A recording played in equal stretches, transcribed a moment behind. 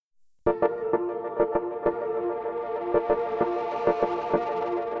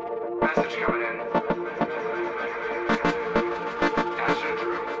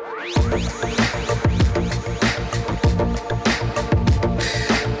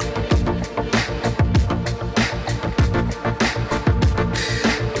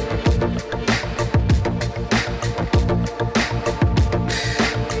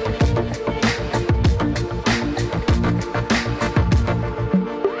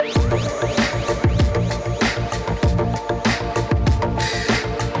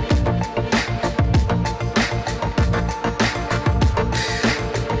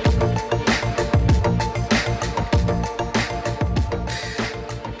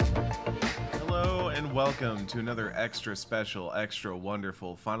welcome to another extra special, extra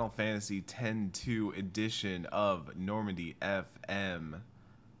wonderful Final Fantasy X-2 edition of Normandy FM.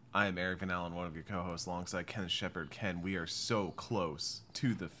 I am Eric Van Allen, one of your co-hosts, alongside Ken Shepard. Ken, we are so close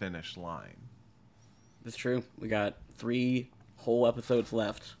to the finish line. That's true. We got 3 whole episodes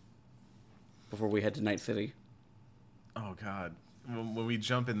left before we head to Night City. Oh, God. When we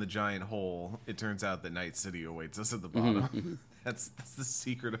jump in the giant hole, it turns out that Night City awaits us at the bottom. That's the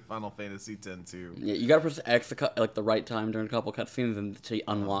secret of Final Fantasy X-2. Yeah, you gotta press X like the right time during a couple cutscenes and to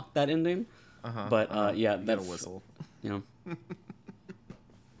unlock that ending. But yeah, you that's gotta whistle. You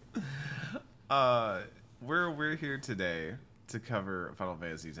know. We're here today to cover Final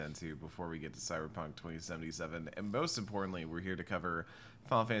Fantasy X-2 before we get to Cyberpunk 2077, and most importantly, we're here to cover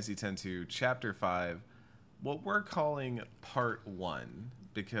Final Fantasy X-2 Chapter 5, what we're calling Part 1,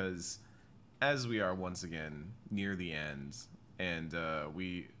 because as we are once again near the end, and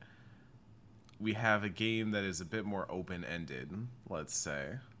we have a game that is a bit more open-ended, let's say.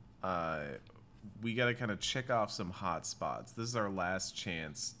 We got to kind of check off some hot spots. This is our last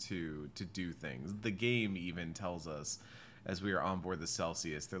chance to do things. The game even tells us, as we are on board the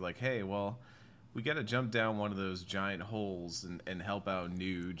Celsius, they're like, hey, well, we got to jump down one of those giant holes and help out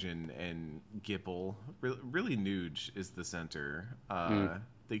Nuge and Gipple. Really, Nuge is the center.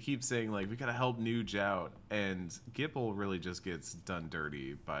 They keep saying, like, we gotta help Nuge out, and Gipple really just gets done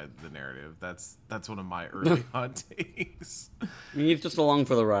dirty by the narrative. That's one of my early hot takes. I mean, he's just along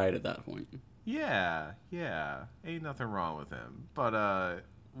for the ride at that point. Yeah. Ain't nothing wrong with him. But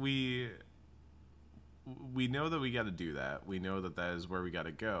we know that we gotta do that. We know that is where we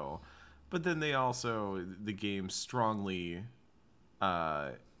gotta go. But then the game strongly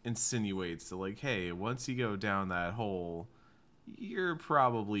insinuates that, like, hey, once you go down that hole, you're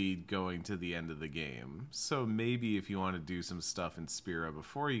probably going to the end of the game. So maybe if you want to do some stuff in Spira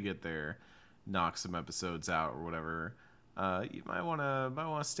before you get there, knock some episodes out or whatever, you might want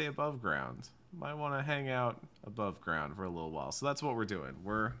to stay above ground. Might want to hang out above ground for a little while. So that's what we're doing.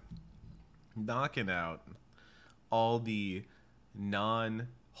 We're knocking out all the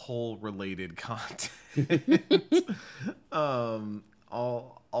non-hole related content.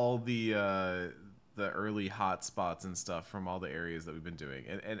 all the early hot spots and stuff from all the areas that we've been doing.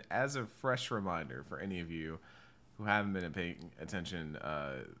 And as a fresh reminder for any of you who haven't been paying attention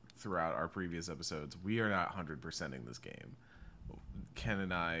throughout our previous episodes, we are not 100%ing this game. Ken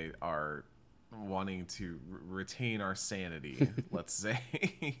and I are wanting to retain our sanity, let's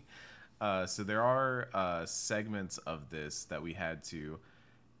say. So there are segments of this that we had to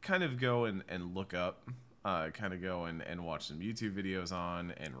kind of go and look up, kind of go and watch some YouTube videos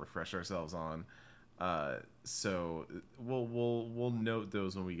on and refresh ourselves on. So we'll note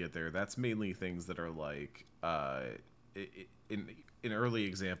those when we get there. That's mainly things that are like an early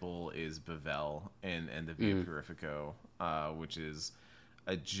example is Bevelle and the Via Purifico, which is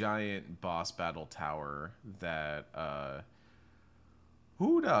a giant boss battle tower that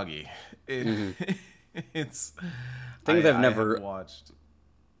doggy. It's things I've never watched.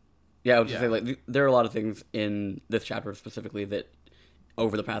 Yeah, I would just say, like, there are a lot of things in this chapter specifically that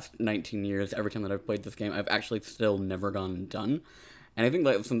over the past 19 years, every time that I've played this game, I've actually still never gone and done. And I think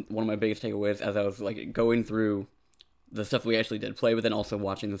like one of my biggest takeaways as I was like going through the stuff we actually did play, but then also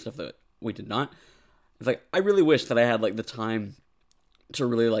watching the stuff that we did not, it's like I really wish that I had like the time to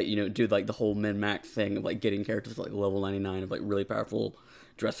really like, you know, do like the whole min-max thing of like getting characters to, like level 99 of like really powerful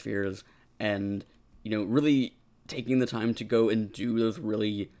dress spheres, and you know, really taking the time to go and do those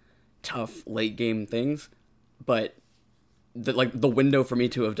really tough late game things. But the window for me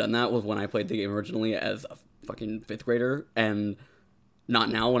to have done that was when I played the game originally as a fucking 5th grader, and not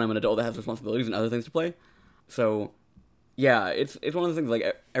now when I'm an adult that has responsibilities and other things to play. So yeah, it's one of the things,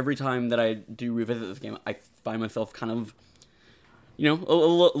 like, every time that I do revisit this game, I find myself kind of, you know, a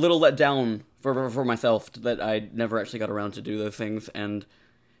little let down for myself that I never actually got around to do those things. And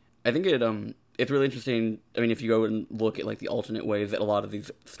I think it's really interesting. I mean, if you go and look at like the alternate ways that a lot of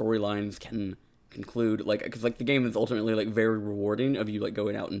these storylines can conclude, like, because like the game is ultimately like very rewarding of you like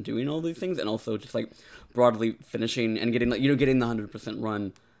going out and doing all these things, and also just like broadly finishing and getting like, you know, getting the 100%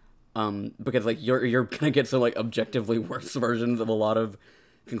 run, because like you're gonna get some like objectively worse versions of a lot of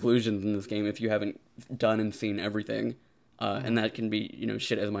conclusions in this game if you haven't done and seen everything, and that can be, you know,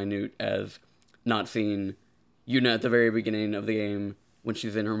 shit as minute as not seeing Yuna at the very beginning of the game when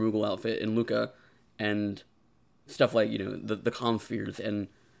she's in her Moogle outfit in Luca, and stuff like, you know, the comm spheres. And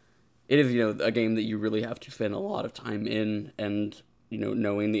it is, you know, a game that you really have to spend a lot of time in, and, you know,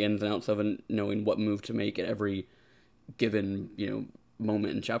 knowing the ins and outs of it, knowing what move to make at every given, you know,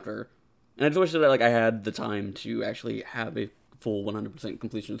 moment and chapter. And I just wish that like I had the time to actually have a full 100%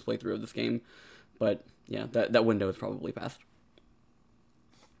 completionist playthrough of this game. But yeah, that window is probably passed.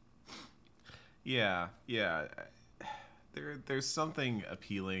 Yeah. There's something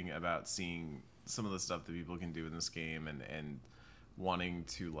appealing about seeing some of the stuff that people can do in this game and wanting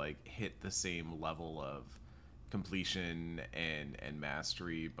to like hit the same level of completion and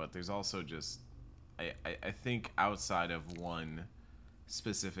mastery, but there's also just I think outside of one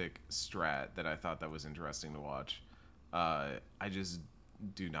specific strat that I thought that was interesting to watch, I just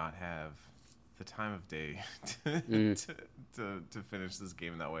do not have the time of day to finish this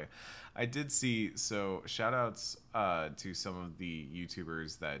game in that way. I did see, so shout outs to some of the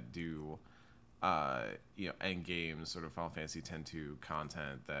YouTubers that do end game sort of Final Fantasy X-2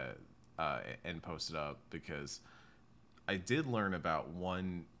 content that and post it up, because I did learn about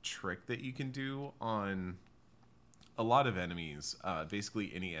one trick that you can do on a lot of enemies,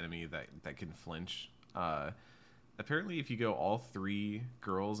 basically any enemy that can flinch. Apparently if you go all 3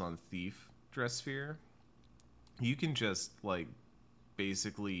 girls on Thief Dress Sphere, you can just like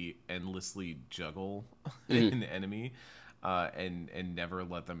basically endlessly juggle an enemy and never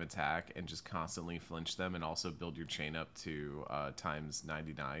let them attack, and just constantly flinch them, and also build your chain up to times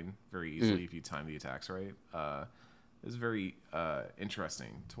 99 very easily if you time the attacks right. It was very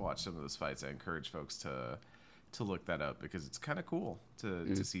interesting to watch some of those fights. I encourage folks to look that up, because it's kind of cool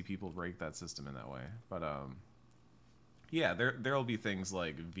to see people break that system in that way. But yeah, there'll be things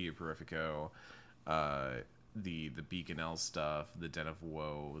like Via Purifico, the Beacon L stuff, the Den of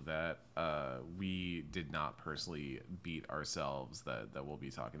Woe that we did not personally beat ourselves, that we'll be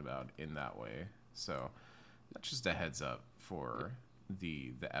talking about in that way. So that's just a heads up for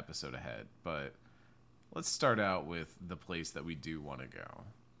the episode ahead. But let's start out with the place that we do want to go.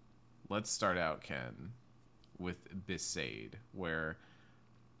 Let's start out, Ken, with Besaid, where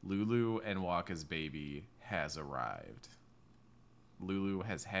Lulu and Wakka's baby has arrived. Lulu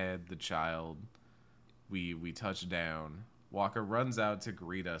has had the child. We touch down. Wakka runs out to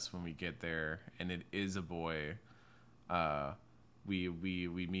greet us when we get there, and it is a boy. We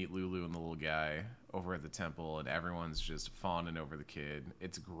meet Lulu and the little guy over at the temple, and everyone's just fawning over the kid.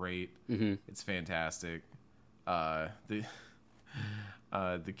 It's great. It's fantastic. The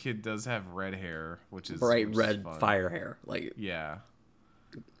kid does have red hair, which is bright red fire hair. Like, yeah.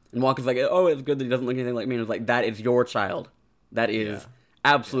 And Wakka's like, oh, it's good that he doesn't look anything like me. And it's like, that is your child. That is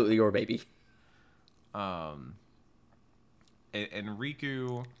absolutely your baby. And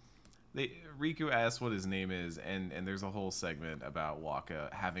Riku asks what his name is, and there's a whole segment about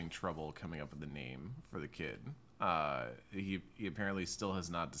Wakka having trouble coming up with a name for the kid. He apparently still has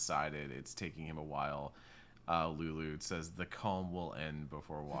not decided. It's taking him a while. Lulu says the calm will end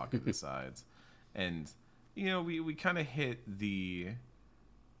before Wakka decides. And we kind of hit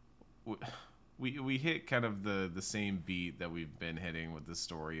we hit kind of the same beat that we've been hitting with this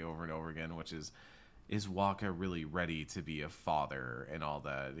story over and over again, which is Wakka really ready to be a father and all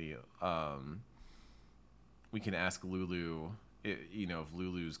that? We can ask Lulu, if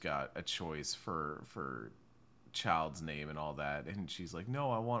Lulu's got a choice for child's name and all that, and she's like, no,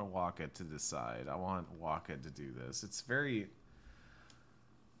 I want Wakka to decide. I want Wakka to do this. It's very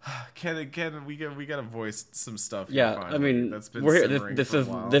Ken, we gotta voice some stuff. Yeah, finally. I mean, that's been we're simmering this for a is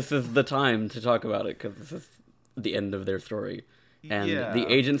while. this is the time to talk about it, because this is the end of their story, and the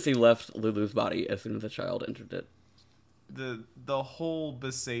agency left Lulu's body as soon as the child entered it. The whole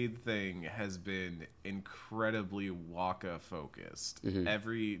Besaid thing has been incredibly Wakka focused.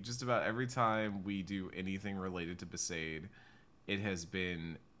 Just about every time we do anything related to Besaid, it has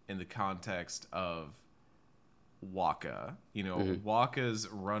been in the context of Wakka. Wakka's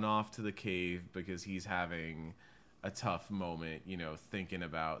run off to the cave because he's having a tough moment, thinking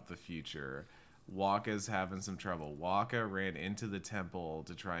about the future. Wakka's having some trouble. Wakka ran into the temple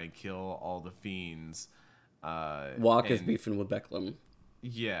to try and kill all the fiends. Wakka's beefing with Becklem.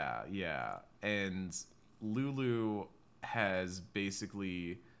 Yeah. And Lulu has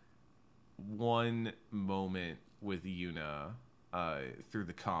basically one moment with Yuna through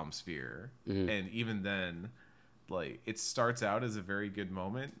the calm sphere. And even then, like, it starts out as a very good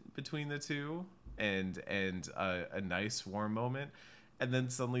moment between the two and a nice warm moment, and then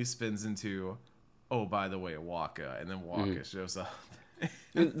suddenly spins into, oh, by the way, Wakka, and then Wakka shows up.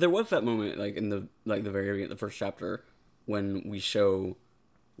 There was that moment, like in the very beginning of the first chapter, when we show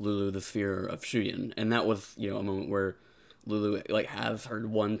Lulu the sphere of Shuyin, and that was a moment where Lulu has her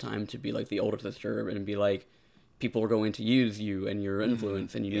one time to be like the older sister and be like, people are going to use you and your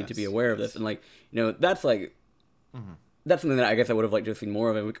influence, and you need to be aware of this, and that's like. That's something that I guess I would have liked to have seen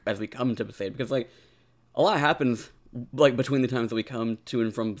more of as we come to Besaid, because a lot happens between the times that we come to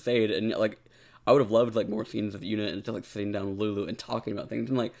and from Besaid, and I would have loved like more scenes of Yuna and just like sitting down with Lulu and talking about things.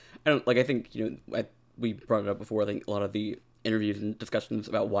 And like I think we brought it up before. I think a lot of the interviews and discussions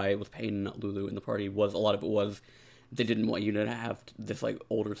about why it was Pain, not Lulu, in the party was a lot of it was they didn't want Yuna to have this like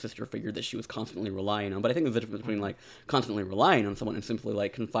older sister figure that she was constantly relying on. But I think there's a difference between like constantly relying on someone and simply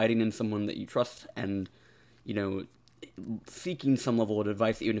like confiding in someone that you trust and seeking some level of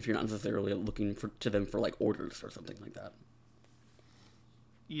advice, even if you're not necessarily looking to them for like orders or something like that.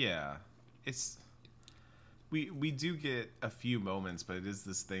 Yeah, it's we do get a few moments, but it is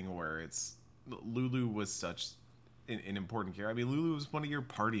this thing where it's Lulu was such an important character. I mean, Lulu was one of your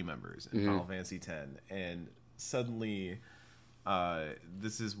party members in Final Fantasy X, and suddenly,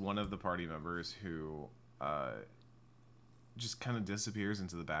 this is one of the party members who just kind of disappears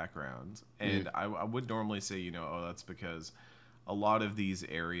into the background. And I would normally say, that's because a lot of these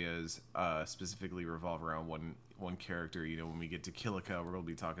areas specifically revolve around one character. When we get to Kilika, we're going to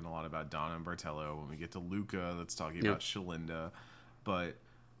be talking a lot about Donna and Bartello. When we get to Luca, that's talking about Shalinda. But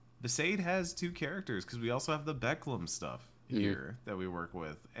Besaid has two characters because we also have the Becklum stuff here that we work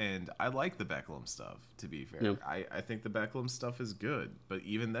with. And I like the Becklum stuff, to be fair. Yep. I think the Becklum stuff is good. But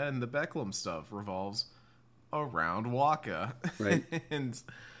even then, the Becklum stuff revolves around Wakka. Right. And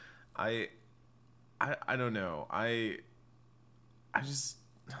I don't know. I just,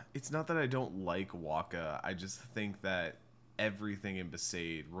 it's not that I don't like Wakka. I just think that everything in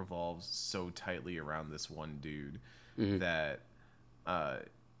Besaid revolves so tightly around this one dude that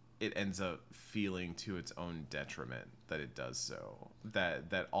it ends up feeling to its own detriment that it does so.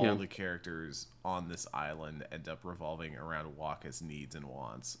 That all the characters on this island end up revolving around Wakka's needs and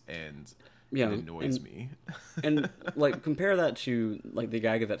wants, and it annoys me. And like compare that to like the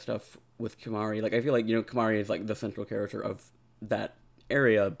Gagavet stuff with Kimahri. Like I feel like Kimahri is like the central character of that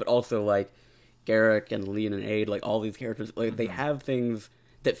area, but also like Garrick and Leon and Aid, like all these characters, like they have things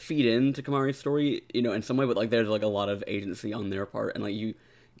that feed into Kimahri's story, in some way, but like there's like a lot of agency on their part, and like you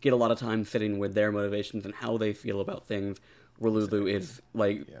get a lot of time sitting with their motivations and how they feel about things, where Lulu is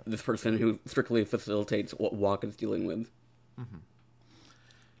like this person who strictly facilitates what Wakka's dealing with. Mm-hmm.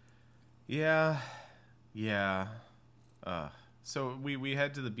 Yeah. So we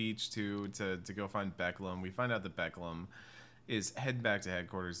head to the beach to go find Becklum. We find out that Becklum is heading back to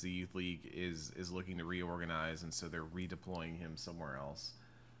headquarters. The Youth League is looking to reorganize, and so they're redeploying him somewhere else.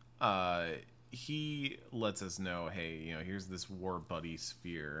 He lets us know, hey, here's this war buddy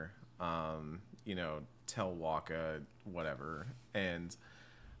sphere. Tell Wakka whatever. And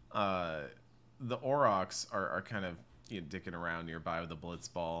the Aurochs are kind of dicking around nearby with a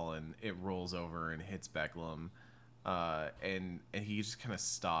blitzball, and it rolls over and hits Becklum. And he just kind of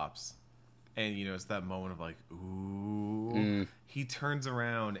stops. And, it's that moment of like, ooh. He turns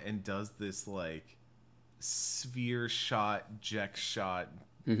around and does this, like, sphere shot, Jex shot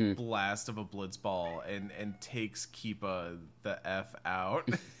blast of a blitzball and takes Keepa the F out.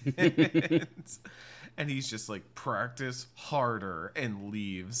 and he's just like, practice harder, and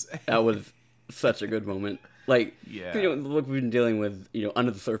leaves. That was such a good moment. Like, look, we've been dealing with,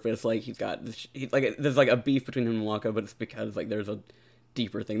 under the surface, like, there's like a beef between him and Wakka, but it's because, like, there's a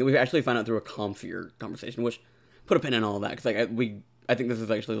deeper thing that we actually found out through a Comfear conversation, which put a pin in all of that, because, like, I think this is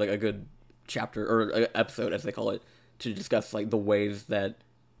actually, like, a good chapter, or episode, as they call it, to discuss, like, the ways that,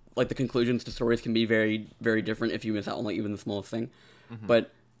 like, the conclusions to stories can be very, very different if you miss out on, like, even the smallest thing.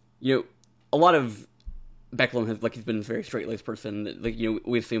 But, a lot of Becklum has, like, he's been a very straight-laced person, like,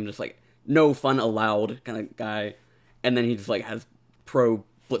 we assume just, like, no fun allowed kind of guy, and then he just like has pro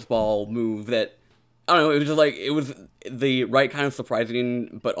blitzball move that I don't know, it was just like it was the right kind of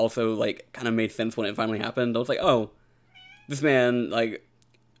surprising, but also like kind of made sense when it finally happened. I was like, oh, this man like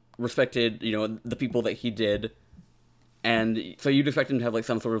respected the people that he did, and so you'd expect him to have like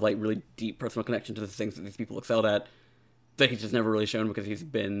some sort of like really deep personal connection to the things that these people excelled at that he's just never really shown, because he's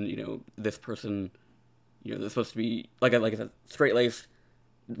been this person that's supposed to be like I said, straight laced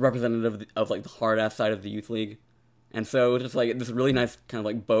representative of like the hard ass side of the Youth League. And so it's just like this really nice kind of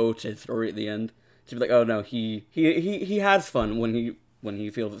like bow to his story at the end, to be like, oh no, he has fun when he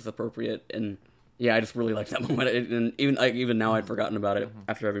feels it's appropriate. And yeah, I just really liked that moment. And even now I'd forgotten about it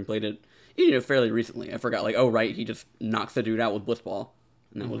after having played it fairly recently. I forgot, like, oh right, he just knocks the dude out with blitzball,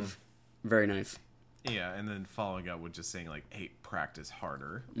 and that was very nice. Yeah, and then following up with just saying like, hey, practice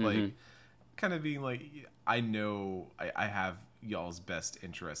harder, like kind of being like, I know I have y'all's best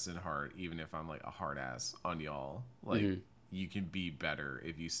interests in heart, even if I'm like a hard ass on y'all. Like, you can be better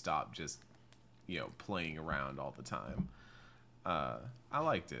if you stop just playing around all the time. I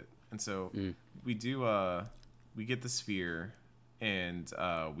liked it. And so we do we get the sphere, and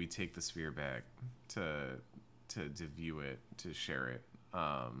we take the sphere back to view it, to share it.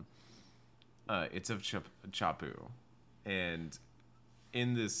 it's of Chapu, and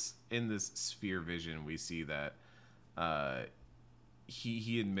in this sphere vision, we see that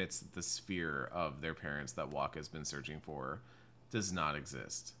he admits that the sphere of their parents that Wakka's been searching for does not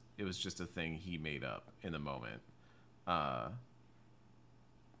exist. It was just a thing he made up in the moment.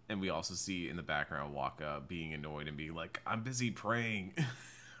 And we also see in the background Wakka being annoyed and being like, "I'm busy praying."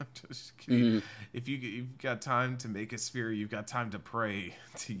 I'm just kidding. Mm-hmm. If you've got time to make a sphere, you've got time to pray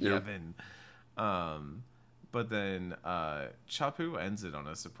to Yevon. But then Chapu ends it on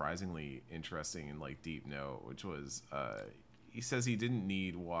a surprisingly interesting and like deep note, which was he says he didn't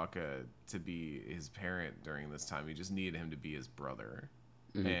need Wakka to be his parent during this time. He just needed him to be his brother.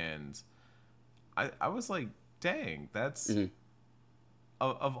 Mm-hmm. And I was like, dang, that's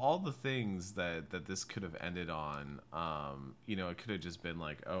of all the things that this could have ended on. You know, it could have just been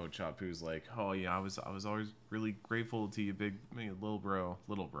like, oh, Chapu's like, oh yeah, I was always really grateful to you, little bro,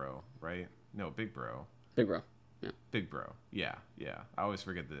 right? No, big bro. Big bro. Yeah. Big bro. Yeah. I always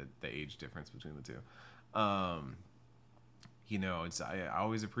forget the age difference between the two. You know, I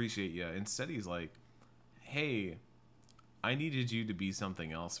always appreciate you. Instead, he's like, hey, I needed you to be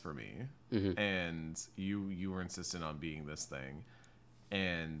something else for me, and you were insistent on being this thing,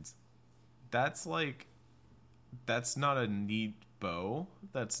 and that's not a neat bow.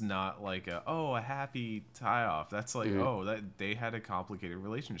 That's not like a happy tie off. That's like that they had a complicated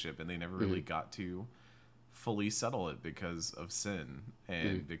relationship and they never really got to fully settle it because of sin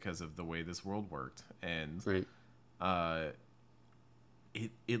and because of the way this world worked. And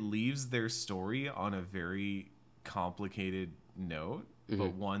it leaves their story on a very complicated note,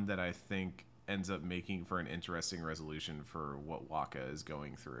 but one that I think ends up making for an interesting resolution for what Wakka is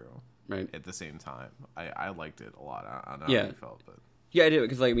going through. Right. At the same time, I liked it a lot. I don't know how you felt, but yeah, I do,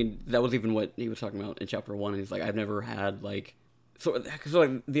 because like, I mean, that was even what he was talking about in chapter 1. And he's like, I've never had like, so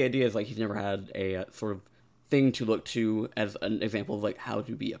like the idea is like he's never had a sort of thing to look to as an example of like how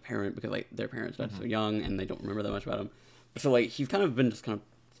to be a parent, because like their parents died so young and they don't remember that much about him. So like he's kind of been just kind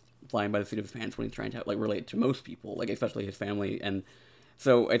of flying by the seat of his pants when he's trying to like relate to most people, like especially his family. And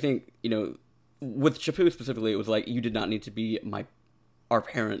so I think, you know, with Chapu specifically, it was like, you did not need to be our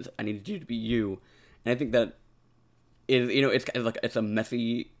parents. I needed you to be you. And I think that is, you know, it's kind of like, it's a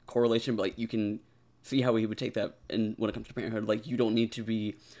messy correlation, but like you can see how he would take that. And when it comes to parenthood, like you don't need to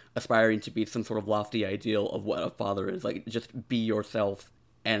be aspiring to be some sort of lofty ideal of what a father is. Like just be yourself,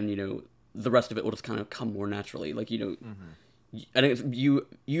 and you know, the rest of it will just kind of come more naturally. Like, you know, I think it's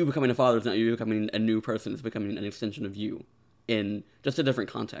you becoming a father is not you becoming a new person. It's becoming an extension of you in just a different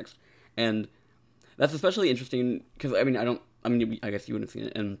context. And that's especially interesting because I guess you wouldn't have seen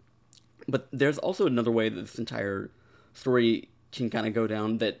it. But there's also another way that this entire story can kind of go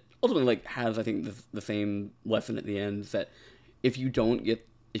down that ultimately like has, I think, the same lesson at the end, is that if you don't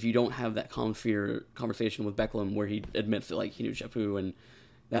have that calm fear conversation with Beklem where he admits that like he knew Chapu and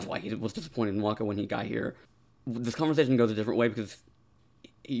that's why he was disappointed in Wakka when he got here, this conversation goes a different way because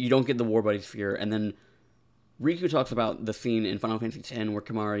you don't get the War Buddy sphere. And then Riku talks about the scene in Final Fantasy X where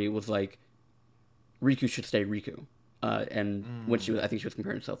Kimahri was like, Riku should stay Riku. And when I think she was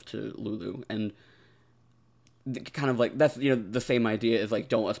comparing herself to Lulu. And kind of like, that's, you know, the same idea is like,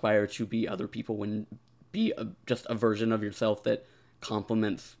 don't aspire to be other people when be just a version of yourself that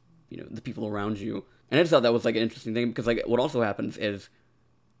complements, you know, the people around you. And I just thought that was like an interesting thing because like what also happens is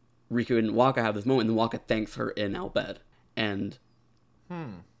Riku and Wakka have this moment and Wakka thanks her in Al Bhed. And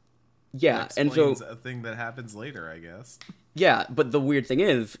yeah, and so a thing that happens later, I guess. Yeah, but the weird thing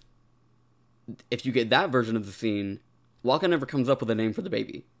is, if you get that version of the scene, Wakka never comes up with a name for the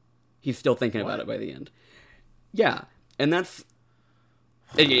baby. He's still thinking about it by the end. Yeah, and that's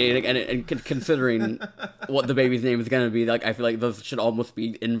and considering what the baby's name is going to be, like I feel like those should almost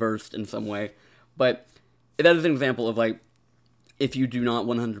be inversed in some way. But that is an example of like, if you do not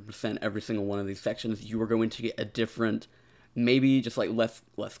 100% every single one of these sections, you are going to get a different, maybe just like less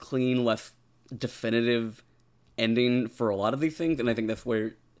clean, less definitive ending for a lot of these things. And I think that's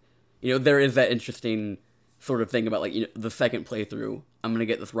where, you know, there is that interesting sort of thing about like, you know, the second playthrough, I'm going to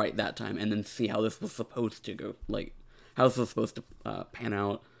get this right that time and then see how this was supposed to go, like how this was supposed to pan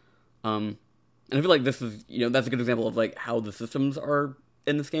out. And I feel like this is, you know, that's a good example of like how the systems are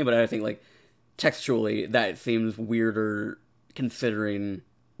in this game. But I think like textually that seems weirder considering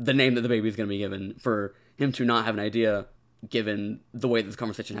the name that the baby is going to be given, for him to not have an idea given the way this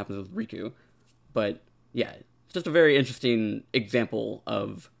conversation happens with Riku. But yeah, it's just a very interesting example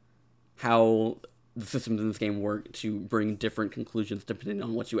of how the systems in this game work to bring different conclusions depending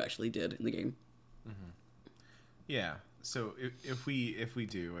on what you actually did in the game. Yeah, so if we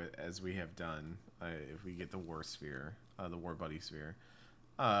do it as we have done, if we get the War Sphere, the War Buddy Sphere,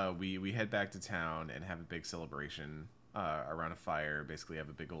 we head back to town and have a big celebration around a fire. Basically, have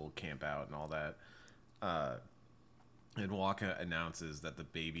a big old camp out and all that. And Waka announces that the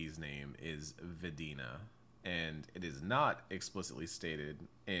baby's name is Vidina, and it is not explicitly stated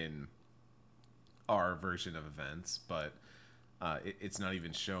in our version of events, but it's not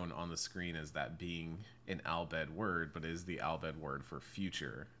even shown on the screen as that being an Albed word, but is the Albed word for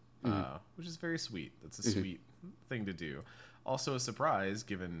future, which is very sweet. That's a sweet thing to do. Also a surprise,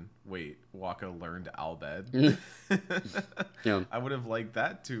 given, Waka learned Albed. Yeah. I would have liked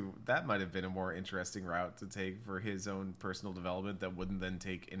that might have been a more interesting route to take for his own personal development that wouldn't then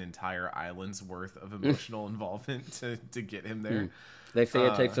take an entire island's worth of emotional involvement to get him there. They say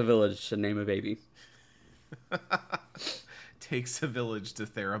it takes a village to name a baby. Takes a village to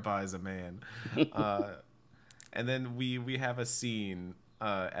therapize a man. And then we have a scene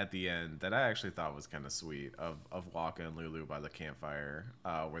at the end that I actually thought was kind of sweet of Waka and Lulu by the campfire,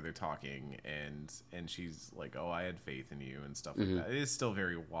 where they're talking and she's like, "Oh, I had faith in you," and stuff like that. It is still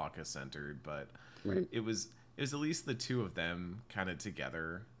very Waka centered, but it was at least the two of them kind of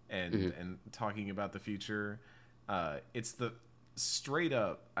together and talking about the future. It's the straight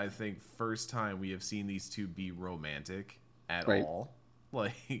up, I think, first time we have seen these two be romantic at all,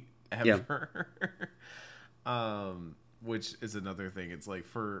 like ever. Which is another thing. It's like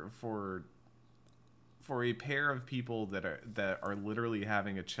for a pair of people that are literally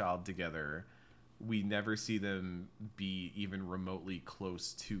having a child together, we never see them be even remotely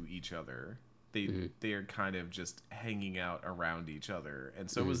close to each other. They are kind of just hanging out around each other, and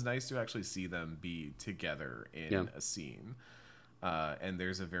so it was nice to actually see them be together in a scene. And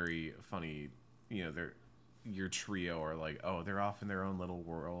there's a very funny, your trio are like, oh, they're off in their own little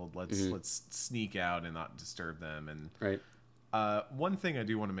world. Let's sneak out and not disturb them. And one thing I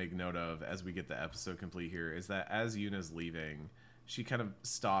do want to make note of as we get the episode complete here is that as Yuna's leaving, she kind of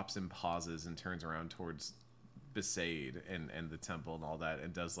stops and pauses and turns around towards Besaid and the temple and all that,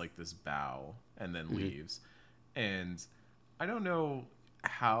 and does like this bow and then leaves. And I don't know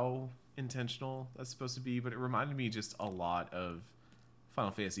how intentional that's supposed to be, but it reminded me just a lot of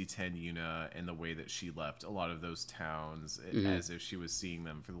Final Fantasy X Yuna and the way that she left a lot of those towns as if she was seeing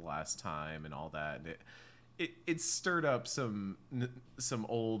them for the last time and all that. And it stirred up some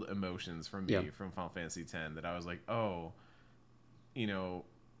old emotions from me from Final Fantasy X that I was like, oh,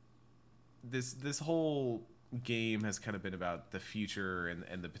 this whole game has kind of been about the future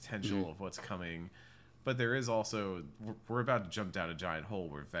and the potential of what's coming, but there is also, we're about to jump down a giant hole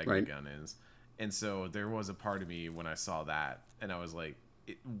where Vegnagun is. And so there was a part of me when I saw that, and I was like,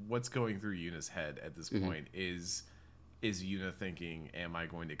 what's going through Yuna's head at this point? Is Yuna thinking, am I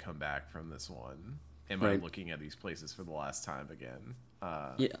going to come back from this one? Am I looking at these places for the last time again?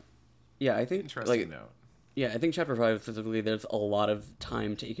 Yeah, I think... Interesting note. Yeah, I think Chapter 5 specifically, there's a lot of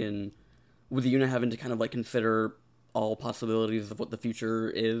time taken with Yuna having to kind of, like, consider all possibilities of what the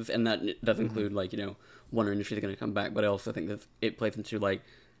future is, and that does include, like, wondering if she's going to come back, but I also think that it plays into, like,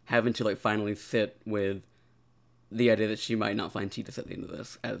 having to, like, finally sit with the idea that she might not find Tidus at the end of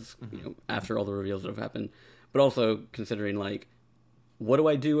this, as, after all the reveals that have happened, but also considering, like, what do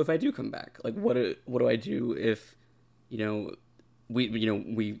I do if I do come back? Like, what do I do if, we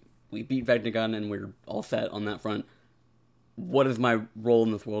beat Vegnagun and we're all set on that front? What does my role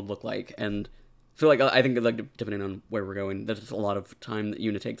in this world look like? And so, like, I think, like, depending on where we're going, there's just a lot of time that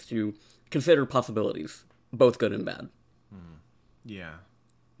Yuna takes to consider possibilities, both good and bad. Yeah.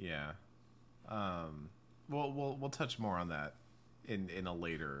 We'll touch more on that in a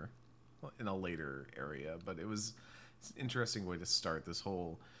later area, but it's an interesting way to start this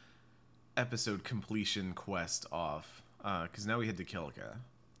whole episode completion quest off, because now we head to Kilika,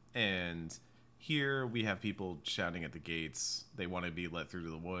 and here we have people shouting at the gates. They want to be let through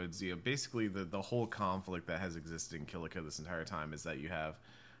to the woods. Basically the whole conflict that has existed in Kilika this entire time is that you have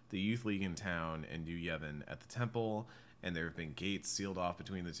the Youth League in town and New Yevon at the temple, and there have been gates sealed off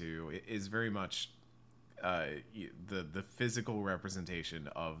between the two. It is very much the physical representation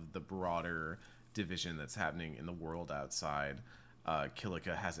of the broader division that's happening in the world outside.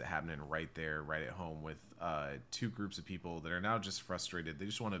 Kilika has it happening right there, right at home, with two groups of people that are now just frustrated. They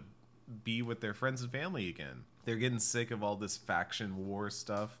just want to be with their friends and family again. They're getting sick of all this faction war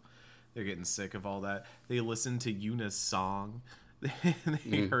stuff. They're getting sick of all that. They listened to Yuna's song.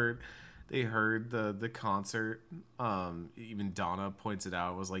 They heard the concert. Even Donna points it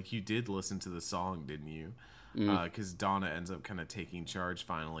out. Was like, you did listen to the song, didn't you? Because Donna ends up kind of taking charge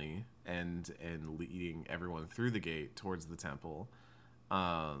finally and leading everyone through the gate towards the temple.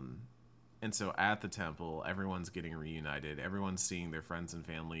 And so at the temple, everyone's getting reunited. Everyone's seeing their friends and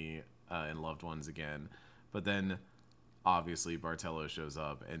family and loved ones again. But then obviously Bartello shows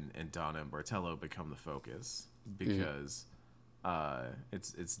up, and Donna and Bartello become the focus because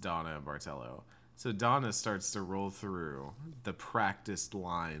it's Donna and Bartello. So Donna starts to roll through the practiced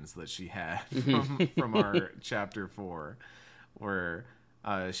lines that she had from our chapter 4, where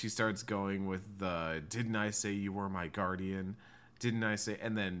she starts going with the "Didn't I say you were my guardian? Didn't I say?"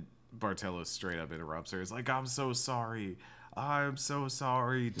 And then Bartello straight up interrupts her. It's like, "I'm so sorry. I'm so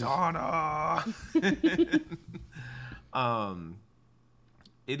sorry, Donna."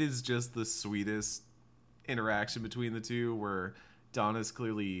 It is just the sweetest interaction between the two, where Donna's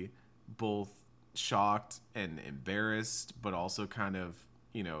clearly both shocked and embarrassed, but also kind of,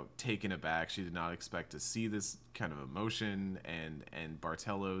 taken aback. She did not expect to see this kind of emotion, and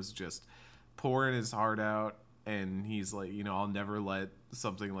Bartello's just pouring his heart out, and he's like, I'll never let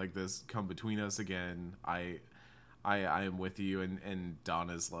something like this come between us again. I am with you, and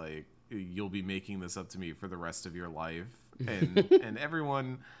Donna's like, you'll be making this up to me for the rest of your life, and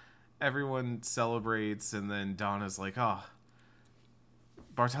everyone celebrates, and then Donna's like, oh,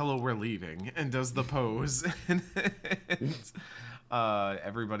 Bartello, we're leaving, and does the pose, and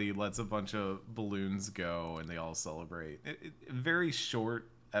everybody lets a bunch of balloons go, and they all celebrate. Very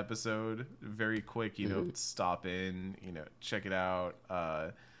short episode, very quick, stop in, check it out,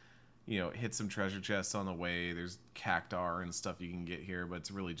 hit some treasure chests on the way. There's cactar and stuff you can get here, but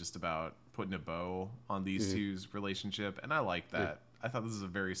it's really just about putting a bow on these two's relationship, and I like that. I thought this was a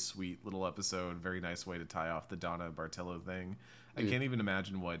very sweet little episode, very nice way to tie off the Donna Bartello thing. I can't even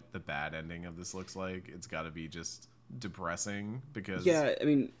imagine what the bad ending of this looks like. It's got to be just depressing, because... Yeah, I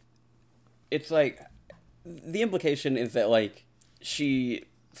mean, it's like, the implication is that, like, she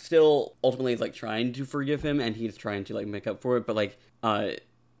still ultimately is, like, trying to forgive him, and he's trying to, like, make up for it, but, like,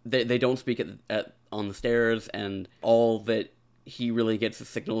 they don't speak at on the stairs, and all that he really gets the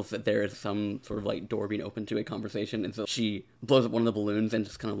signals that there is some sort of, like, door being open to a conversation, and so she blows up one of the balloons and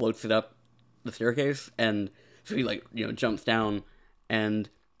just kind of floats it up the staircase, and so he, like, jumps down,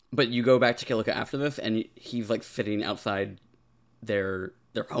 but you go back to Kilika after this, and he's, like, sitting outside their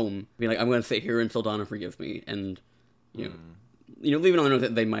home, being like, I'm going to sit here until Donna forgives me, and, leaving on the note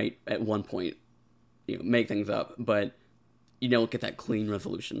that they might, at one point, make things up, but you don't get that clean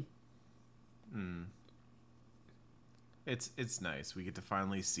resolution. It's nice. We get to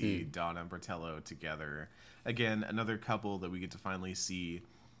finally see Donna and Bartello together. Again, another couple that we get to finally see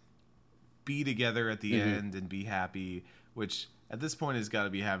be together at the end and be happy, which at this point has got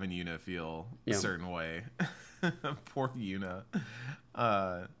to be having Yuna feel a certain way. Poor Yuna.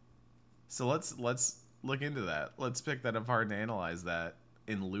 So let's look into that. Let's pick that apart and analyze that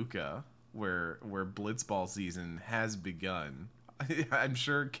in Luca, where Blitzball season has begun. I'm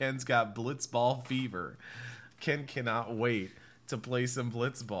sure Ken's got Blitzball fever. Ken cannot wait to play some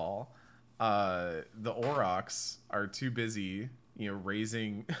Blitzball. The Aurochs are too busy,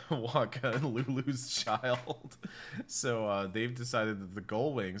 raising Waka and Lulu's child. So they've decided that the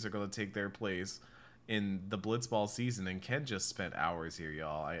Gullwings are going to take their place in the Blitzball season, and Ken just spent hours here,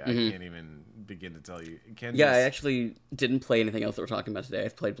 y'all. I can't even begin to tell you. I actually didn't play anything else that we're talking about today.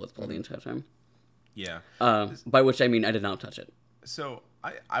 I've played Blitzball the entire time. Yeah. By which I mean I did not touch it. So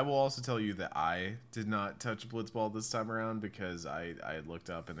I will also tell you that I did not touch Blitzball this time around, because I looked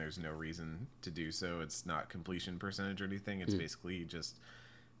up and there's no reason to do so. It's not completion percentage or anything. It's basically just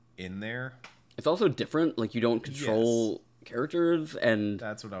in there. It's also different. Like, you don't control characters, and...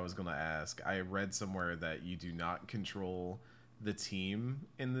 That's what I was going to ask. I read somewhere that you do not control the team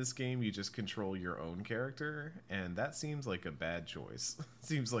in this game. You just control your own character, and that seems like a bad choice.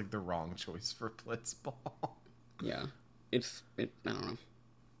 Seems like the wrong choice for Blitzball. Yeah. I don't know.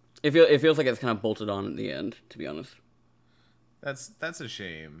 It feels like it's kind of bolted on at the end, to be honest. That's a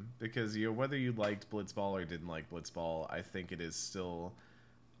shame, because whether you liked Blitzball or didn't like Blitzball, I think it is still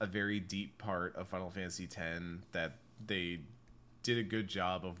a very deep part of Final Fantasy X that they did a good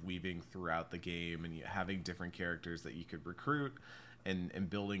job of weaving throughout the game, and having different characters that you could recruit, and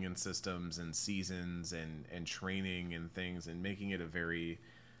building in systems and seasons and training and things, and making it a very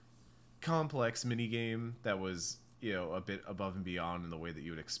complex minigame that was a bit above and beyond in the way that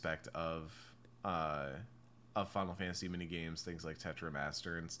you would expect of Final Fantasy minigames, things like Tetra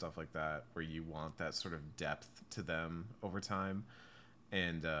Master and stuff like that, where you want that sort of depth to them over time.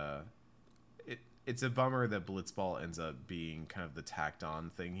 And it's a bummer that Blitzball ends up being kind of the tacked on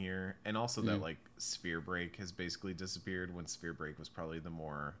thing here, and also that like Sphere Break has basically disappeared, when Sphere Break was probably the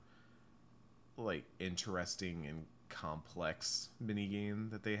more like interesting and complex minigame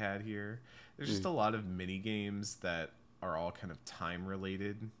that they had here. There's just a lot of mini games that are all kind of time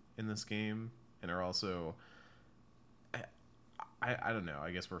related in this game, and are also, I don't know.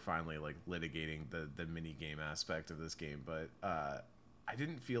 I guess we're finally like litigating the mini game aspect of this game, but I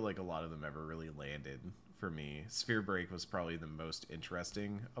didn't feel like a lot of them ever really landed for me. Sphere Break was probably the most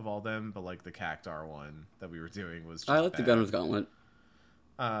interesting of all them, but like the Cactar one that we were doing was just I like bad. the Gunner's Gauntlet.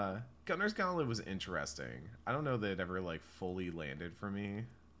 Gunner's Gauntlet was interesting. I don't know that it ever like fully landed for me,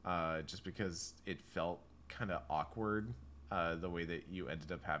 just because it felt kind of awkward, the way that you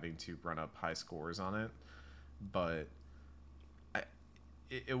ended up having to run up high scores on it. But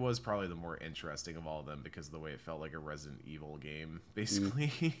it was probably the more interesting of all of them because of the way it felt like a Resident Evil game, basically.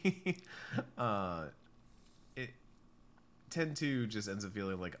 It 10-2 just ends up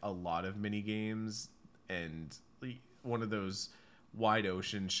feeling like a lot of mini games and one of those wide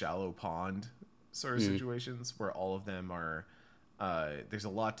ocean, shallow pond sort of situations where all of them are there's a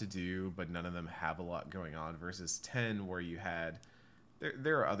lot to do, but none of them have a lot going on. Versus 10, where you had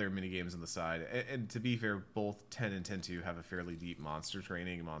there are other mini games on the side, and to be fair, both 10 and 10-2 have a fairly deep monster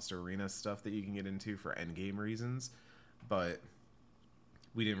training, monster arena stuff that you can get into for end game reasons, but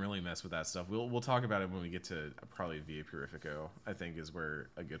we didn't really mess with that stuff. We'll talk about it when we get to probably Via Purifico. I think is where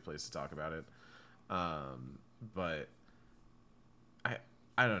a good place to talk about it. But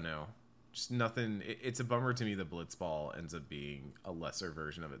I don't know. Just nothing. It's a bummer to me that Blitzball ends up being a lesser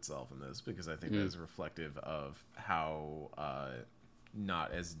version of itself in this, because I think that is reflective of how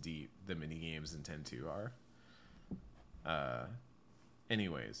not as deep the mini games in 10-2 are.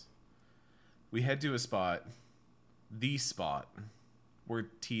 Anyways, we head to the spot where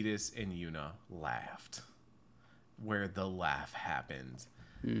Tidus and Yuna laughed, where the laugh happened,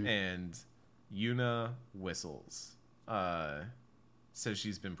 and Yuna whistles. Says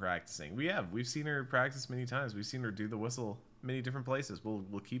she's been practicing. We've seen her practice many times. We've seen her do the whistle many different places.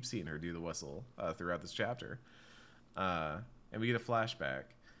 We'll keep seeing her do the whistle throughout this chapter. And we get a flashback.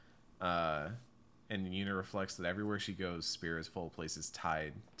 And Yuna reflects that everywhere she goes, Spear is full of places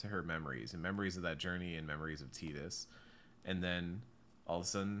tied to her memories, and memories of that journey and memories of Tidus. And then all of a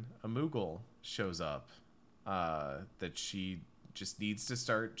sudden, a Moogle shows up that she just needs to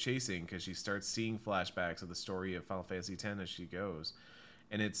start chasing, because she starts seeing flashbacks of the story of Final Fantasy X as she goes.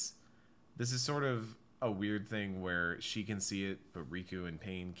 And this is sort of a weird thing where she can see it, but Riku and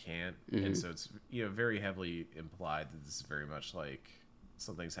Pain can't. And so it's very heavily implied that this is very much like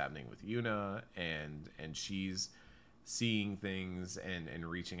something's happening with Yuna, and she's seeing things and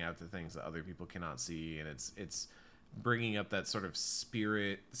reaching out to things that other people cannot see, and it's bringing up that sort of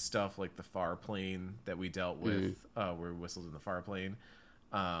spirit stuff, like the far plane that we dealt with, where we whistled in the far plane.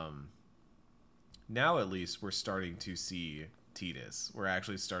 Now at least we're starting to see Tidus. We're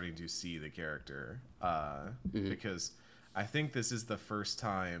actually starting to see the character, because I think this is the first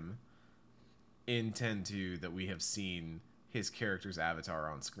time in 10-2 that we have seen his character's avatar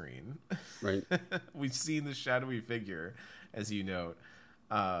on screen. Right. We've seen the shadowy figure, as you note,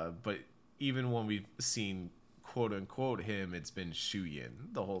 but even when we've seen quote unquote him, it's been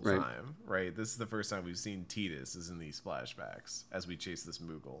Shuyin the whole time, right? This is the first time we've seen Tidus is in these flashbacks as we chase this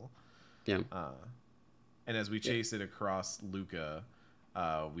Moogle. Yeah. And as we chase it across Luca,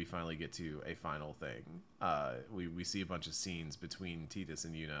 we finally get to a final thing. We see a bunch of scenes between Tidus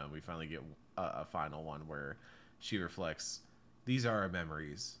and Yuna, and we finally get a final one where she reflects, these are our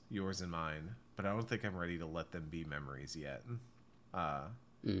memories, yours and mine, but I don't think I'm ready to let them be memories yet.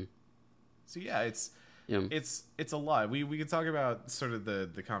 So yeah, it's a lot. We can talk about sort of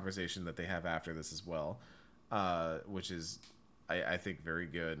the conversation that they have after this as well, which is I think very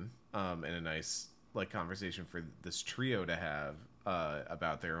good, and a nice conversation for this trio to have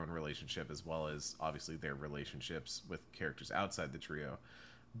about their own relationship, as well as obviously their relationships with characters outside the trio.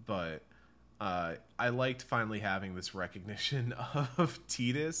 But I liked finally having this recognition of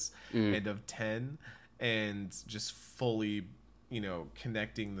Tidus and of 10, and just fully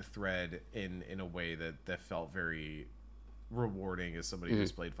connecting the thread in a way that felt very rewarding as somebody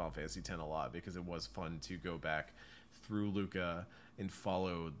who's played Final Fantasy X a lot, because it was fun to go back through Luca and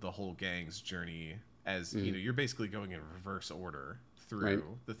follow the whole gang's journey as you're basically going in reverse order through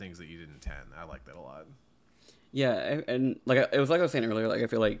the things that you did in 10. I like that a lot. Yeah, and it was like I was saying earlier, I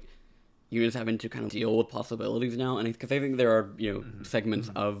feel like you're just having to kind of deal with possibilities now, and because I think there are segments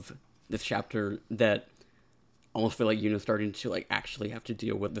of this chapter that almost feel like Yuna's starting to actually have to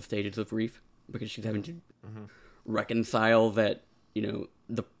deal with the stages of grief, because she's having to reconcile that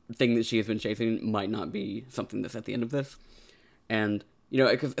the thing that she has been chasing might not be something that's at the end of this. And so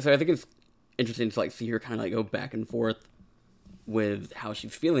I think it's interesting to see her kind of go back and forth with how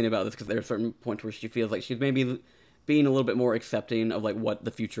she's feeling about this, because there are certain points where she feels like she's maybe being a little bit more accepting of what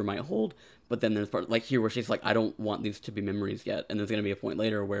the future might hold, but then there's part here where she's I don't want these to be memories yet, and there's going to be a point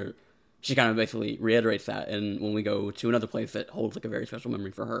later where she kind of basically reiterates that, and when we go to another place that holds like a very special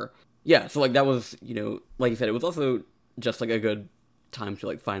memory for her. Yeah, so like that was, like you said, it was also just like a good time to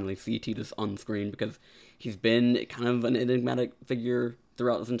like finally see Tidus on screen, because he's been kind of an enigmatic figure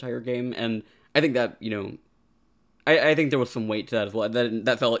throughout this entire game, and I think that, I think there was some weight to that as well.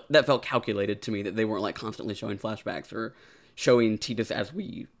 That felt calculated to me, that they weren't like constantly showing flashbacks or showing Tidus as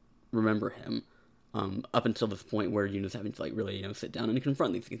we remember him, up until this point where Yuna's having to like really sit down and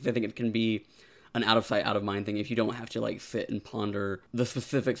confront these things. I think it can be an out of sight, out of mind thing if you don't have to like sit and ponder the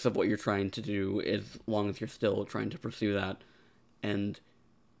specifics of what you're trying to do, as long as you're still trying to pursue that. And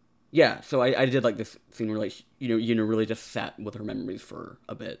yeah, so I did like this scene where like Yuna really just sat with her memories for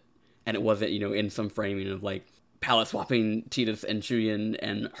a bit, and it wasn't in some framing of like palette swapping Tidus and Shuyin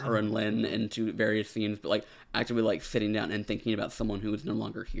and her and Lin into various scenes, but like actually like sitting down and thinking about someone who is no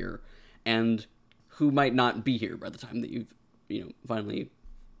longer here and who might not be here by the time that you've finally,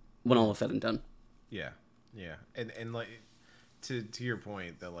 when all is said and done. Yeah, and like to your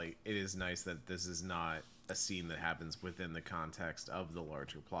point that like it is nice that this is not a scene that happens within the context of the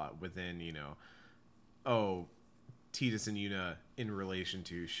larger plot, within Tidus and Yuna in relation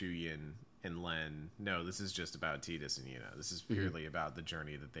to Shuyin and Len. No, this is just about Tidus and Yuna. This is purely about the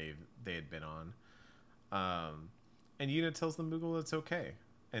journey that they had been on. And Yuna tells the Moogle it's okay,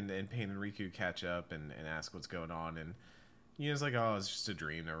 and Pain and Riku catch up and ask what's going on, and Yuna's like, oh, it's just a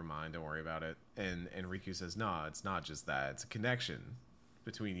dream, never mind, don't worry about it. And Riku says, no, it's not just that, it's a connection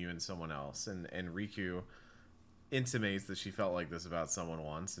between you and someone else. And Riku intimates that she felt like this about someone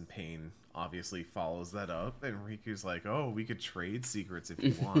once, and Pain obviously follows that up, and Riku's like, oh, we could trade secrets if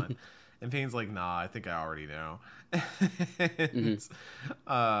you want. And Pain's like, nah, I think I already know. And,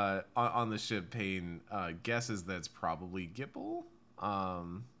 on the ship, Pain guesses that it's probably Gipple.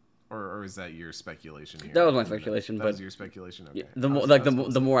 Or is that your speculation here? That was my speculation. That was your speculation. Okay. Yeah,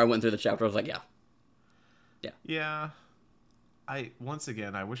 the more I went through the chapter, I was like, yeah. Yeah. I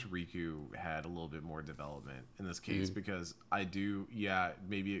wish Riku had a little bit more development in this case, because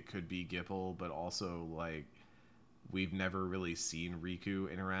maybe it could be Gipple, but also like we've never really seen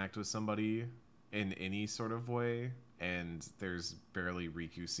Riku interact with somebody in any sort of way, and there's barely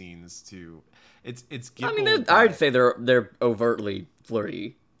Riku scenes to. It's Gipple. I mean, I'd say they're overtly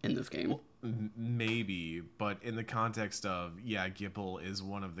flirty in this game. Well, maybe, but in the context of Gipple is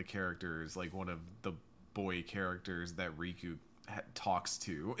one of the characters, like one of the boy characters that Riku talks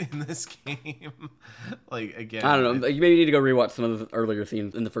to in this game. Like, again, I don't know. You maybe need to go rewatch some of the earlier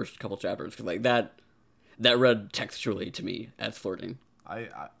scenes in the first couple chapters, because like that read textually to me as flirting.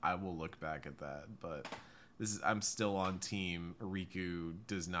 I will look back at that, but I'm still on team Riku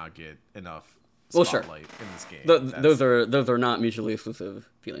does not get enough spotlight in this game. Those are not mutually exclusive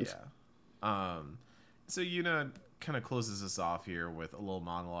feelings. Yeah. So Yuna kind of closes us off here with a little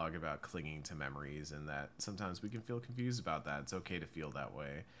monologue about clinging to memories, and that sometimes we can feel confused about that. It's okay to feel that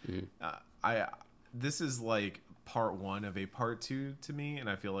way. This is like part one of a part two to me, and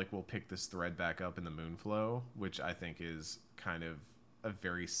I feel like we'll pick this thread back up in the Moonflow, which I think is kind of a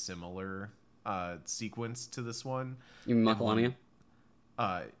very similar sequence to this one. You mean Macalania?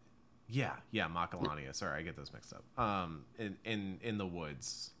 Yeah, Macalania. Sorry, I get those mixed up. In the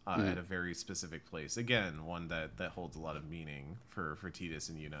woods, at a very specific place. Again, one that holds a lot of meaning for Tidus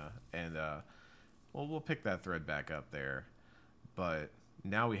and Yuna. And we'll pick that thread back up there. But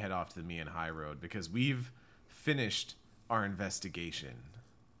now we head off to the Mian High Road, because we've finished our investigation.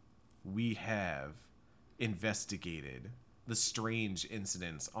 We have investigated the strange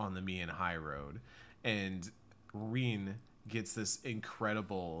incidents on the Mian High Road, and Rin gets this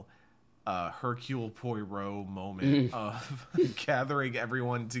incredible Hercule Poirot moment of gathering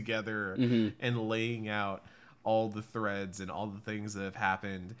everyone together and laying out all the threads and all the things that have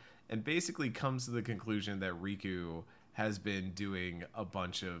happened, and basically comes to the conclusion that Riku has been doing a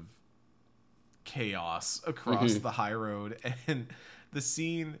bunch of chaos across the high road. And the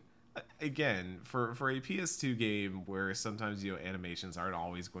scene, again, for a PS2 game where sometimes animations aren't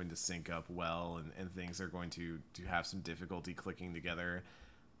always going to sync up well, and things are going to have some difficulty clicking together,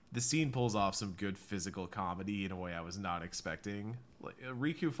 the scene pulls off some good physical comedy in a way I was not expecting. Like,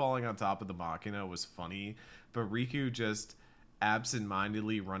 Riku falling on top of the Machina was funny, but Riku just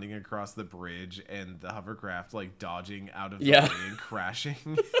absent-mindedly running across the bridge and the hovercraft like dodging out of the way and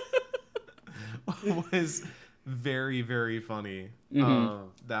crashing was very, very funny.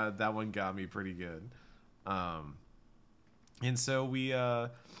 That one got me pretty good. And so we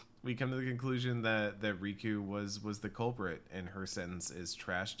come to the conclusion that Riku was the culprit, and her sentence is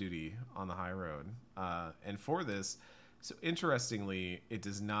trash duty on the high road. And for this, So interestingly, it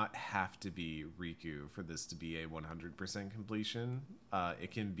does not have to be Riku for this to be a 100% completion.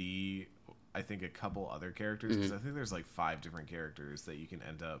 It can be, I think, a couple other characters, because I think there's like 5 different characters that you can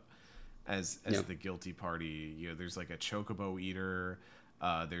end up as the guilty party. You know, there's like a chocobo eater.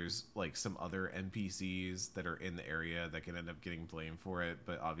 There's like some other NPCs that are in the area that can end up getting blamed for it,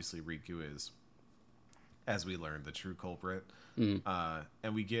 but obviously Riku is, as we learned, the true culprit.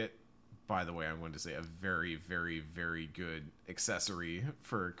 And we get, by the way, I'm going to say, a very, very, very good accessory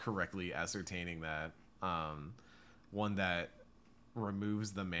for correctly ascertaining that. One that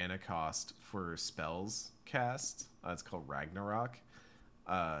removes the mana cost for spells cast. It's called Ragnarok.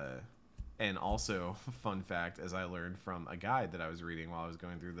 And also, fun fact, as I learned from a guide that I was reading while I was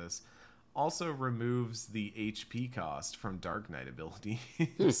going through this, also removes the HP cost from Dark Knight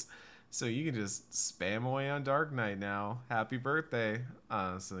abilities. So you can just spam away on Dark Knight now. Happy birthday.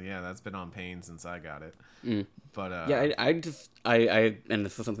 So yeah, that's been on pain since I got it. But yeah, I and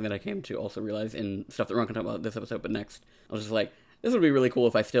this is something that I came to also realize in stuff that we're not going to talk about this episode, but next. I was just like, this would be really cool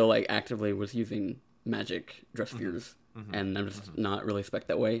if I still like actively was using magic dress spheres. And I'm just not really spec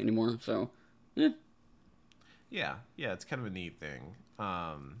that way anymore, so yeah, it's kind of a neat thing.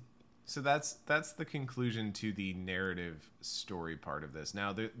 So that's the conclusion to the narrative story part of this.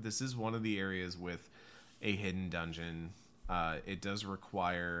 Now, this is one of the areas with a hidden dungeon. It does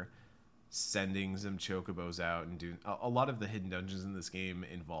require sending some chocobos out and doing a lot of the hidden dungeons in this game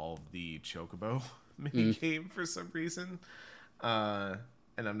involve the chocobo mini game for some reason. And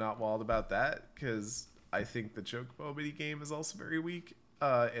I'm not wild about that because I think the chocobo mini game is also very weak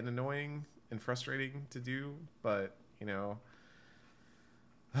and annoying and frustrating to do, but you know,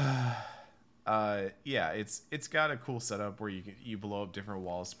 yeah, it's got a cool setup where you blow up different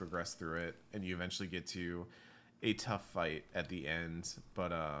walls to progress through it, and you eventually get to a tough fight at the end.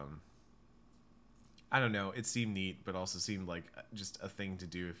 But I don't know, it seemed neat, but also seemed like just a thing to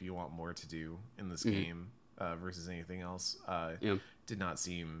do if you want more to do in this game versus anything else. Did not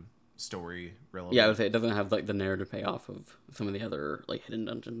seem story relevant. Yeah, I would say it doesn't have like the narrative payoff of some of the other like hidden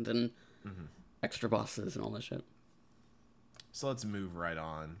dungeons and extra bosses and all that shit. So let's move right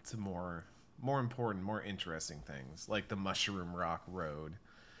on to more important, more interesting things like the Mushroom Rock Road,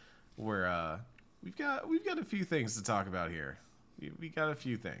 where we've got a few things to talk about here. We got a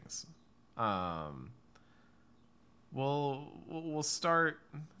few things. We'll start.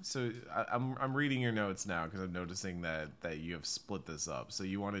 So I'm reading your notes now because I'm noticing that you have split this up. So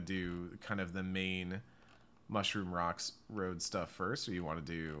you want to do kind of the main Mushroom Rocks Road stuff first, or you want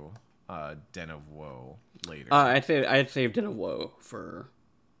to do Den of Woe later? I'd save Den of Woe for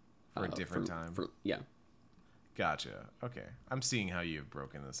a different time. Yeah. Gotcha. Okay, I'm seeing how you've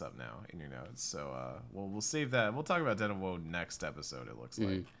broken this up now in your notes. So we'll save that. We'll talk about Den of Woe next episode. It looks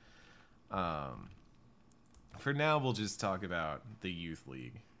like. For now, we'll just talk about the Youth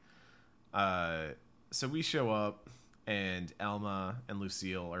League. So we show up, and Elma and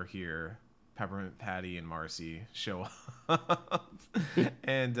Lucille are here. Peppermint Patty and Marcy show up.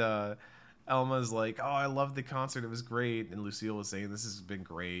 And Elma's like, oh, I loved the concert. It was great. And Lucille was saying, this has been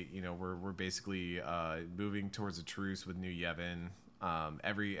great. You know, we're basically moving towards a truce with New Yevon.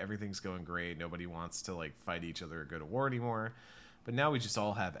 Everything's going great. Nobody wants to, like, fight each other or go to war anymore. But now we just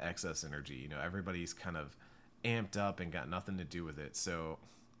all have excess energy. You know, everybody's kind of amped up and got nothing to do with it. So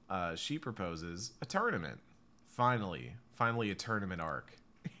she proposes a tournament. Finally a tournament arc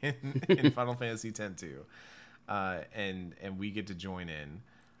in Final Fantasy X-2. And we get to join in.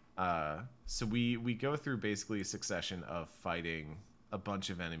 So we go through basically a succession of fighting a bunch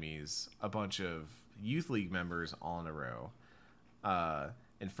of enemies, a bunch of Youth League members all in a row.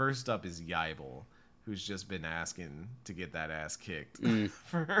 And first up is Yaibel, who's just been asking to get that ass kicked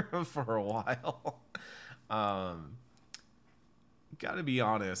for a while. Gotta be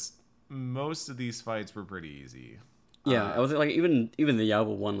honest, most of these fights were pretty easy. Yeah, I was like, even the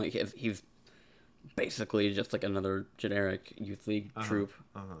Yaibel one, like he's basically just like another generic Youth League troop.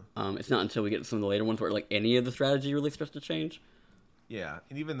 It's not until we get to some of the later ones where like any of the strategy really starts to change. Yeah,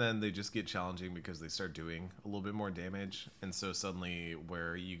 and even then they just get challenging because they start doing a little bit more damage, and so suddenly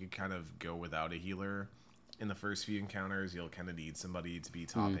where you could kind of go without a healer in the first few encounters, you'll kind of need somebody to be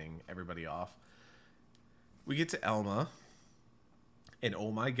topping everybody off. We get to Elma, and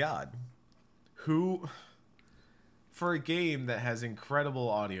oh my god, who, for a game that has incredible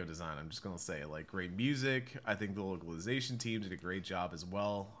audio design, I'm just going to say, like, great music, I think the localization team did a great job as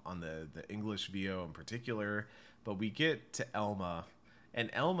well on the English VO in particular, but we get to Elma,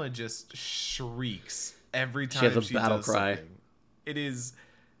 and Elma just shrieks every time she does something. It is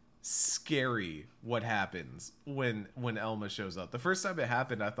scary what happens when Elma shows up. The first time it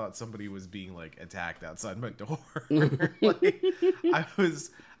happened, I thought somebody was being like attacked outside my door. Like, I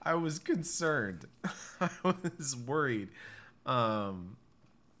was concerned. I was worried.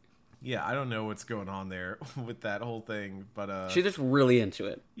 Yeah, I don't know what's going on there with that whole thing, but she's just really into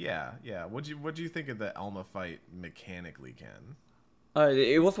it. Yeah. What'd you think of the Elma fight mechanically, Ken?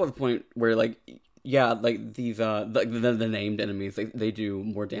 It was to the point where, like, yeah, like these the named enemies, they do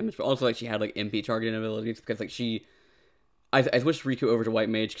more damage, but also like she had like MP targeting abilities because like I switched Riku over to White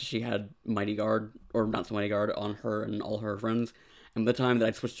Mage because she had Mighty Guard, or not so Mighty Guard, on her and all her friends. And by the time that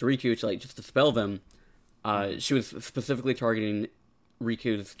I switched to Riku to like just dispel them, she was specifically targeting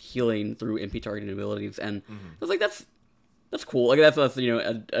Riku's healing through MP targeting abilities, and I was like, that's cool. Like that's you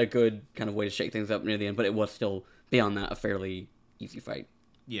know a good kind of way to shake things up near the end, but it was still beyond that a fairly easy fight.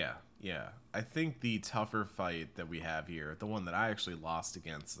 Yeah. I think the tougher fight that we have here, the one that I actually lost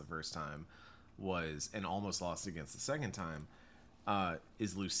against the first time, and almost lost against the second time,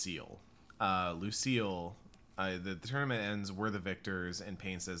 is Lucille. Lucille, the tournament ends, we're the victors, and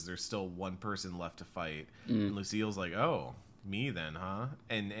Pain says there's still one person left to fight. And Lucille's like, oh, me then, huh?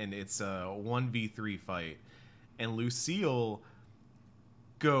 And it's a 1v3 fight. And Lucille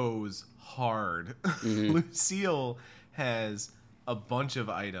goes hard. Lucille has a bunch of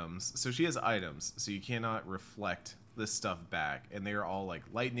items. So she has items, so you cannot reflect this stuff back. And they're all like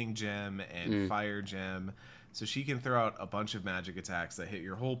lightning gem and fire gem. So she can throw out a bunch of magic attacks that hit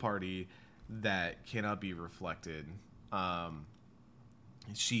your whole party that cannot be reflected.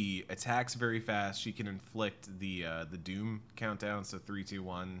 She attacks very fast. She can inflict the doom countdown, so 3, 2,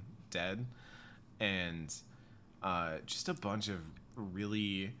 1, dead. And just a bunch of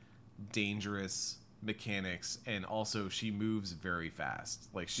really dangerous mechanics, and also she moves very fast.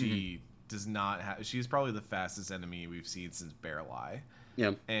 Like she does not have. She's probably the fastest enemy we've seen since Barreleye.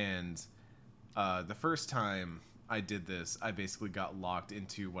 Yeah. And the first time I did this, I basically got locked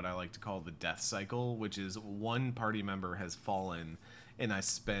into what I like to call the death cycle, which is one party member has fallen, and I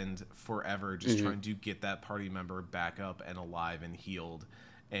spend forever just trying to get that party member back up and alive and healed,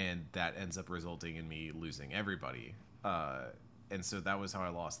 and that ends up resulting in me losing everybody. And so that was how I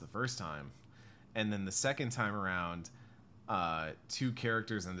lost the first time. And then the second time around, 2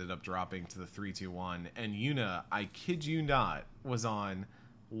 characters ended up dropping to the 3, 2, 1, and Yuna, I kid you not, was on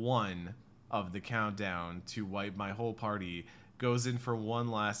 1 of the countdown to wipe my whole party, goes in for one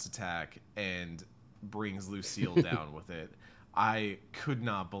last attack, and brings Lucille down with it. I could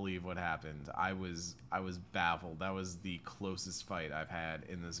not believe what happened. I was baffled. That was the closest fight I've had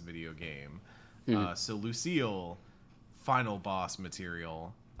in this video game. So Lucille, final boss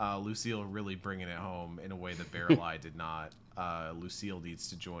material. Lucille really bringing it home in a way that Barreleye did not. Lucille needs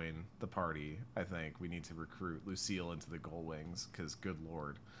to join the party. I think we need to recruit Lucille into the Gullwings, because good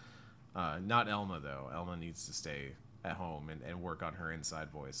lord. Not Elma, though. Elma needs to stay at home and work on her inside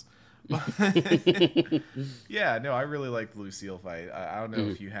voice. Yeah, no, I really liked the Lucille fight. I don't know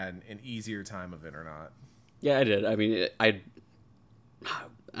if you had an easier time of it or not. Yeah, I did. I mean, I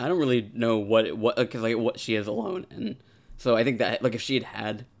don't really know what because like what she is alone, and so I think that like if she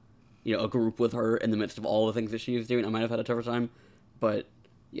had you know a group with her in the midst of all the things that she was doing, I might have had a tougher time. But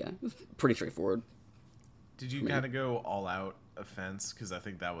yeah, it was pretty straightforward. Did you kind of go all out offense? Because I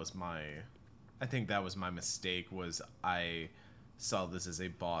think that was my mistake. Was I saw this as a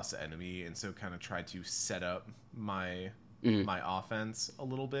boss enemy, and so kind of tried to set up my offense a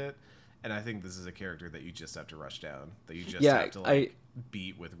little bit. And I think this is a character that you just have to rush down. That you just have to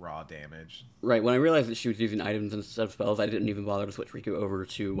beat with raw damage. Right. When I realized that she was using items instead of spells, I didn't even bother to switch Riku over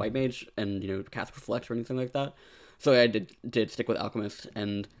to White Mage and cast Reflect or anything like that. So I did stick with Alchemist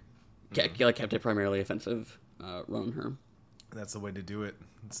and kept it primarily offensive run on her. That's the way to do it.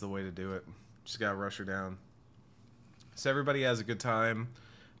 That's the way to do it. Just gotta rush her down. So everybody has a good time.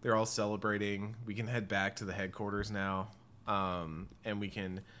 They're all celebrating. We can head back to the headquarters now, and we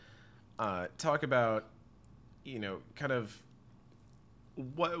can talk about, kind of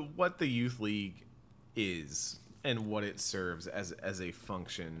what the Youth League is and what it serves as a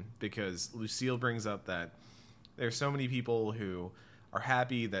function. Because Lucille brings up that there's so many people who are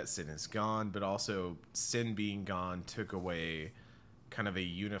happy that Sin is gone, but also Sin being gone took away kind of a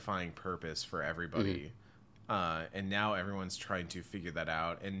unifying purpose for everybody. And now everyone's trying to figure that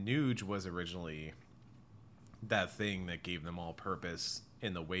out. And Nuge was originally that thing that gave them all purpose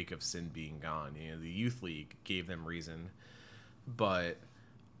in the wake of Sin being gone. The Youth League gave them reason. But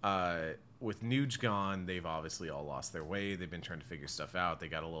with Nuge gone, they've obviously all lost their way. They've been trying to figure stuff out. They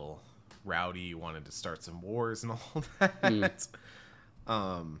got a little rowdy, wanted to start some wars and all that.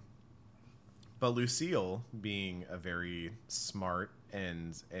 But Lucille, being a very smart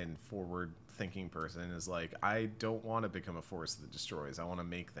and forward thinking person is like, I don't want to become a force that destroys. I want to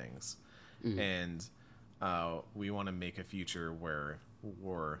make things. And we want to make a future where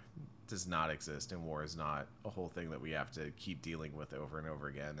war does not exist, and war is not a whole thing that we have to keep dealing with over and over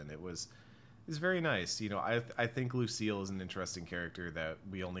again. And it's very nice. You know, I think Lucille is an interesting character that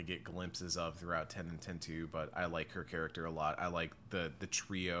we only get glimpses of throughout 10 and 10-2, but I like her character a lot. I like the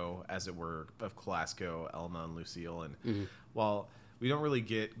trio, as it were, of Clasko, Elma, and Lucille. And while we don't really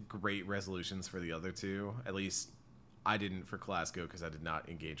get great resolutions for the other two, at least I didn't for Clasko, because I did not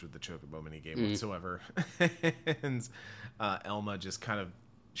engage with the Chocobo minigame whatsoever. And Elma just kind of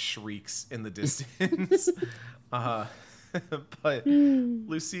shrieks in the distance. But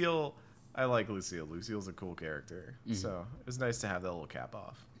Lucille, I like Lucille. Lucille's a cool character. So it was nice to have that little cap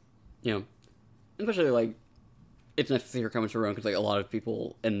off. Yeah. Especially, like, it's nice to see her come into her own, because, like, a lot of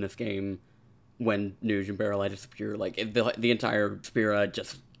people in this game, when Nuge and Barreleye disappear, like, the entire Spira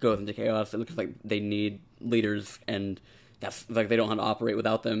just goes into chaos, and because, like, they need leaders, and that's, like, they don't know how to operate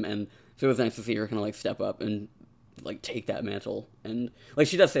without them, and so it was nice to see her kind of, like, step up and, like, take that mantle. And, like,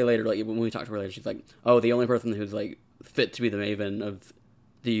 she does say later, like, when we talk to her later, she's like, oh, the only person who's, like, fit to be the Maven of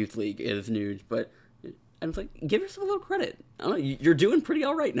the Youth League is Nuge, but I was like, give yourself a little credit. I don't know, you're doing pretty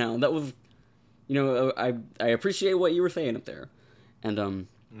all right now. That was, you know, I appreciate what you were saying up there. And,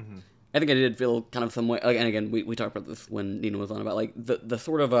 I think I did feel kind of some way, like, and again, we talked about this when Nina was on, about, like, the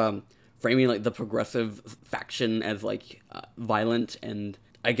sort of, framing, like, the progressive faction as, like, violent, and,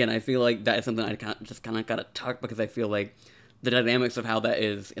 again, I feel like that is something I just kind of gotta tuck, because I feel like the dynamics of how that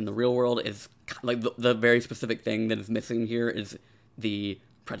is in the real world is, like, the very specific thing that is missing here is the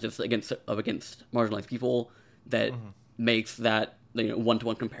prejudice against marginalized people that makes that, you know,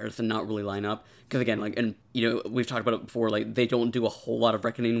 one-to-one comparison not really line up. Because again, like, and, you know, we've talked about it before, like, they don't do a whole lot of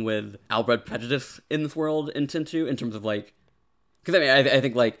reckoning with outbred prejudice in this world in Ten-2, in terms of, like, because, I mean, I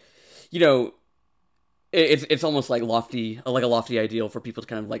think, like, you know, it's almost like a lofty ideal for people to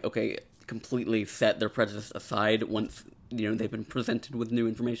kind of, like, okay, completely set their prejudice aside once, you know, they've been presented with new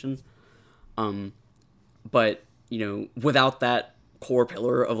information. But, you know, without that core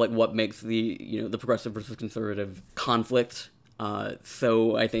pillar of, like, what makes the, you know, the progressive versus conservative conflict,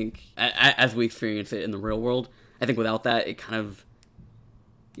 so I think, as we experience it in the real world, I think without that, it kind of,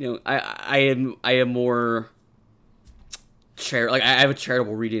 you know, I am more I have a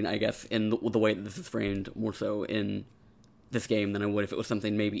charitable reading, I guess, in the way that this is framed, more so in this game than I would if it was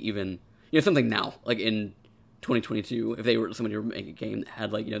something maybe even, you know, something now, like in 2022, if somebody were making a game that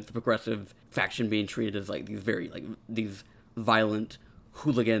had, like, you know, the progressive faction being treated as, like, these very, like, these violent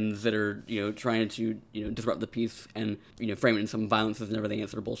hooligans that are, you know, trying to, you know, disrupt the peace, and, you know, frame it in some violence is never the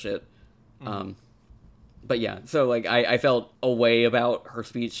answer to bullshit. But yeah, so, like, I felt a way about her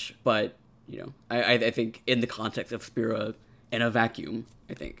speech, but, you know, I think in the context of Spira in a vacuum,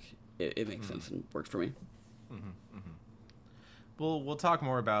 I think it makes sense and works for me. We'll talk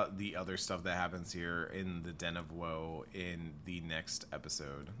more about the other stuff that happens here in the Den of Woe in the next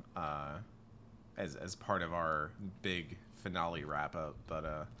episode, as part of our big finale wrap up.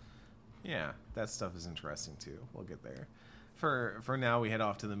 But yeah, that stuff is interesting too. We'll get there. For now, we head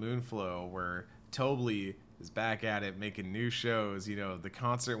off to the Moonflow, where Tobley is back at it, making new shows. You know, the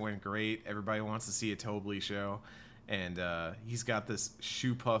concert went great. Everybody wants to see a Tobley show, and he's got this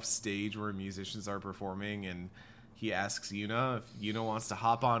shoe puff stage where musicians are performing, and he asks Yuna if Yuna wants to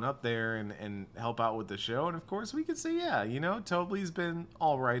hop on up there and help out with the show. And of course we could say, yeah, you know, Tobley's been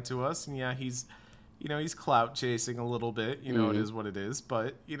all right to us. And yeah, he's clout chasing a little bit, you know, it is what it is.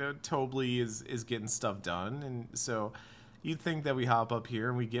 But, you know, Tobley is getting stuff done. And so you'd think that we hop up here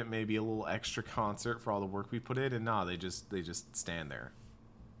and we get maybe a little extra concert for all the work we put in. And nah, they just stand there.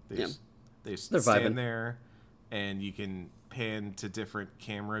 They just stand vibing there, and you can pan to different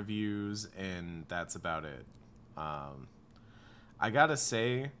camera views, and that's about it. I gotta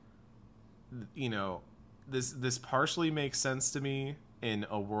say, you know, this partially makes sense to me in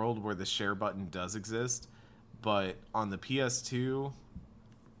a world where the share button does exist, but on the PS2,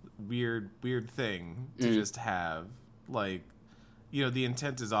 weird thing to just have. Like, you know, the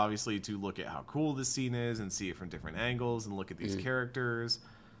intent is obviously to look at how cool this scene is and see it from different angles and look at these characters,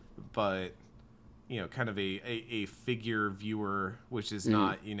 but, you know, kind of a figure viewer, which is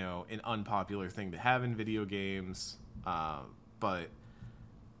not, you know, an unpopular thing to have in video games. But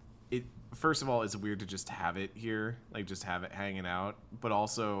it, first of all, it's weird to just have it here, like just have it hanging out. But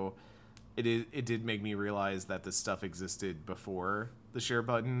also, it did make me realize that this stuff existed before the share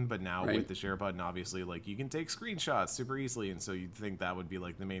button, but now with the share button, obviously, like, you can take screenshots super easily, and so you'd think that would be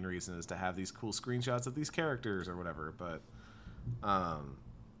like the main reason, is to have these cool screenshots of these characters or whatever. But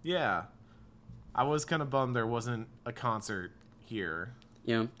yeah, I was kind of bummed there wasn't a concert here.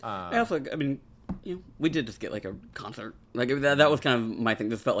 Yeah. I also, I mean, we did just get like a concert. Like that was kind of my thing.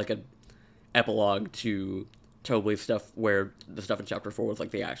 This felt like a epilogue to Tobley's stuff, where the stuff in Chapter 4 was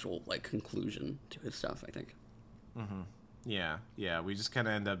like the actual like conclusion to his stuff, I think. Mm-hmm. Yeah. We just kind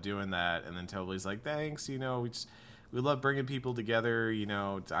of end up doing that, and then Tobley's like, thanks, we love bringing people together,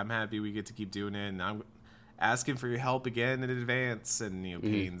 I'm happy we get to keep doing it, and I'm asking for your help again in advance, and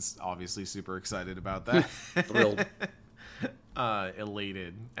Payne's obviously super excited about that. Thrilled.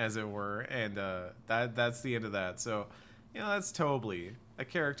 Elated, as it were, and that's the end of that. So, that's Tobley, a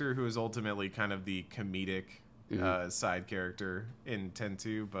character who is ultimately kind of the comedic side character in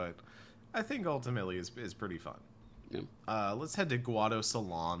 10-2, but I think ultimately is pretty fun. Yeah. Let's head to Guado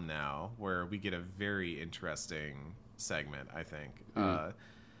Salam now, where we get a very interesting segment, I think.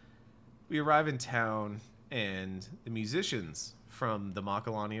 We arrive in town, and the musicians from the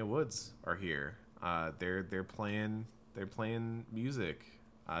Macalania Woods are here. They're playing music.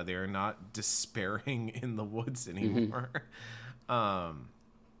 They are not despairing in the woods anymore.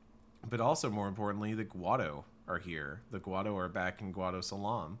 But also, more importantly, the Guado are here. The Guado are back in Guado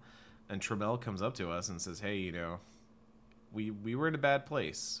Salam, and Tramiel comes up to us and says, "Hey, we were in a bad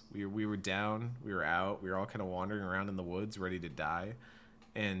place. We were down. We were out. We were all kind of wandering around in the woods, ready to die,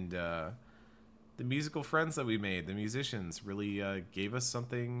 and the musical friends that we made, the musicians, really gave us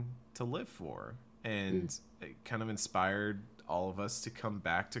something to live for, and it kind of inspired all of us to come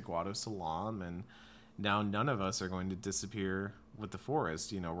back to Guado Salam, and now none of us are going to disappear with the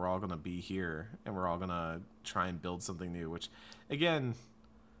forest. We're all going to be here, and we're all going to try and build something new," which, again,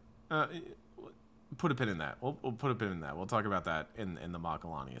 put a pin in that. We'll put a pin in that. We'll talk about that in the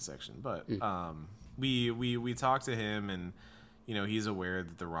Macalania section. But we talked to him, and he's aware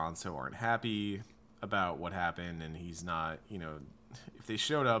that the Ronso aren't happy about what happened, and he's not, if they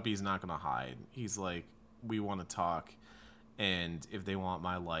showed up, he's not going to hide. He's like, we want to talk, and if they want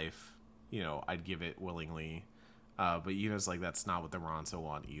my life, I'd give it willingly. But it's like, that's not what the Ronso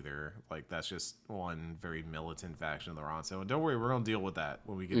want either. Like, that's just one very militant faction of the Ronso. And don't worry, we're going to deal with that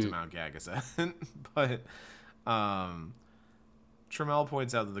when we get to Mount Gagaset. But Tramiel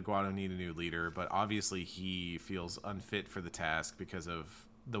points out that the Guado need a new leader, but obviously he feels unfit for the task because of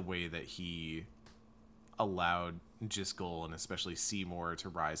the way that he allowed Jyscal and especially Seymour to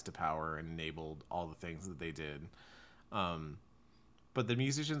rise to power and enabled all the things that they did. But the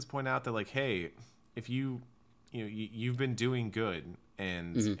musicians point out that, like, hey, if you've been doing good,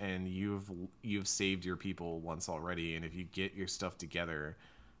 and and you've saved your people once already, and if you get your stuff together,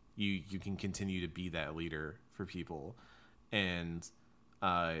 you can continue to be that leader for people. And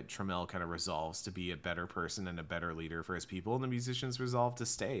Tramiel kind of resolves to be a better person and a better leader for his people, and the musicians resolve to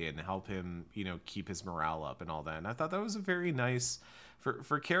stay and help him, keep his morale up and all that. And I thought that was a very nice,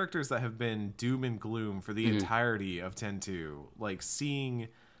 for characters that have been doom and gloom for the entirety of 10-2, like, seeing.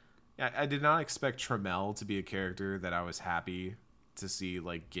 I did not expect Tramiel to be a character that I was happy to see,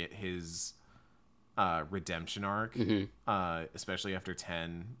 like, get his redemption arc, especially after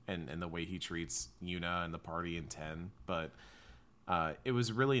 10 and the way he treats Yuna and the party in 10. But it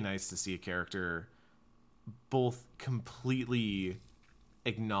was really nice to see a character both completely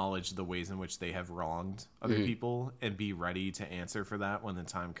acknowledge the ways in which they have wronged other people and be ready to answer for that when the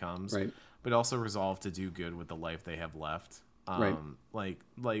time comes, but also resolve to do good with the life they have left.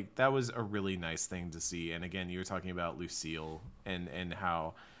 Like that was a really nice thing to see. And again, you were talking about Lucille and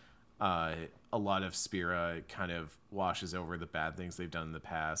how a lot of Spira kind of washes over the bad things they've done in the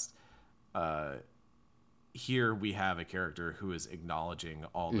past. Here we have a character who is acknowledging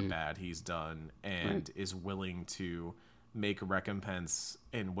all the bad he's done and is willing to make a recompense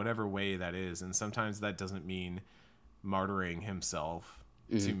in whatever way that is. And sometimes that doesn't mean martyring himself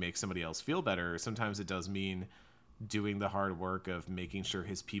to make somebody else feel better. Sometimes it does mean doing the hard work of making sure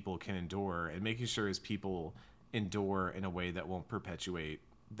his people can endure, and making sure his people endure in a way that won't perpetuate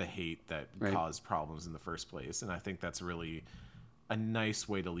the hate that caused problems in the first place. And I think that's really a nice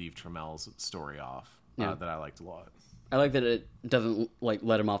way to leave Tramiel's story off, that I liked a lot. I like that it doesn't like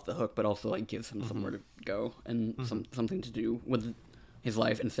let him off the hook, but also like gives him somewhere to go and something to do with his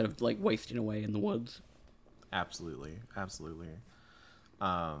life instead of like wasting away in the woods. Absolutely.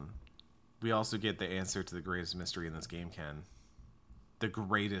 We also get the answer to the greatest mystery in this game, Ken. The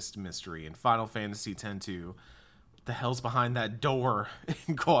greatest mystery in Final Fantasy X-2. What the hell's behind that door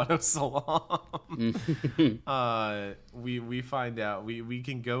in Guado Salam? We find out. We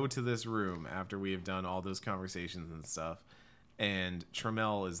can go to this room after we have done all those conversations and stuff. And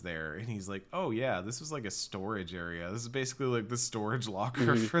Tramiel is there, and he's like, oh yeah, this was like a storage area. This is basically like the storage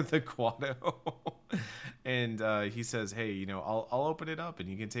locker for the Guado. And he says, hey, I'll open it up, and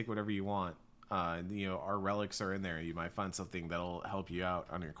you can take whatever you want. Our relics are in there. You might find something that'll help you out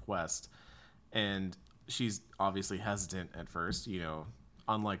on your quest. And she's obviously hesitant at first.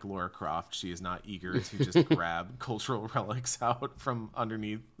 Unlike Lara Croft, she is not eager to just grab cultural relics out from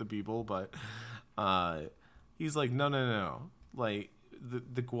underneath the people. But he's like, no. Like,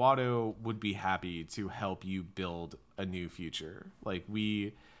 the Guado would be happy to help you build a new future. Like,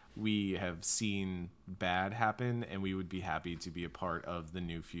 we have seen bad happen, and we would be happy to be a part of the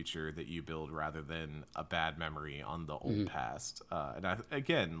new future that you build rather than a bad memory on the old past.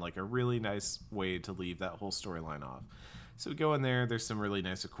 Again, like a really nice way to leave that whole storyline off. So we go in there. There's some really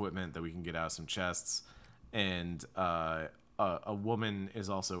nice equipment that we can get out of some chests, and a woman is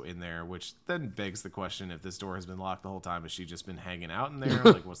also in there, which then begs the question: if this door has been locked the whole time, has she just been hanging out in there?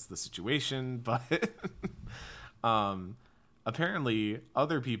 Like, what's the situation? But apparently,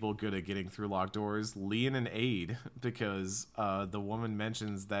 other people good at getting through locked doors, Leon and Aid, because the woman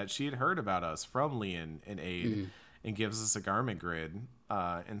mentions that she had heard about us from Leon and Aid, and gives us a garment grid,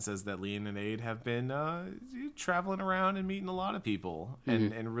 and says that Leon and Aid have been traveling around and meeting a lot of people,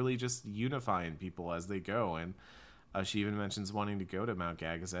 and really just unifying people as they go. And she even mentions wanting to go to Mount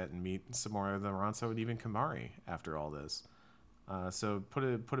Gagazet and meet some more of the Ronso and even Kamari after all this. So put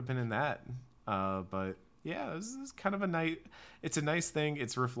a pin in that. But yeah, this is kind of it's a nice thing.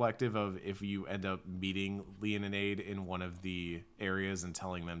 It's reflective of if you end up meeting Leon and Aid in one of the areas and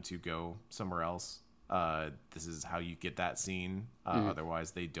telling them to go somewhere else. This is how you get that scene.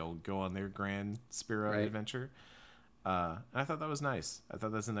 Otherwise, they don't go on their grand Spira adventure. And I thought that was nice. I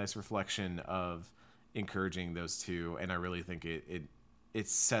thought that's a nice reflection of encouraging those two, and I really think it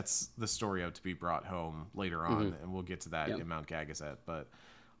sets the story up to be brought home later on, and we'll get to that in Mount Gagazet. But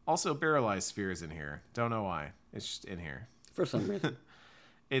also, Barrelized Sphere is in here. Don't know why. It's just in here for some reason.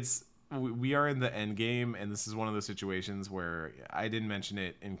 We are in the end game, and this is one of those situations where I didn't mention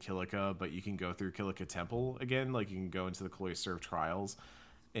it in Kilika, but you can go through Kilika Temple again. Like, you can go into the Cloister of Trials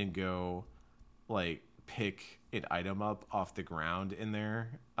and go, like, pick an item up off the ground in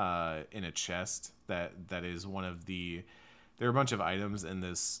there, in a chest that is one of the... There are a bunch of items in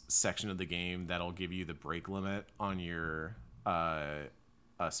this section of the game that'll give you the break limit on your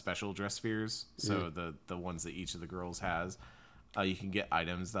special dress spheres. So the ones that each of the girls has. You can get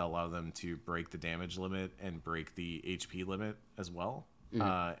items that allow them to break the damage limit and break the HP limit as well.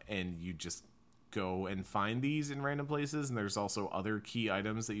 And you just go and find these in random places. And there's also other key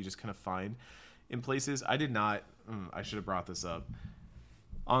items that you just kind of find in places. I did not... I should have brought this up.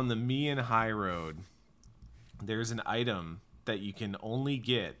 On the Mian High Road, there's an item that you can only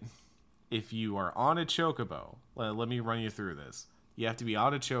get if you are on a chocobo. Let me run you through this. You have to be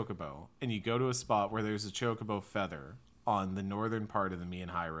on a chocobo, and you go to a spot where there's a chocobo feather on the northern part of the Mian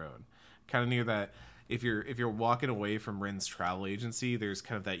High Road, kind of near that. If you're walking away from Rin's travel agency, there's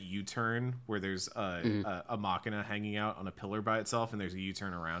kind of that U-turn where there's a machina hanging out on a pillar by itself, and there's a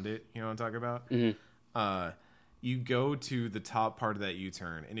U-turn around it. You know what I'm talking about? You go to the top part of that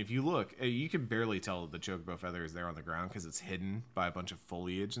U-turn, and if you look, you can barely tell that the chocobo feather is there on the ground because it's hidden by a bunch of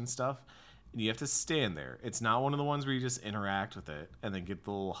foliage and stuff. And you have to stand there. It's not one of the ones where you just interact with it and then get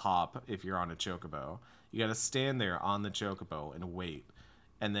the little hop if you're on a chocobo. You got to stand there on the chocobo and wait.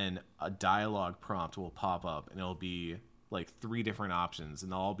 And then a dialogue prompt will pop up, and it'll be like 3 different options,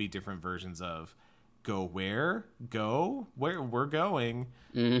 and they'll all be different versions of go where, go where we're going,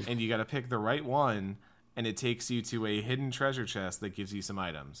 and you got to pick the right one, and it takes you to a hidden treasure chest that gives you some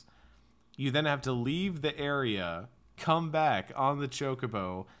items. You then have to leave the area, come back on the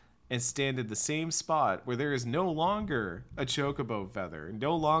chocobo, and stand at the same spot where there is no longer a chocobo feather,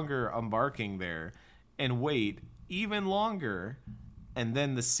 no longer a marking there, and wait even longer. And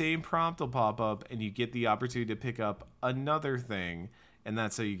then the same prompt will pop up, and you get the opportunity to pick up another thing, and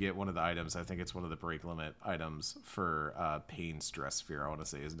that's how you get one of the items. I think it's one of the break limit items for Pain's Dress Sphere, I want to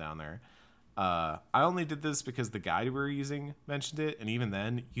say, is down there. I only did this because the guide we were using mentioned it, and even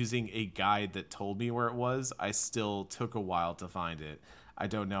then, using a guide that told me where it was, I still took a while to find it. I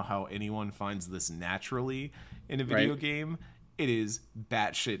don't know how anyone finds this naturally in a video game. It is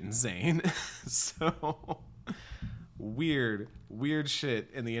batshit insane. So... weird shit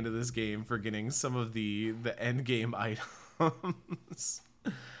in the end of this game for getting some of the end game items. Some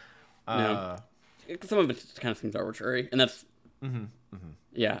of it kind of seems arbitrary, and that's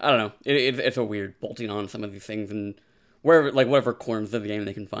yeah, I don't know. It's a weird bolting on some of these things, and whatever corners of the game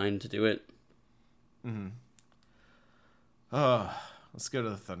they can find to do it. Let's go to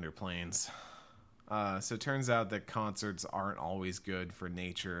the Thunder Plains. So it turns out that concerts aren't always good for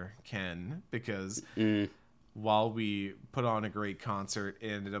nature, Ken, because while we put on a great concert, it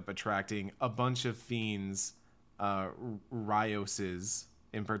ended up attracting a bunch of fiends, Ryoses,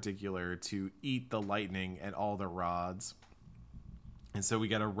 in particular to eat the lightning at all the rods. And so we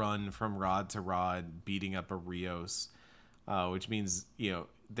got to run from rod to rod, beating up a Rios, which means,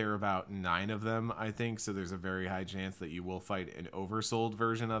 there are about 9 of them, I think. So there's a very high chance that you will fight an oversold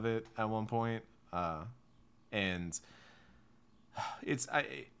version of it at one point. And it's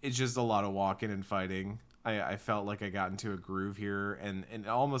just a lot of walking and fighting. I felt like I got into a groove here, and it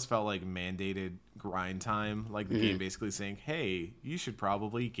almost felt like mandated grind time, like the game basically saying, hey, you should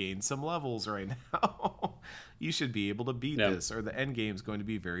probably gain some levels right now. You should be able to beat this, or the end game's going to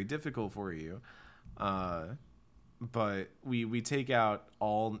be very difficult for you. But we take out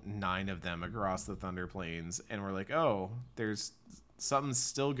all 9 of them across the Thunder Plains, and we're like, oh, there's something's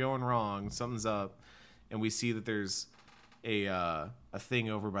still going wrong, something's up, and we see that there's a thing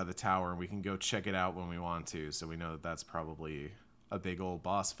over by the tower, and we can go check it out when we want to. So we know that that's probably a big old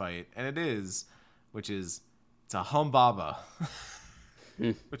boss fight, and it is, it's a Humbaba,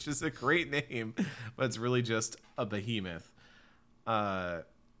 which is a great name, but it's really just a behemoth. This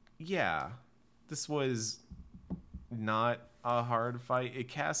was not a hard fight. It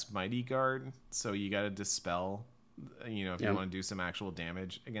casts Mighty Guard, so you got to dispel, if you want to do some actual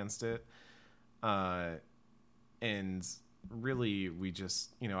damage against it. And really, we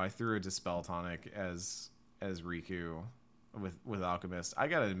just, I threw a Dispel Tonic as Riku with Alchemist. I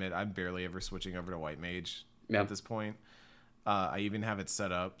gotta admit, I'm barely ever switching over to White Mage at this point. I even have it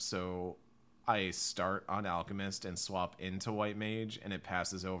set up so I start on Alchemist and swap into White Mage, and it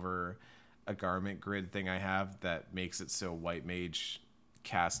passes over a garment grid thing I have that makes it so White Mage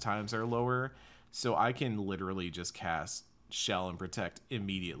cast times are lower. So I can literally just cast Shell and Protect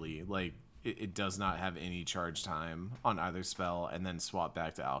immediately. Like, it does not have any charge time on either spell, and then swap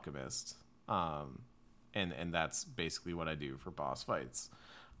back to Alchemist. And that's basically what I do for boss fights.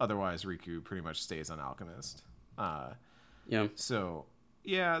 Otherwise, Riku pretty much stays on Alchemist. So,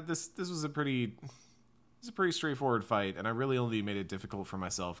 this was a pretty straightforward fight, and I really only made it difficult for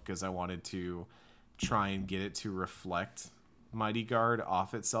myself because I wanted to try and get it to reflect Mighty Guard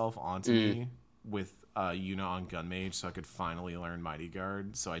off itself onto me with Yuna on Gun Mage, so I could finally learn Mighty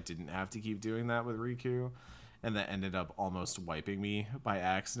Guard, so I didn't have to keep doing that with Riku, and that ended up almost wiping me by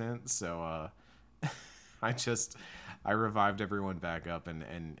accident. So I revived everyone back up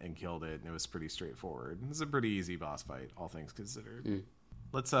and killed it, and it was pretty straightforward. It was a pretty easy boss fight, all things considered.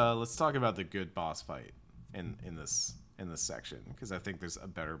 Let's talk about the good boss fight in this section, because I think there's a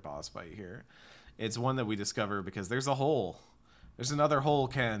better boss fight here. It's one that we discover because there's a hole. There's another hole,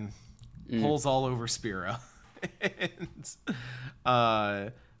 Ken. Holes all over Spira. And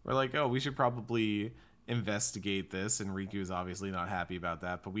we're like, oh, we should probably investigate this, and Riku's obviously not happy about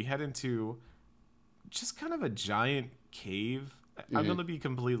that, but we head into just kind of a giant cave. I'm going to be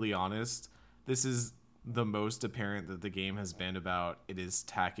completely honest. This is the most apparent that the game has been about it is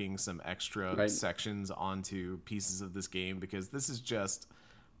tacking some extra sections onto pieces of this game, because this is just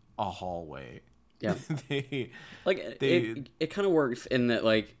a hallway. Yeah. It kind of works in that,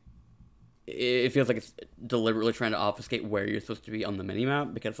 like, it feels like it's deliberately trying to obfuscate where you're supposed to be on the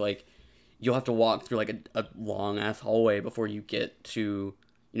minimap, because, like, you'll have to walk through, like, a long-ass hallway before you get to,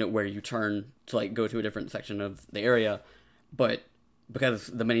 where you turn to, like, go to a different section of the area. But because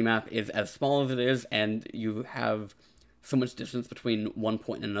the minimap is as small as it is, and you have so much distance between one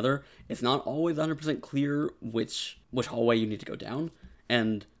point and another, it's not always 100% clear which hallway you need to go down.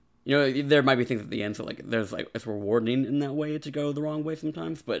 And there might be things at the end, so, like, there's, like, it's rewarding in that way to go the wrong way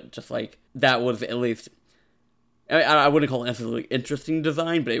sometimes, but just, like, that was at least, I wouldn't call it necessarily interesting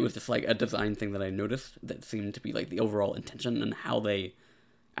design, but it was just, like, a design thing that I noticed that seemed to be, like, the overall intention and how they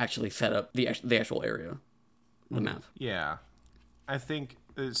actually set up the actual area, the map. Yeah. I think,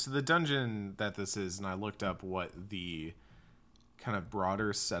 so the dungeon that this is, and I looked up what the kind of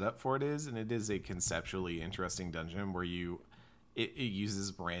broader setup for it is, and it is a conceptually interesting dungeon where it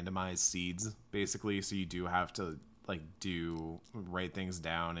uses randomized seeds, basically, so you do have to, like, write things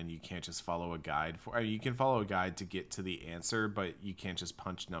down, and you can't just follow a guide you can follow a guide to get to the answer, but you can't just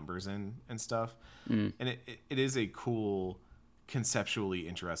punch numbers in and stuff. And it is a cool, conceptually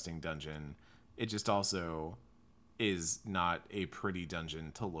interesting dungeon. It just also is not a pretty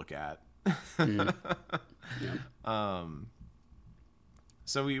dungeon to look at.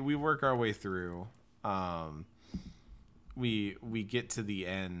 So we work our way through. We get to the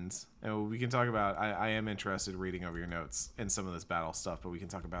end, and we can talk about, I am interested reading over your notes and some of this battle stuff, but we can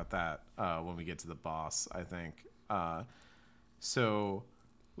talk about that when we get to the boss, I think. So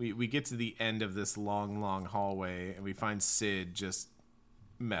we get to the end of this long hallway, and we find Sid just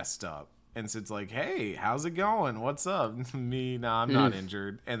messed up. And Sid's like, hey, how's it going? What's up? Me, nah, I'm not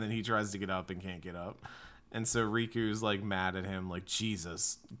injured. And then he tries to get up and can't get up. And so Riku's like mad at him, like,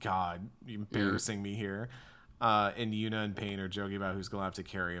 Jesus, God, you're embarrassing me here. And Yuna and Pain are joking about who's going to have to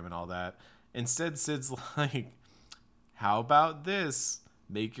carry him and all that. Instead, Sid's like, how about this?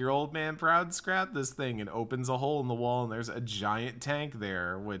 Make your old man proud and scrap this thing, and opens a hole in the wall, and there's a giant tank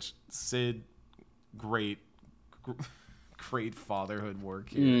there, which Sid, great fatherhood work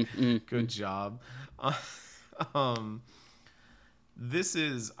here. Good job. This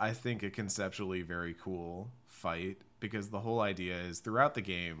is, I think, a conceptually very cool fight, because the whole idea is throughout the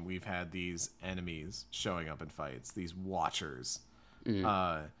game we've had these enemies showing up in fights, these watchers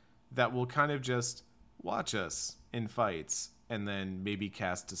that will kind of just watch us in fights and then maybe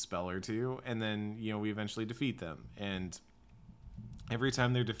cast a spell or two, and then we eventually defeat them. And every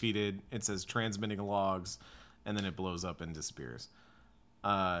time they're defeated, it says transmitting logs, and then it blows up and disappears.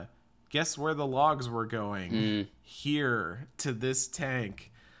 Guess where the logs were going? Here, to this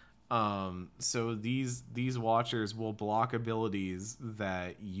tank. So these watchers will block abilities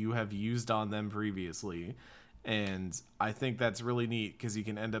that you have used on them previously. And I think that's really neat, because you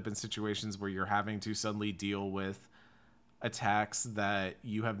can end up in situations where you're having to suddenly deal with attacks that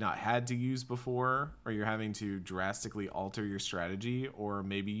you have not had to use before, or you're having to drastically alter your strategy, or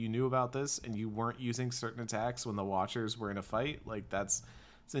maybe you knew about this and you weren't using certain attacks when the watchers were in a fight. Like, it's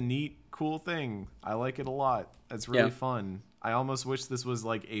a neat, cool thing. I like it a lot. It's really fun. I almost wish this was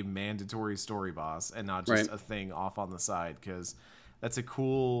like a mandatory story boss and not just a thing off on the side, because that's a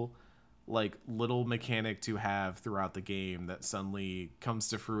cool like little mechanic to have throughout the game that suddenly comes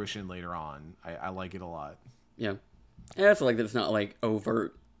to fruition later on. I like it a lot. Yeah. I also like that it's not like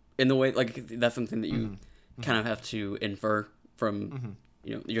overt in the way, like that's something that you kind of have to infer from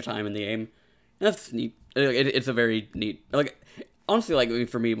your time in the game. And that's neat. It's a very neat, like, honestly, like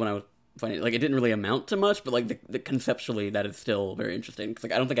for me when I was playing it, like it didn't really amount to much, but like the conceptually that is still very interesting. Because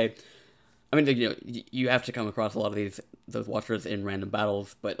like I don't think I mean, you have to come across a lot of those watchers in random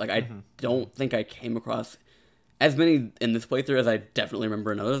battles, but like I don't think I came across as many in this playthrough as I definitely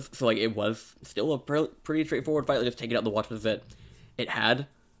remember in others. So like it was still a pretty straightforward fight. Like just taking out the watchers that it had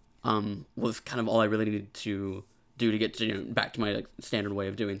was kind of all I really needed to do to get to back to my like standard way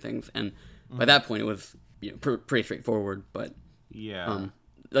of doing things. And by that point, it was pretty straightforward. But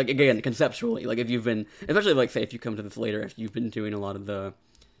like again, conceptually, like if you've been, especially like say if you come to this later, if you've been doing a lot of the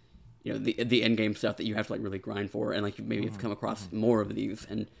the end game stuff that you have to like really grind for, and like you maybe have come across more of these,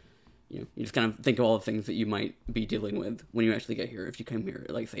 and you just kind of think of all the things that you might be dealing with when you actually get here, if you come here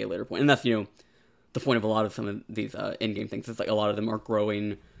at like say a later point. And that's the point of a lot of some of these end game things. It's like a lot of them are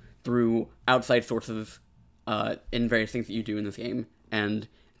growing through outside sources in various things that you do in this game, and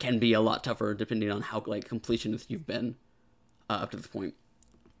can be a lot tougher depending on how like completionist you've been up to this point.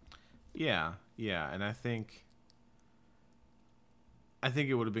 Yeah, and I think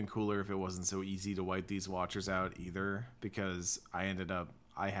it would have been cooler if it wasn't so easy to wipe these watchers out either, because I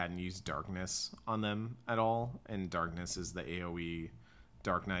hadn't used Darkness on them at all, and Darkness is the AoE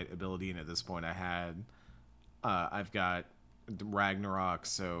Dark Knight ability, and at this point I've got Ragnarok,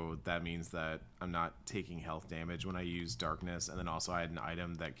 so that means that I'm not taking health damage when I use Darkness, and then also I had an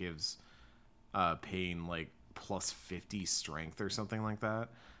item that gives Pain like plus 50 strength or something like that,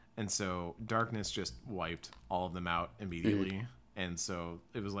 and so Darkness just wiped all of them out immediately. And so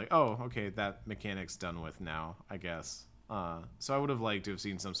it was like, oh, okay, that mechanic's done with now, I guess. So I would have liked to have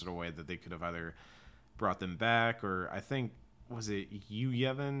seen some sort of way that they could have either brought them back, or I think, was it you,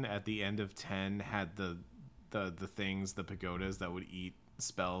 Yevon, at the end of 10 had the things, the pagodas that would eat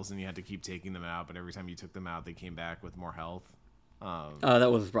spells, and you had to keep taking them out, but every time you took them out, they came back with more health.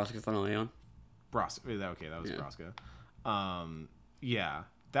 That was Braska Funaleon. Okay, that was Braska. Yeah.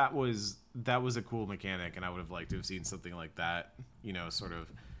 That was a cool mechanic, and I would have liked to have seen something like that. Sort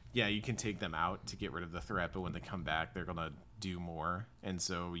of, you can take them out to get rid of the threat, but when they come back, they're gonna do more, and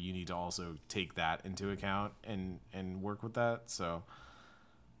so you need to also take that into account and work with that. So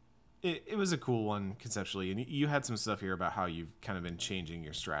it was a cool one conceptually, and you had some stuff here about how you've kind of been changing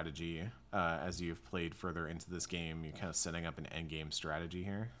your strategy as you've played further into this game. You're kind of setting up an end game strategy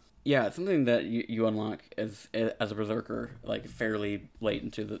here. Yeah, it's something that you unlock as a berserker, like fairly late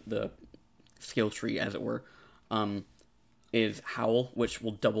into the skill tree, as it were, is Howl, which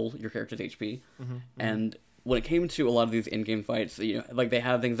will double your character's HP. And when it came to a lot of these in-game fights, like they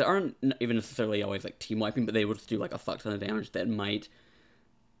have things that aren't even necessarily always like team wiping, but they will just do like a fuck ton of damage that might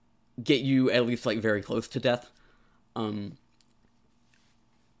get you at least like very close to death.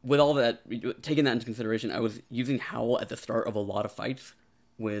 With all that, taking that into consideration, I was using Howl at the start of a lot of fights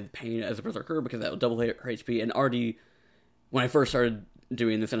with Pain as a berserker, because that would double her HP. And already when I first started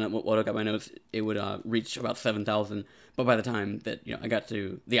doing this, and what I got my notes, it would reach about 7,000. But by the time that I got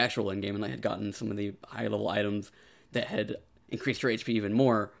to the actual end game and I had gotten some of the high level items that had increased your HP even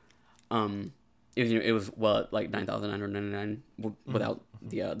more, it was like 9,999 without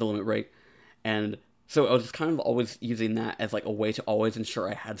the limit break, and so I was just kind of always using that as like a way to always ensure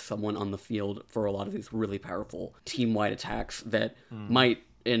I had someone on the field for a lot of these really powerful team-wide attacks that might,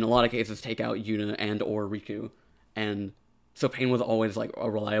 in a lot of cases, take out Yuna and or Riku. And so Pain was always like a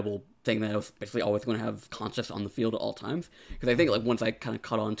reliable thing that I was basically always going to have conscious on the field at all times. Because I think like once I kind of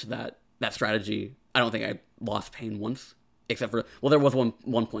caught on to that strategy, I don't think I lost Pain once. Except for, well, there was one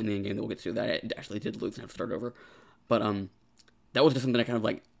point in the end game that we'll get to that I actually did lose and have to start over. But that was just something I kind of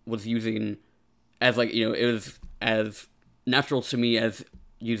like was using as like, it was as natural to me as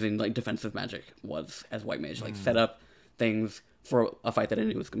using like defensive magic was as White Mage, like set up things for a fight that I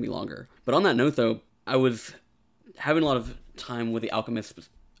knew was going to be longer. But on that note though, I was having a lot of time with the Alchemist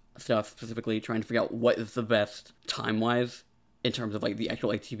stuff, specifically trying to figure out what is the best time-wise in terms of like the actual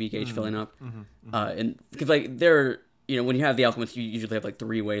like TB gauge filling up. And because like when you have the Alchemist, you usually have like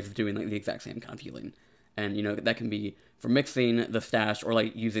 3 ways of doing like the exact same kind of healing. And, that can be for mixing the stash or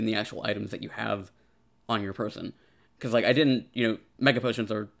like using the actual items that you have on your person. Because like I didn't, Mega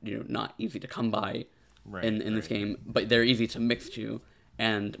Potions are, not easy to come by in this game, but they're easy to mix to.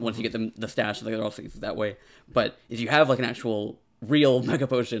 And once you get the stash, like, they're also used that way. But if you have like an actual real Mega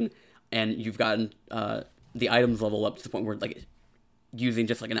Potion and you've gotten the items level up to the point where like using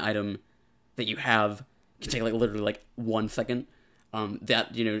just like an item that you have can take like literally like 1 second,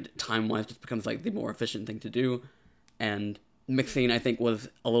 that time-wise just becomes like the more efficient thing to do. And mixing, I think, was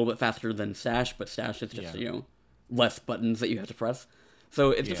a little bit faster than Stash, but Stash is just less buttons that you have to press.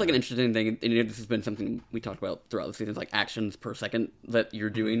 So it's just like an interesting thing, and this has been something we talked about throughout the seasons, like actions per second that you're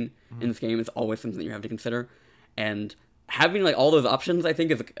doing in this game is always something that you have to consider. And having like all those options, I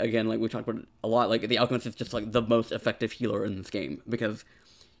think, is, again, like we talked about a lot, like the Alchemist is just like the most effective healer in this game because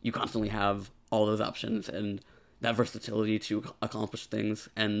you constantly have all those options and that versatility to accomplish things,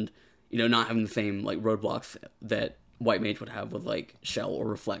 and not having the same like roadblocks that White Mage would have with like Shell or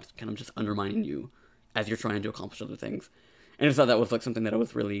Reflect, kind of just undermining you as you're trying to accomplish other things. And I just thought that was like something that I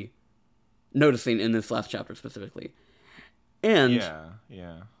was really noticing in this last chapter specifically. And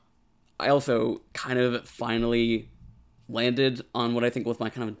I also kind of finally landed on what I think was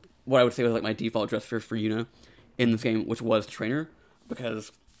my kind of, what I would say was like my default dress for Yuna in this game, which was Trainer,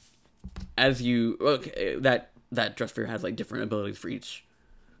 because as that dress fear has like different abilities for each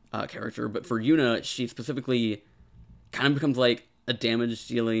character, but for Yuna, she specifically kind of becomes like a damage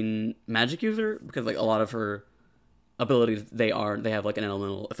dealing magic user, because like a lot of her abilities, they have like an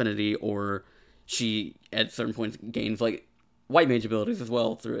elemental affinity, or she at certain points gains like White Mage abilities as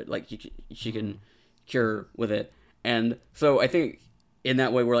well through it, like she can cure with it. And so I think in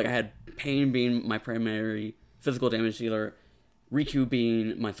that way, where like I had Pain being my primary physical damage dealer, Riku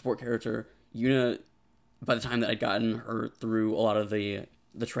being my support character, Yuna, by the time that I'd gotten her through a lot of the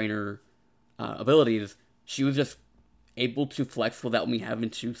trainer abilities, she was just able to flex without me having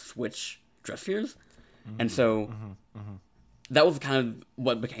to switch dress fears. And so that was kind of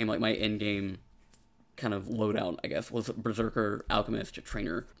what became like my end game kind of loadout, I guess, was Berserker, Alchemist,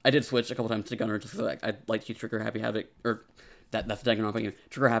 Trainer. I did switch a couple times to Gunner just because I'd like to Trigger Happy Havoc, or that's the Danganronpa game,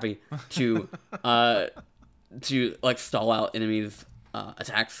 Trigger Happy, to to like stall out enemies'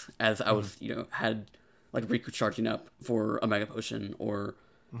 attacks as I was, had like Riku charging up for a Mega Potion, or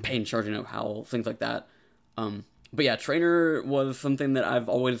Pain charging up Howl, things like that. But yeah, Trainer was something that I've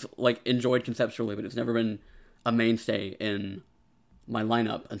always like enjoyed conceptually, but it's never been a mainstay in my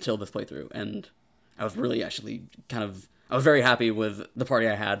lineup until this playthrough. And I was really actually I was very happy with the party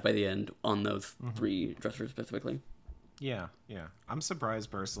I had by the end on those 3 dressers specifically. Yeah. I'm surprised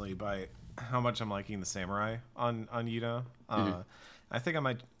personally by how much I'm liking the Samurai on Yuna. I think I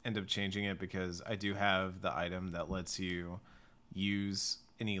might end up changing it because I do have the item that lets you use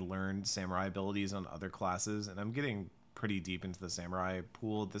any learned Samurai abilities on other classes, and I'm getting pretty deep into the Samurai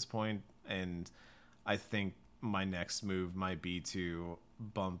pool at this point, and I think my next move might be to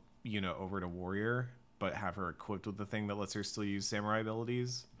bump Yuna over to Warrior, but have her equipped with the thing that lets her still use Samurai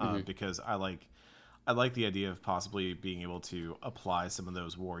abilities, because I like the idea of possibly being able to apply some of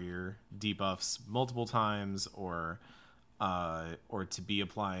those Warrior debuffs multiple times, or to be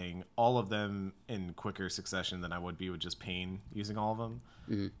applying all of them in quicker succession than I would be with just Pain using all of them.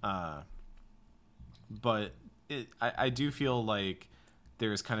 But I do feel like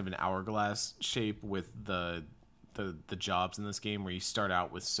there's kind of an hourglass shape with the jobs in this game, where you start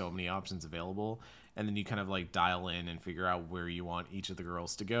out with so many options available, and then you kind of like dial in and figure out where you want each of the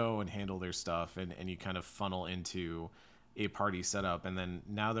girls to go and handle their stuff, and you kind of funnel into a party setup. And then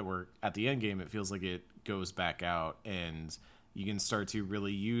now that we're at the end game, it feels like it goes back out, and you can start to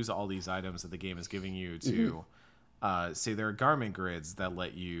really use all these items that the game is giving you to say there are garment grids that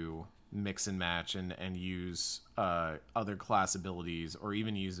let you mix and match and use other class abilities, or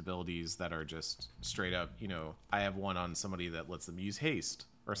even use abilities that are just straight up, you know, I have one on somebody that lets them use haste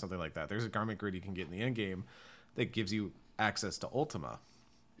or something like that. There's a garment grid you can get in the end game that gives you access to Ultima.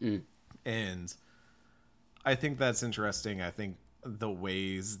 And I think that's interesting. I think the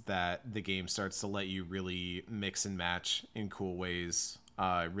ways that the game starts to let you really mix and match in cool ways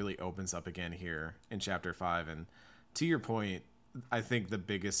really opens up again here in Chapter 5. And to your point, I think the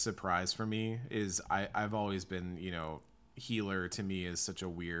biggest surprise for me is I've always been, you know, healer to me is such a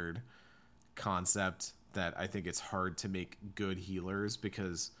weird concept that I think it's hard to make good healers,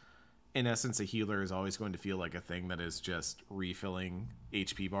 because in essence a healer is always going to feel like a thing that is just refilling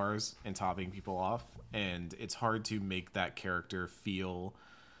HP bars and topping people off, and it's hard to make that character feel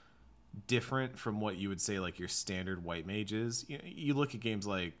different from what you would say like your standard white mage is. You look at games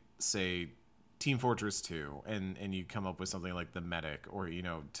like, say, Team Fortress 2, and you come up with something like the Medic, or, you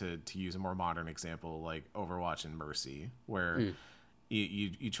know, to use a more modern example, like Overwatch and Mercy, where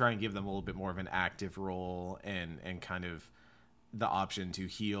you try and give them a little bit more of an active role and kind of the option to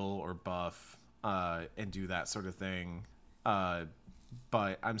heal or buff and do that sort of thing.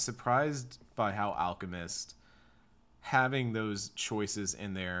 But I'm surprised by how Alchemist, having those choices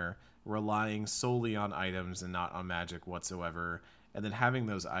in there, relying solely on items and not on magic whatsoever, and then having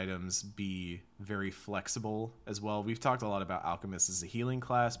those items be very flexible as well. We've talked a lot about Alchemist as a healing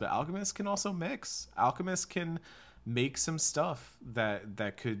class, but Alchemist can also mix. Alchemist can make some stuff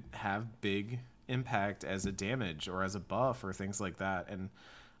that could have big impact as a damage or as a buff or things like that. And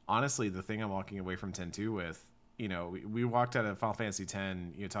honestly, the thing I'm walking away from 10-2 with, you know, we walked out of Final Fantasy X,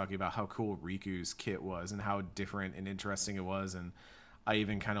 you know, talking about how cool Riku's kit was and how different and interesting it was. And I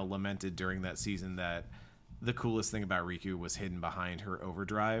even kind of lamented during that season that the coolest thing about Riku was hidden behind her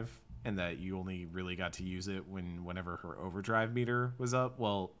overdrive, and that you only really got to use it whenever her overdrive meter was up.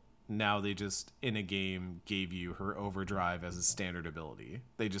 Well, now they just, in a game, gave you her overdrive as a standard ability.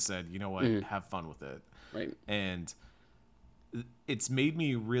 They just said, you know what, have fun with it. Right. And it's made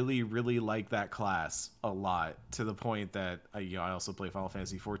me really, really like that class a lot, to the point that I also play Final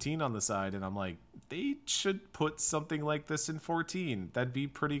Fantasy 14 on the side, and I'm like, they should put something like this in 14. That'd be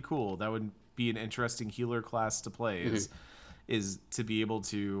pretty cool. That would be an interesting healer class to play. Is to be able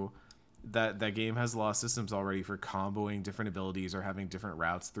to, that game has a lot of systems already for comboing different abilities or having different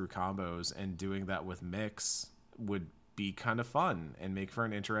routes through combos, and doing that with mix would be kind of fun and make for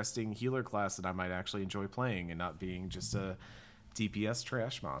an interesting healer class that I might actually enjoy playing, and not being just a DPS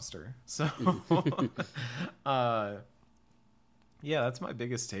trash monster. So yeah, that's my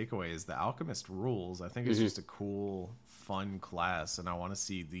biggest takeaway, is the Alchemist rules. I think it's just a cool, fun class, and I want to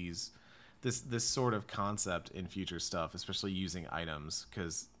see this sort of concept in future stuff, especially using items,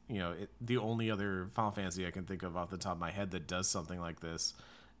 because, you know, the only other Final Fantasy I can think of off the top of my head that does something like this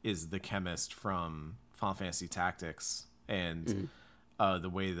is the Chemist from Final Fantasy Tactics, and the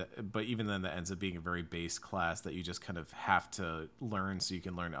way that, but even then that ends up being a very base class that you just kind of have to learn so you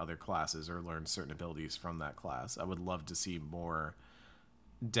can learn other classes or learn certain abilities from that class. I would love to see more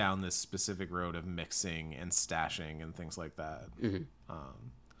down this specific road of mixing and stashing and things like that.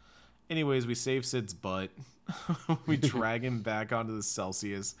 Anyways, we save Cid's butt. We drag him back onto the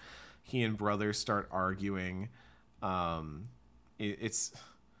Celsius. He and brother start arguing. It's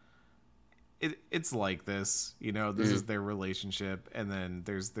like this, you know, this is their relationship. And then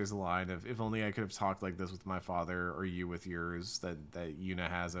there's a line of, if only I could have talked like this with my father, or you with yours, that Yuna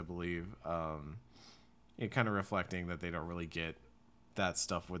has, I believe. It kind of reflecting that they don't really get that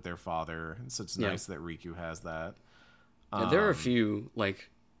stuff with their father. And so it's nice that Riku has that. Yeah, there are a few, like,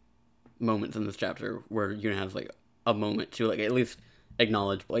 moments in this chapter where Yuna has, like, a moment to, like, at least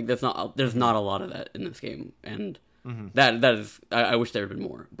acknowledge, like, there's not a lot of that in this game, and that is, I wish there had been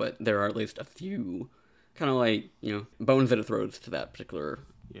more, but there are at least a few kind of, like, you know, bones that it throws to that particular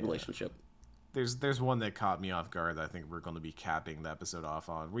relationship. There's one that caught me off guard that I think we're going to be capping the episode off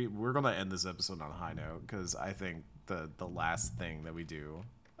on. We're going to end this episode on a high note, because I think the last thing that we do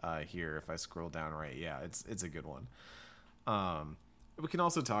here, if I scroll down right, it's a good one. We can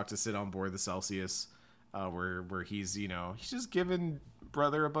also talk to Cid on board the Celsius, where he's, you know, he's just giving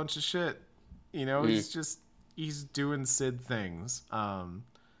brother a bunch of shit. You know, he's doing Cid things. I'm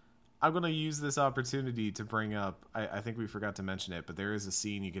going to use this opportunity to bring up, I think we forgot to mention it, but there is a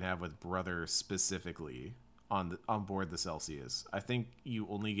scene you can have with brother specifically on board the Celsius. I think you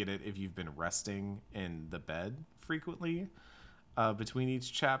only get it if you've been resting in the bed frequently between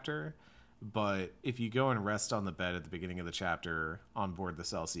each chapter. But if you go and rest on the bed at the beginning of the chapter on board the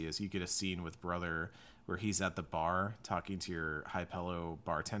Celsius, you get a scene with Brother where he's at the bar talking to your Hypello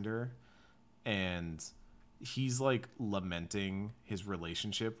bartender, and he's like lamenting his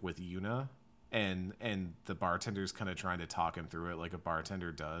relationship with Yuna, and the bartender's kind of trying to talk him through it like a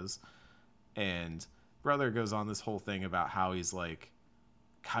bartender does. And Brother goes on this whole thing about how he's like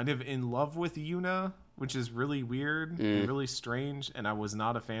kind of in love with Yuna, which is really weird and really strange, and I was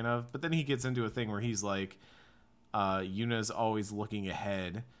not a fan of. But then he gets into a thing where he's like, Yuna's always looking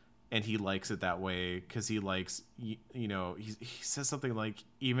ahead, and he likes it that way because he likes, he says something like,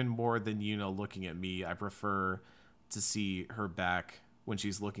 even more than Yuna looking at me, I prefer to see her back when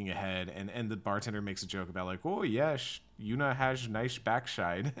she's looking ahead. And the bartender makes a joke about like, oh yeah, Yuna has nice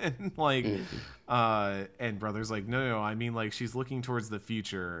backside. And like, and Brother's like, no, I mean like she's looking towards the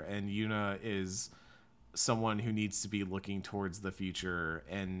future, and Yuna is someone who needs to be looking towards the future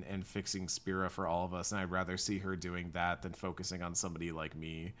and fixing Spira for all of us. And I'd rather see her doing that than focusing on somebody like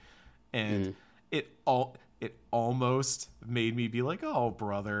me. And it almost made me be like, oh,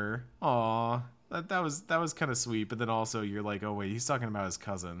 Brother, aw, that was kind of sweet. But then also you're like, oh wait, he's talking about his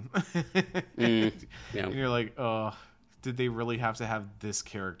cousin. And you're like, oh, did they really have to have this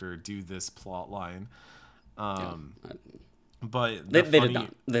character do this plot line? But they did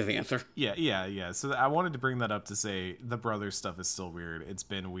not. There's the answer. Yeah. So I wanted to bring that up to say the Brother stuff is still weird. It's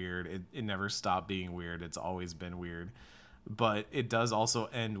been weird. It never stopped being weird. It's always been weird. But it does also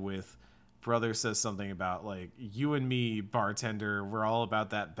end with Brother says something about like, you and me, bartender, we're all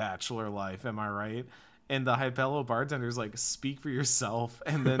about that bachelor life. Am I right? And the Hypello bartender's like, speak for yourself.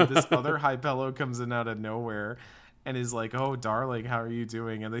 And then this other Hypello comes in out of nowhere and is like, oh, darling, how are you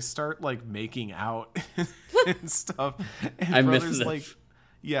doing? And they start like making out and stuff. And I Brother's missed this. like,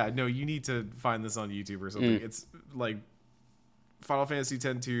 yeah, no, you need to find this on YouTube or something. It's like Final Fantasy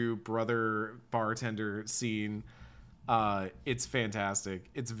X-2 Brother bartender scene. It's fantastic.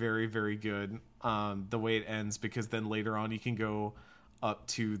 It's very, very good. The way it ends, because then later on you can go up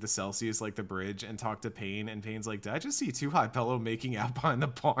to the Celsius, like the bridge, and talk to Pain, and Pain's like, did I just see two Hypello making out behind the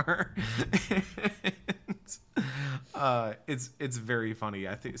bar? And, it's very funny.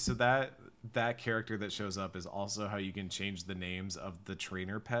 I think so that character that shows up is also how you can change the names of the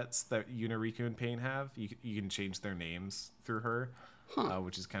trainer pets that Yunariku and Pain have. You can change their names through her,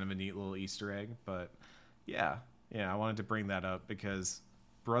 which is kind of a neat little Easter egg. But yeah, I wanted to bring that up because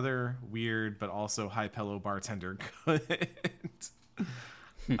Brother weird, but also Hypello bartender good.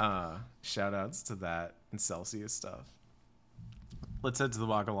 Shout outs to that and Celsius stuff. Let's head to the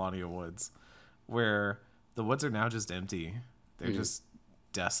Macalania Woods, where the woods are now just empty. They're just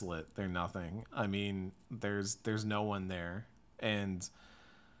desolate. They're nothing. I mean, there's no one there, and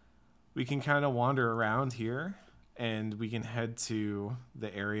we can kind of wander around here, and we can head to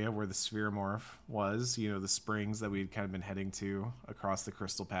the area where the Spheromorph was, the springs that we'd kind of been heading to across the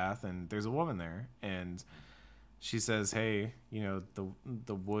Crystal Path. And there's a woman there, and she says, hey,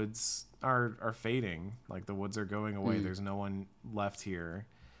 the woods are fading. Like, the woods are going away. There's no one left here.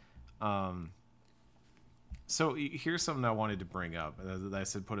 So here's something I wanted to bring up. I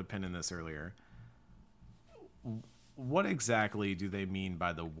said put a pin in this earlier. What exactly do they mean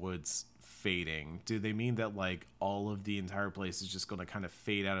by the woods fading? Do they mean that like all of the entire place is just going to kind of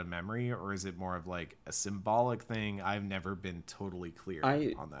fade out of memory, or is it more of like a symbolic thing? I've never been totally clear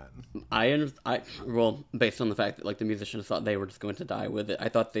on that. Well, based on the fact that like the musicians thought they were just going to die with it, I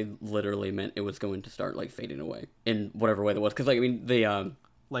thought they literally meant it was going to start like fading away in whatever way that was. Because like I mean the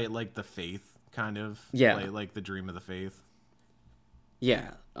like the faith kind of, like the dream of the faith. Yeah.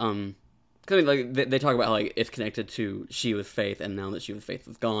 Cause I mean, like they talk about how, like it's connected to She Was Faith, and now that She Was Faith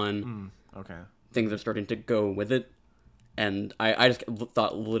is gone, Okay, things are starting to go with it. And I just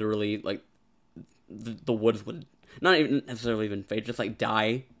thought literally like the woods would not even necessarily even fade, just like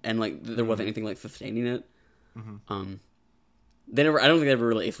die, and like there wasn't anything like sustaining it. They never. I don't think they ever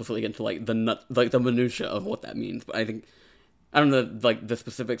really explicitly get into like the minutia of what that means. But I don't know, like the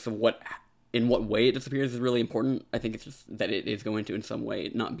specifics of in what way it disappears is really important. I think it's just that it is going to in some way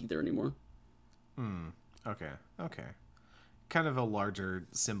not be there anymore. Okay. Kind of a larger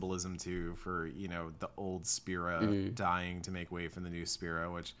symbolism too for, the old Spira dying to make way for the new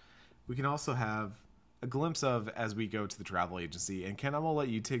Spira, which we can also have a glimpse of as we go to the travel agency. And Ken, I'm gonna let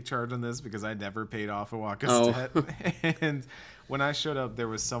you take charge on this because I never paid off Iwaka's debt. And when I showed up, there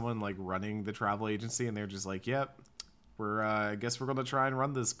was someone like running the travel agency, and they're just like, yep, I guess we're gonna try and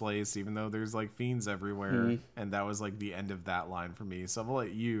run this place even though there's like fiends everywhere. And that was like the end of that line for me. So I'm gonna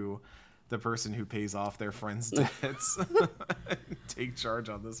let you, the person who pays off their friends' debts, take charge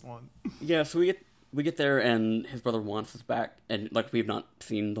on this one. Yeah, so we we get there and his brother wants us back, and like we've not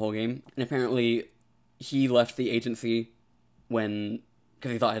seen the whole game. And apparently, he left the agency because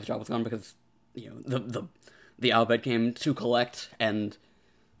he thought his job was gone because the Al Bhed came to collect, and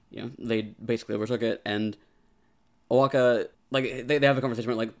they basically overtook it. And O'aka, like they have a conversation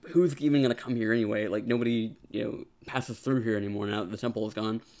about like who's even gonna come here anyway? Like nobody passes through here anymore now that the temple is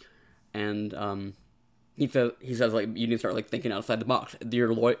gone. And he says like you need to start like thinking outside the box.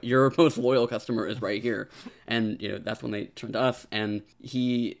 Your most loyal customer is right here, and that's when they turn to us. And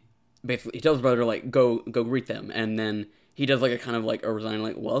he tells his brother like go greet them, and then he does like a kind of like a resign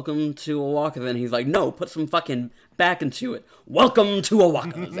like welcome to O'aka, and then he's like no, put some fucking back into it. Welcome to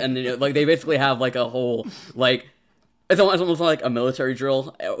O'aka, and like they basically have like a whole like. It's almost like a military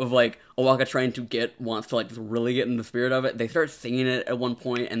drill of like O'aka wants to like just really get in the spirit of it. They start singing it at one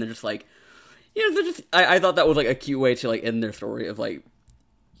point, and they're just like, they're just. I thought that was like a cute way to like end their story of like,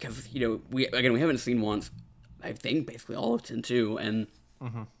 because we haven't seen once, I think basically all of 10-2, and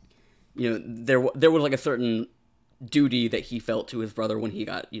there was like a certain duty that he felt to his brother when he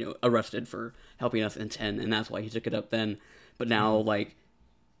got arrested for helping us in 10, and that's why he took it up then. But now like.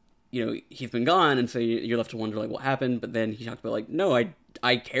 He's been gone, and so you're left to wonder, like, what happened, but then he talked about, like, no,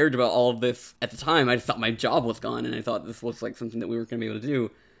 I cared about all of this at the time, I just thought my job was gone, and I thought this was, like, something that we were going to be able to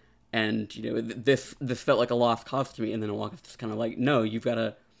do, and, this felt like a lost cause to me, and then O'aka's just kind of like, no, you've got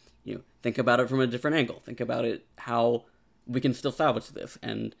to, think about it from a different angle, think about it, how we can still salvage this,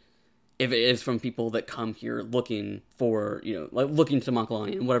 and if it is from people that come here looking for, like, looking to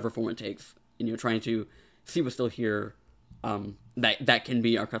Makalani in whatever form it takes, trying to see what's still here, that can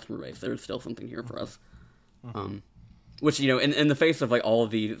be our customer base. There's still something here for us. Which, in the face of like all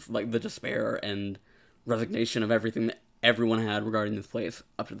of these, like the despair and resignation of everything that everyone had regarding this place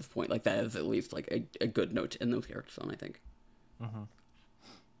up to this point, like that is at least like a good note to end those characters on, I think.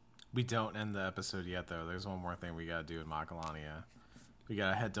 We don't end the episode yet, though. There's one more thing we gotta do in Makalania. We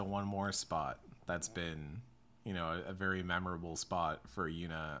gotta head to one more spot that's been, a very memorable spot for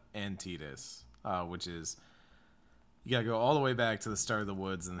Yuna and Tidus, which is you gotta go all the way back to the start of the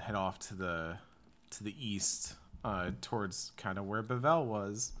woods and head off to the east, towards kind of where Bevelle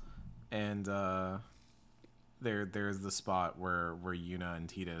was, and there's the spot where Yuna and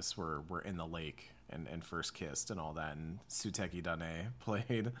Tidus were in the lake and first kissed and all that, and Suteki Dane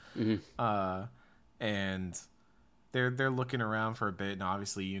played, and they're looking around for a bit, and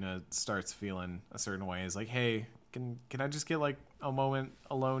obviously Yuna starts feeling a certain way. Is like, hey, can I just get like a moment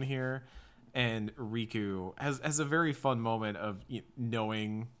alone here? And Riku has a very fun moment of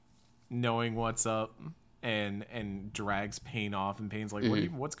knowing what's up, and drags Pain off, and Pain's like,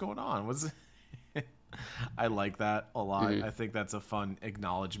 what's going on? I like that a lot. I think that's a fun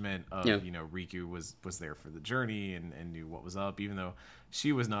acknowledgement of Riku was there for the journey and knew what was up, even though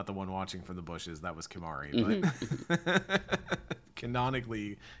she was not the one watching from the bushes. That was Kimahri, but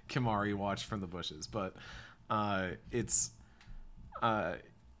canonically Kimahri watched from the bushes. But it's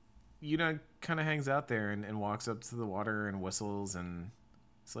Yuna kind of hangs out there and walks up to the water and whistles, and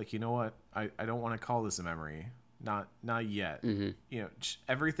it's like, you know what? I don't want to call this a memory. Not yet.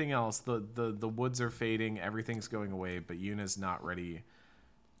 Everything else, the woods are fading, everything's going away, but Yuna's not ready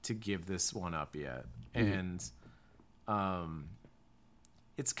to give this one up yet. And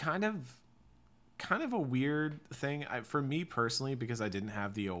it's kind of a weird thing for me personally, because I didn't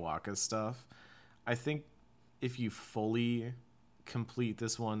have the O'aka stuff. I think if you fully complete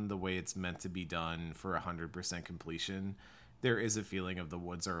this one the way it's meant to be done for 100% completion, there is a feeling of the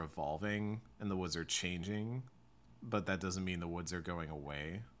woods are evolving and the woods are changing, but that doesn't mean the woods are going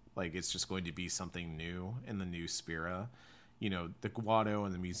away. Like, it's just going to be something new in the new Spira. The Guado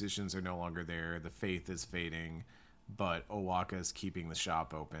and the musicians are no longer there, the faith is fading, but O'aka is keeping the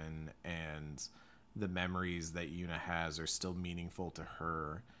shop open, and the memories that Yuna has are still meaningful to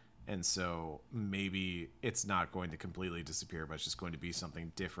her. And so maybe it's not going to completely disappear, but it's just going to be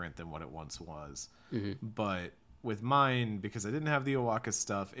something different than what it once was. But with mine, because I didn't have the O'aka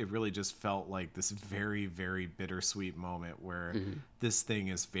stuff, it really just felt like this very, very bittersweet moment where this thing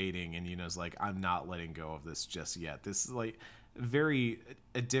is fading, and Yuna's like, I'm not letting go of this just yet. This is like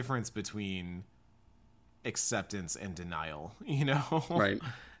a difference between acceptance and denial, Right.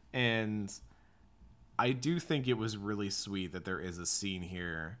 And I do think it was really sweet that there is a scene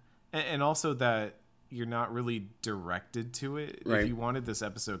here, and also that you're not really directed to it. Right. If you wanted this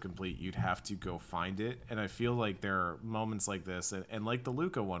episode complete, you'd have to go find it. And I feel like there are moments like this, and like the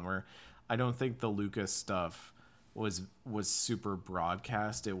Luca one, where I don't think the Luca stuff was super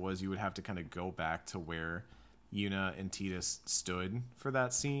broadcast. It was, you would have to kind of go back to where Yuna and Tidus stood for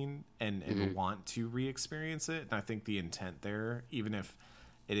that scene and want to re-experience it. And I think the intent there, even if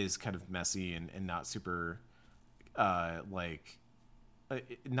it is kind of messy and not super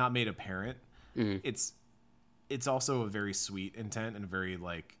not made apparent. It's also a very sweet intent and very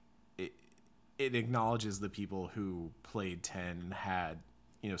like it acknowledges the people who played 10 and had,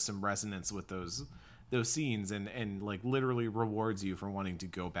 you know, some resonance with those scenes and like literally rewards you for wanting to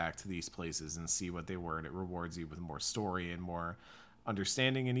go back to these places and see what they were, and it rewards you with more story and more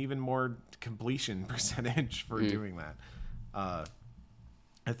understanding and even more completion percentage for doing that.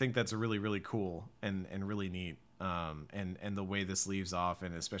 I think that's really, really cool and really neat. And the way this leaves off,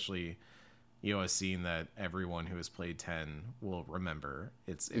 and especially, you know, a scene that everyone who has played 10 will remember.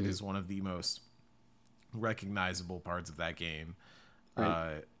 It is one of the most recognizable parts of that game.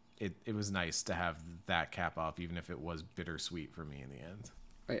 Right. It was nice to have that cap off, even if it was bittersweet for me in the end.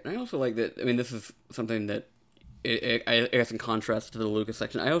 Right, and I also like that. I mean, this is something that I guess in contrast to the Lucas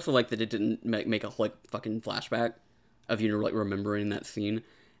section, I also like that it didn't make a like fucking flashback of, you know, like remembering that scene.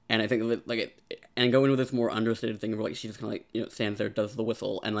 And I think that like and going with this more understated thing of like she just kind of like, you know, stands there, does the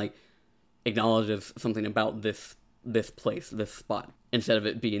whistle, and like acknowledges something about this place, this spot, instead of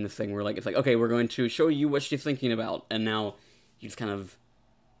it being this thing where like it's like, okay, we're going to show you what she's thinking about, and now you just kind of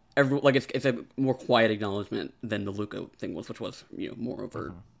it's a more quiet acknowledgement than the Luca thing was, which was, you know, more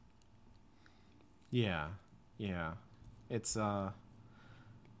overt. Yeah, it's man,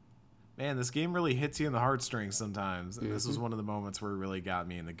 this game really hits you in the heartstrings sometimes, and this was one of the moments where it really got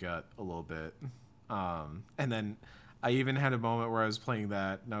me in the gut a little bit. And then I even had a moment where I was playing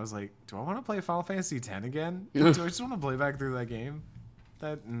that, and I was like, do I want to play Final Fantasy X again? Do I just want to play back through that game?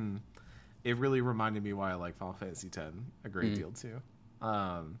 It really reminded me why I like Final Fantasy X a great deal, too.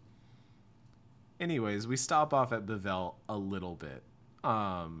 Anyways, we stop off at Bevelle a little bit.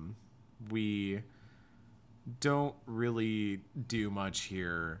 We don't really do much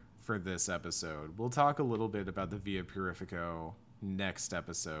here for this episode. We'll talk a little bit about the Via Purifico next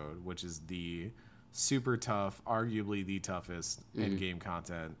episode, which is the super tough, arguably the toughest end-game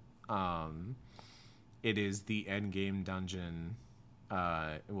content. It is the end-game dungeon.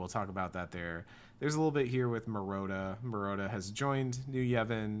 We'll talk about that there. There's a little bit here with Maroda. Maroda has joined New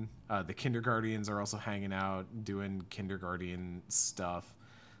Yevon. The Kinderguardians are also hanging out, doing Kinderguardian stuff.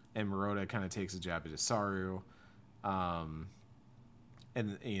 And Maroda kind of takes a jab at Isaru.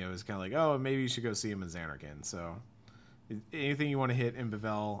 And, you know, it's kind of like, oh, maybe you should go see him in Xanarkand. So, anything you want to hit in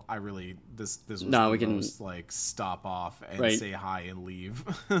Bevelle, I really, this was most, like, stop off and say hi and leave.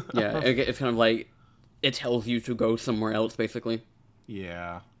 Yeah, it's kind of like, it tells you to go somewhere else, basically.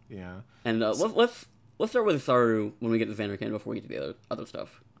 Yeah. And let's start with Isaru when we get to Xanarkand before we get to the other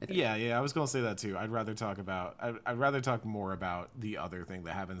stuff. I think. Yeah, I was going to say that too. I'd rather talk more about the other thing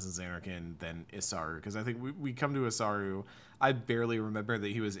that happens in Xanarkand than Isaru, because I think we come to Isaru. I barely remember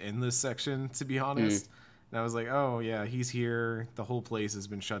that he was in this section, to be honest. And I was like, oh yeah, he's here. The whole place has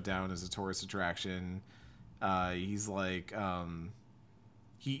been shut down as a tourist attraction. He's like,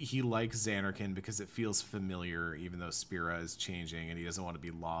 he likes Xanarkand because it feels familiar, even though Spira is changing, and he doesn't want to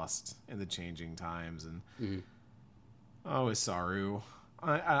be lost in the changing times. And oh, Isaru.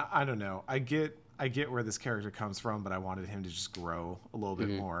 I don't know. I get where this character comes from, but I wanted him to just grow a little bit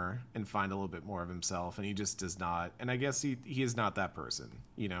more and find a little bit more of himself, and he just does not. And I guess he is not that person.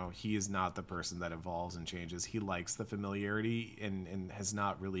 You know, he is not the person that evolves and changes. He likes the familiarity and has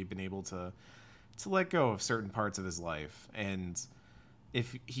not really been able to let go of certain parts of his life. And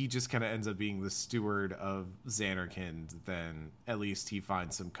if he just kind of ends up being the steward of Xanarkand, then at least he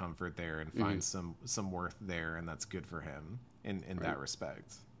finds some comfort there and finds some worth there, and that's good for him in that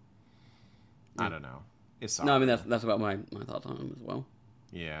respect. I don't know. No, I mean that's about my thoughts on him as well.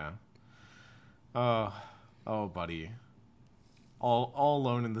 Yeah. Oh, buddy. All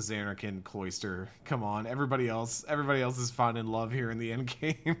alone in the Xanarkand cloister. Come on, everybody else is found in love here in the end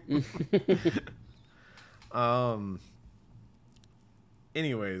game.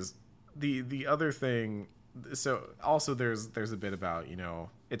 Anyways, the other thing, so also there's a bit about, you know,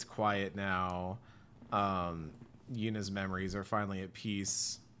 it's quiet now. Yuna's memories are finally at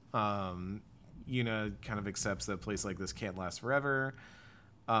peace. Yuna kind of accepts that a place like this can't last forever.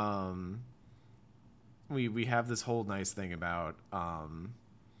 We have this whole nice thing about,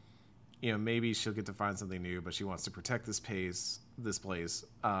 you know, maybe she'll get to find something new, but she wants to protect this place.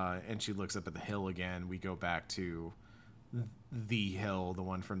 And she looks up at the hill again. We go back to the hill, the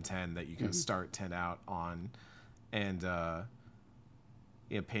one from 10 that you can start 10 out on. And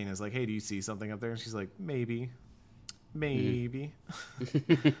Pain is like, hey, do you see something up there? And she's like, maybe.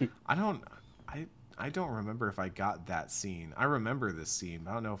 I don't remember if I got that scene. I remember this scene,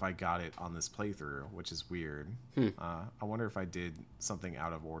 but I don't know if I got it on this playthrough, which is weird. I wonder if I did something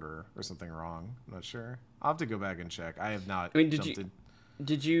out of order or something wrong. I'm not sure. I'll have to go back and check. I have not. I mean, did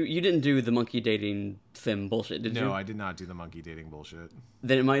you didn't do the monkey dating sim bullshit, did you? No, I did not do the monkey dating bullshit.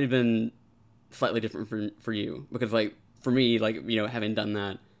 Then it might have been slightly different for you, because like for me, like, you know, having done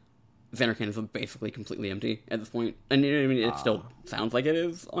that, Zanarkand is basically completely empty at this point, and you know what I mean. It still sounds like it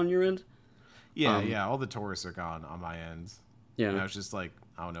is on your end. Yeah, all the tourists are gone on my end. Yeah, and I was just like,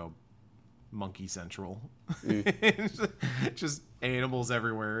 I don't know, Monkey Central, just animals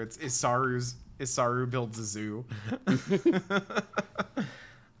everywhere. Isaru builds a zoo.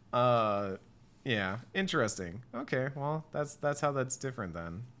 Yeah, interesting. Okay, well, that's how that's different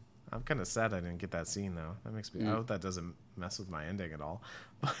then. I'm kind of sad I didn't get that scene though. That makes me. I hope that doesn't mess with my ending at all.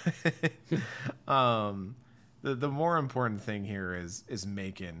 The more important thing here is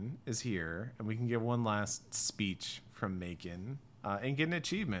Macon is here, and we can get one last speech from Macon, and get an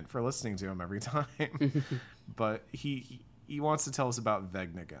achievement for listening to him every time. But he wants to tell us about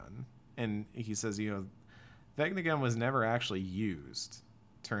Vegnagun, and he says, you know, Vegnagun was never actually used.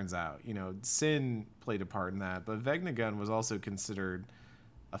 Turns out, you know, Sin played a part in that, but Vegnagun was also considered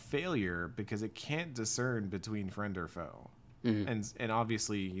a failure because it can't discern between friend or foe. And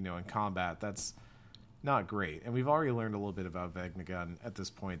obviously, you know, in combat, that's not great. And we've already learned a little bit about Vegnagun at this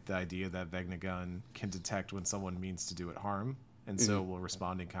point, the idea that Vegnagun can detect when someone means to do it harm, and so will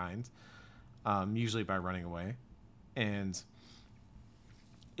respond in kind, usually by running away. And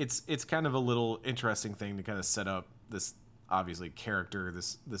it's kind of a little interesting thing to kind of set up this, obviously, character,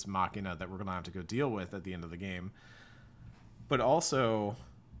 this machina that we're going to have to go deal with at the end of the game. But also,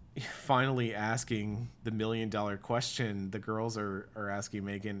 finally asking the $1 million question the girls are asking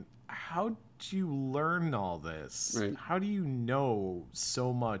Megan, how did you learn all this? Right. How do you know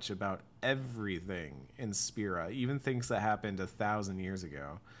so much about everything in Spira, even things that happened 1,000 years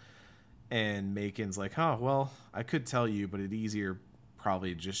ago? And Macon's like, oh, well, I could tell you, but it'd easier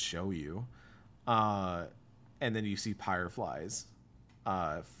probably just show you. And then you see fireflies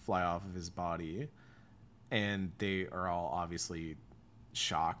fly off of his body, and they are all obviously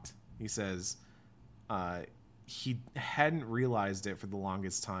shocked. He says he hadn't realized it for the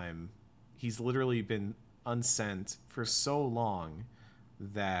longest time. He's literally been unsent for so long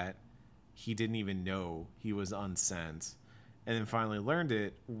that he didn't even know he was unsent, and then finally learned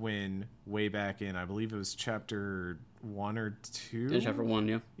it when, way back in, I believe it was chapter 1 or 2. In chapter 1,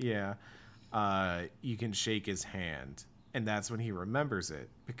 yeah. Yeah. You can shake his hand. And that's when he remembers it,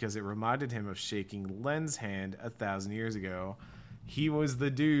 because it reminded him of shaking Len's hand 1,000 years ago. He was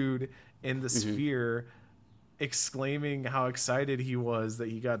the dude in the sphere exclaiming how excited he was that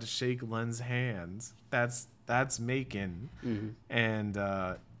he got to shake Len's hand. That's Macon. And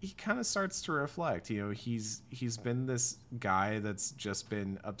he kind of starts to reflect. You know, he's been this guy that's just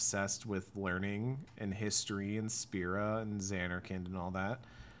been obsessed with learning and history and Spira and Zanarkand and all that.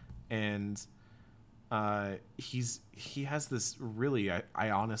 And he has this really, I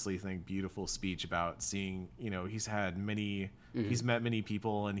honestly think, beautiful speech about seeing, you know, he's had many, he's met many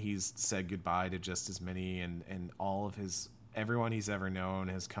people, and he's said goodbye to just as many, and all of everyone he's ever known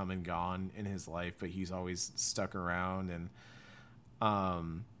has come and gone in his life, but he's always stuck around. And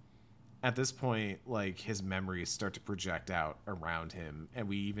at this point, like, his memories start to project out around him, and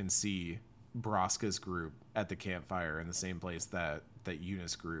we even see Braska's group at the campfire in the same place that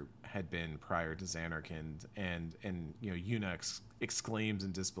Yuna's group had been prior to Zanarkand, and you know, Yuna exclaims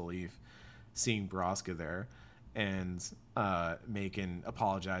in disbelief seeing Braska there, and Macon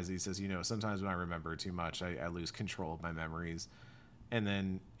apologizes. He says, you know, sometimes when I remember too much, I lose control of my memories, and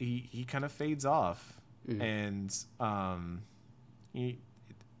then he kind of fades off. And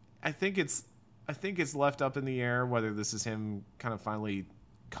I think it's left up in the air whether this is him kind of finally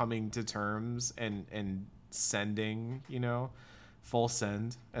coming to terms and sending, you know, full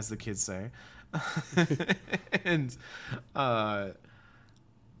send, as the kids say. And I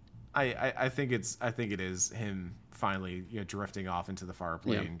think it is him finally, you know, drifting off into the far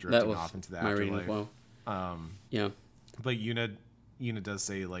plane, drifting off into the afterlife. Well. Yeah. But Yuna does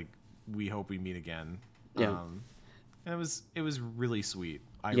say, like, we hope we meet again. Yeah. And it was really sweet.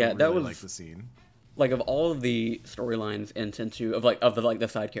 I that really was, like the scene. Like, of all of the storylines in Ten-2, of the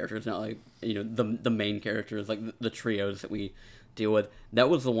side characters, not like, you know, the main characters, like the trios that we deal with, that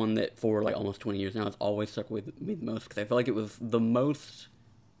was the one that for like almost 20 years now has always stuck with me the most, because I felt like it was the most,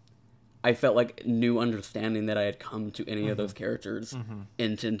 I felt like, new understanding that I had come to any of those characters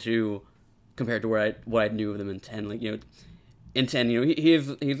in Ten-2 compared to what I knew of them in 10. Like, you know, in 10, you know, he's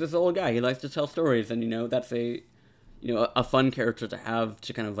this old guy, he likes to tell stories, and, you know, that's a fun character to have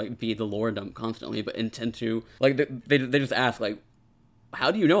to kind of, like, be the lore dump constantly. But in Ten-2, like, they just ask, like, how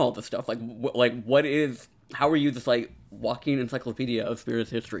do you know all this stuff? Like, how are you this, like, walking encyclopedia of Spira's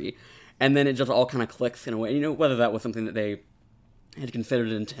history? And then it just all kind of clicks in a way. You know, whether that was something that they had considered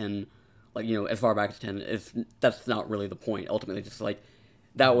in 10, like, as far back as 10, that's not really the point. Ultimately, just, like,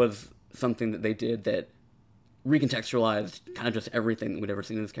 that was something that they did that recontextualized kind of just everything that we'd ever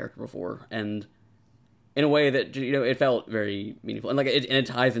seen in this character before, and in a way that, it felt very meaningful, and like it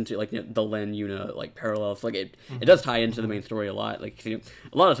ties into, like, the Len Yuna, like, parallels. Like, it does tie into the main story a lot. Like, a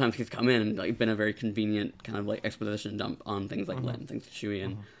lot of times he's come in and, like, been a very convenient kind of, like, exposition dump on things like Len, things like Shui,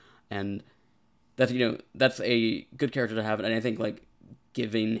 and that's, that's a good character to have, and I think, like,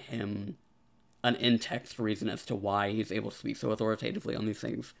 giving him an in-text reason as to why he's able to speak so authoritatively on these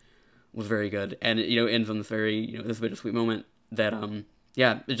things was very good, and it ends on this very this bittersweet moment that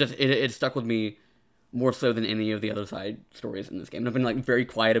it stuck with me more so than any of the other side stories in this game. And I've been, like, very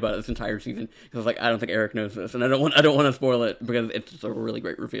quiet about it this entire season because I was like, I don't think Eric knows this, and I don't want to spoil it because it's just a really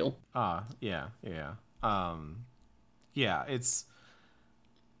great reveal. Yeah. It's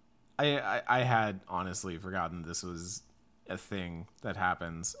I had honestly forgotten this was a thing that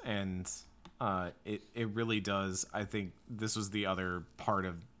happens, and it really does. I think this was the other part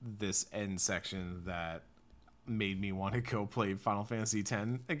of this end section that made me want to go play Final Fantasy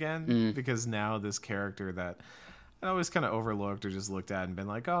X again, because now this character that I always kind of overlooked or just looked at and been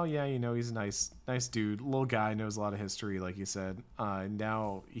like, oh yeah, he's a nice dude, little guy, knows a lot of history, like you said.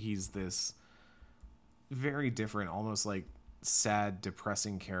 Now he's this very different, almost like sad,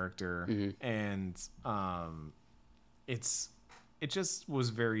 depressing character, and it just was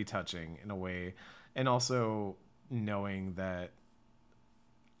very touching in a way, and also knowing that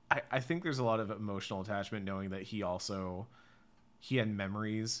I think there's a lot of emotional attachment knowing that he had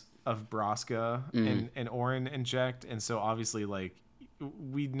memories of Braska and Auron and Jecht, and so obviously, like,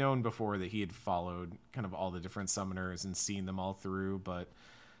 we'd known before that he had followed kind of all the different summoners and seen them all through, but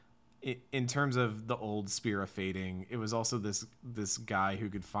in terms of the old Spira fading, it was also this guy who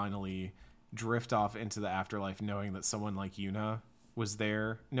could finally drift off into the afterlife knowing that someone like Yuna was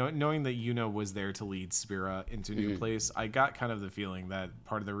there, knowing that Yuna was there to lead Spira into a new place. I got kind of the feeling that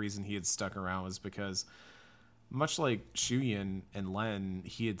part of the reason he had stuck around was because, much like Shuyin and Len,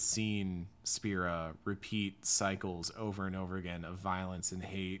 he had seen Spira repeat cycles over and over again of violence and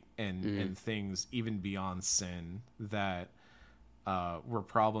hate and things even beyond sin that were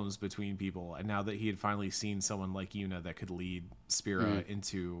problems between people. And now that he had finally seen someone like Yuna that could lead Spira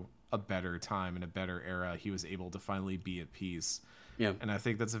into a better time and a better era, he was able to finally be at peace. Yeah. And I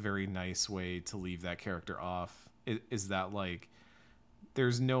think that's a very nice way to leave that character off, is that, like,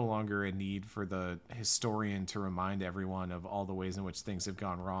 there's no longer a need for the historian to remind everyone of all the ways in which things have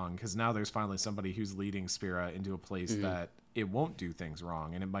gone wrong, because now there's finally somebody who's leading Spira into a place that it won't do things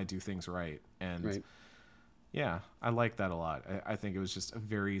wrong and it might do things right. And yeah, I like that a lot. I think it was just a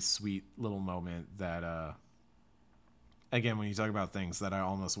very sweet little moment that again, when you talk about things that I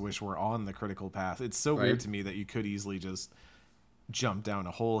almost wish were on the critical path, it's so weird to me that you could easily just jump down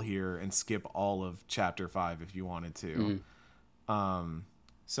a hole here and skip all of chapter 5 if you wanted to.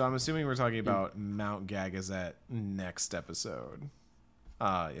 So I'm assuming we're talking about Mount Gagazet next episode.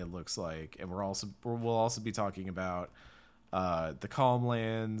 It looks like, and we'll also be talking about the Calm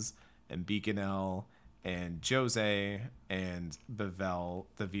Lands and Beaconel and Jose and Bevel,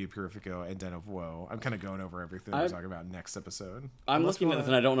 the Via Purifico, and Den of Woe. I'm kind of going over everything we're talking about next episode. I'm looking at this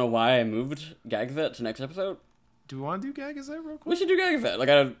and I don't know why I moved Gagazet to next episode. Do we want to do Gagazet real quick? We should do Gagazet.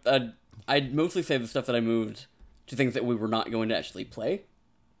 Like, I'd mostly say the stuff that I moved to things that we were not going to actually play.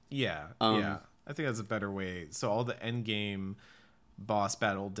 Yeah, yeah. I think that's a better way. So all the end game, boss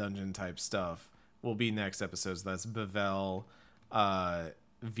battle, dungeon type stuff will be next episodes. That's Bevel,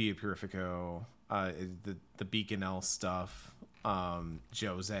 Via Purifico, the Beaconel stuff,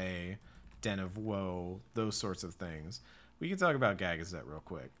 Jose, Den of Woe, those sorts of things. We can talk about Gagazet real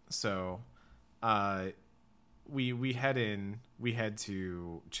quick. So, we head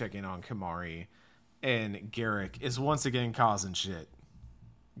to check in on Kimahri, and Garrick is once again causing shit.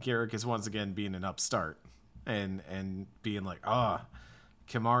 Garrick is once again being an upstart and being like,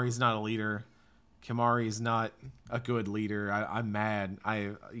 Kimahri's not a leader. Kimahri's not a good leader. I'm mad.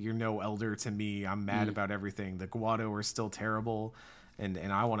 You're no elder to me. I'm mad about everything. The Guado are still terrible, and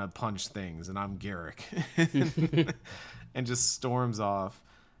I want to punch things, and I'm Garrick. And just storms off.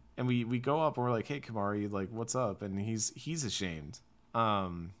 And we go up and we're like, hey, Kimahri, like, what's up? And he's ashamed.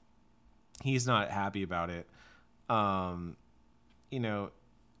 He's not happy about it.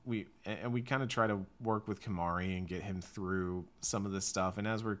 We kind of try to work with Kimahri and get him through some of this stuff. And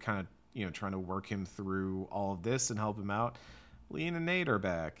as we're kind of, trying to work him through all of this and help him out, Leon and Nate are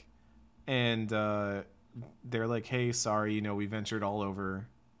back. And they're like, hey, sorry, we ventured all over,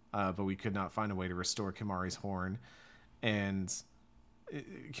 but we could not find a way to restore Kimahri's horn. And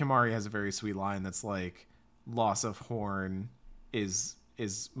Kimahri has a very sweet line that's like, loss of horn is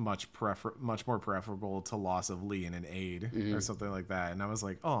much more preferable to loss of Leon and Aid or something like that. And I was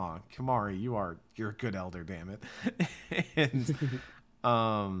like, oh, Kimahri, you're a good elder, damn it. And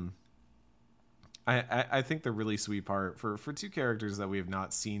I think the really sweet part for two characters that we have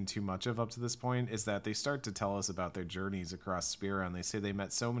not seen too much of up to this point is that they start to tell us about their journeys across Spira, and they say they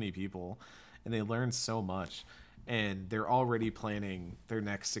met so many people and they learned so much, and they're already planning their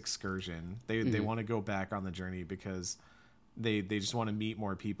next excursion. They want to go back on the journey because they just want to meet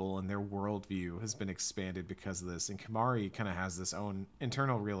more people, and their worldview has been expanded because of this. And Kimahri kind of has this own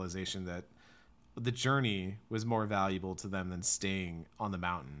internal realization that the journey was more valuable to them than staying on the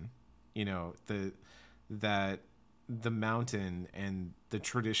mountain. You know, that the mountain and the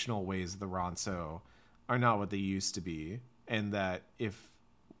traditional ways of the Ronso are not what they used to be, and that if,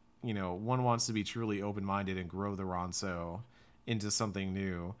 you know, one wants to be truly open-minded and grow the Ronso into something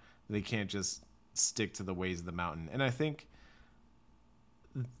new, they can't just stick to the ways of the mountain. And I think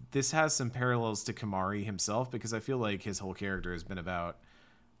this has some parallels to Kimahri himself, because I feel like his whole character has been about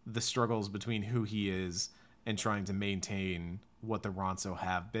the struggles between who he is and trying to maintain what the Ronso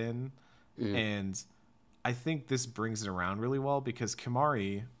have been. And I think this brings it around really well, because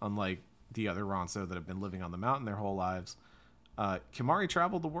Kimahri, unlike the other Ronso that have been living on the mountain their whole lives, Kimahri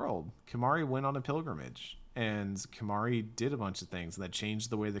traveled the world. Kimahri went on a pilgrimage, and Kimahri did a bunch of things that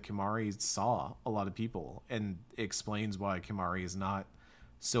changed the way that Kimahri saw a lot of people, and explains why Kimahri is not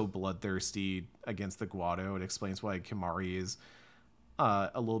so bloodthirsty against the Guado. It explains why Kimahri is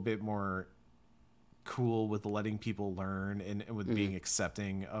a little bit more cool with letting people learn and with being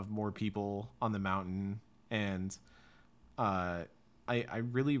accepting of more people on the mountain. And I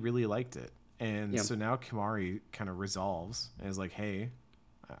really, really liked it. And so now Kimahri kind of resolves and is like, hey,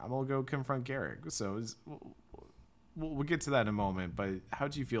 I'm gonna go confront Garrick. So we'll get to that in a moment, but how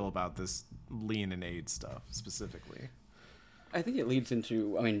do you feel about this Leon and Aid stuff specifically? I think it leads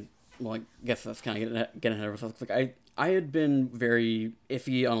into, I mean, well, I guess that's kind of getting ahead of ourselves. Like, I had been very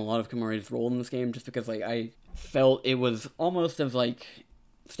iffy on a lot of Kimahri's role in this game, just because, like, I felt it was almost as, like,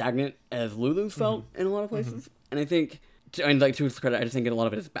 stagnant as Lulu's felt in a lot of places. And I think, to his credit, I just think a lot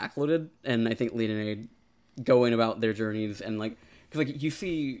of it is backloaded, and I think Leon and Aid going about their journeys, and, like, because, like, you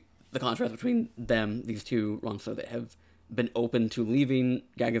see the contrast between them, these two Ronso that have been open to leaving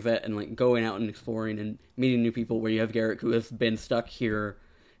Gagazet and, like, going out and exploring and meeting new people, where you have Garrick, who has been stuck here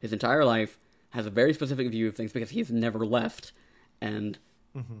his entire life, has a very specific view of things because he's never left. And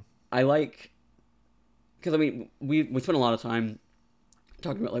I like, because I mean, we spent a lot of time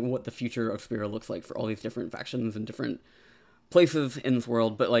talking about, like, what the future of Spira looks like for all these different factions and different places in this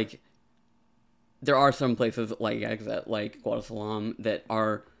world, but, like, there are some places like Gagazet, like Guadasalam, that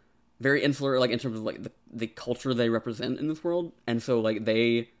are very insular, like, in terms of, like, the culture they represent in this world. And so, like,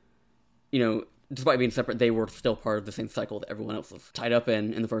 they, you know, despite being separate, they were still part of the same cycle that everyone else was tied up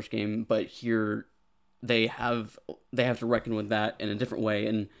in the first game. But here, they have to reckon with that in a different way.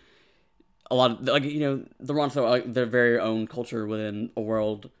 And a lot of, like, you know, the Ronso, like, their very own culture within a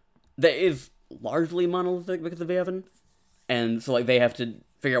world that is largely monolithic because of Yevon. And so, like, they have to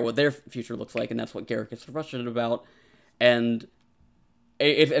figure out what their future looks like, and that's what Garrick is frustrated about. And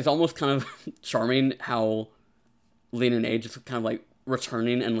it's almost kind of charming how Leon and Aid just kind of, like,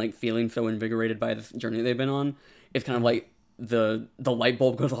 returning and, like, feeling so invigorated by this journey they've been on. It's kind of like the light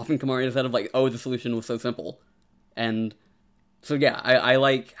bulb goes off in Kimahri instead of, like, oh, the solution was so simple. And so, yeah, I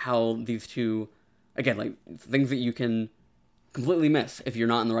like how these two, again, like, things that you can completely miss if you're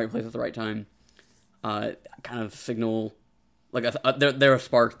not in the right place at the right time, kind of signal, like, they're a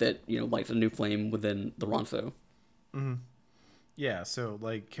spark that, you know, lights a new flame within the Ronso. Yeah, so,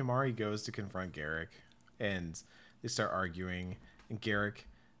 like, Kimahri goes to confront Garrick, and they start arguing, and Garrick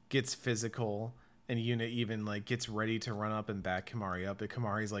gets physical, and Yuna even, like, gets ready to run up and back Kimahri up, but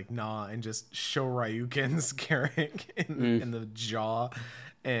Kimahri's like, nah, and just Shoryukens Garrick in the jaw,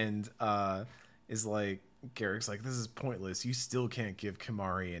 and is like, Garrick's like, this is pointless, you still can't give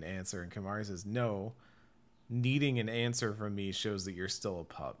Kimahri an answer, and Kimahri says, no, needing an answer from me shows that you're still a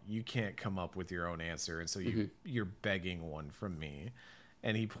pup. You can't come up with your own answer, and so you're begging one from me.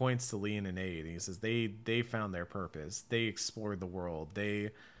 And he points to Leon and Aid, and he says they found their purpose. They explored the world. They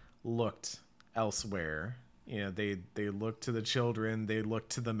looked elsewhere. You know, they looked to the children. They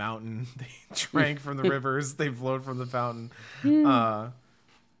looked to the mountain. They drank from the rivers. They flowed from the fountain.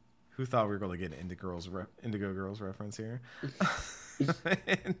 Who thought we were going to get an Indigo Girls reference here?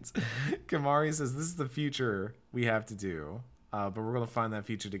 And Kimahri says, this is the future we have to do, but we're going to find that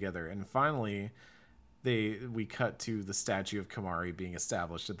future together. And finally, we cut to the statue of Kimahri being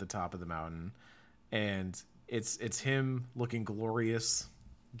established at the top of the mountain, and it's him looking glorious,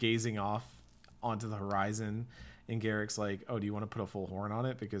 gazing off onto the horizon, And Garrick's like, oh, do you want to put a full horn on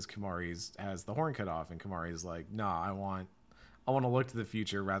it? Because Kimahri's has the horn cut off. And Kimahri's like, nah, I want to look to the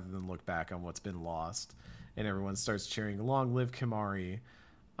future rather than look back on what's been lost. And everyone starts cheering, long live Kimahri.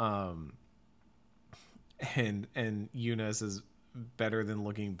 And Yuna says, better than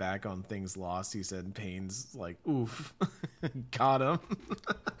looking back on things lost. He said, Payne's like, oof, got him.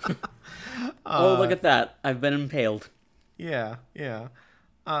 Oh, look at that. I've been impaled. Yeah.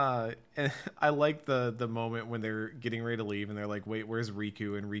 And I like the moment when they're getting ready to leave and they're like, wait, where's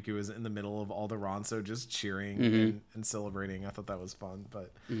Riku? And Riku is in the middle of all the Ronso just cheering and celebrating. I thought that was fun.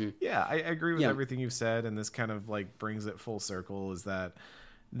 But yeah, I agree with everything you've said. And this kind of like brings it full circle, is that,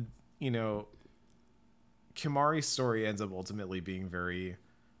 you know, Kimahri's story ends up ultimately being very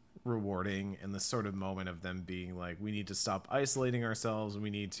rewarding, and the sort of moment of them being like, we need to stop isolating ourselves. We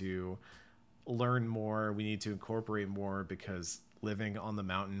need to learn more. We need to incorporate more, because living on the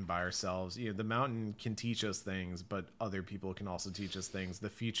mountain by ourselves, you know, the mountain can teach us things, but other people can also teach us things. The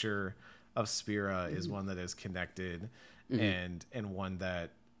future of Spira is one that is connected and one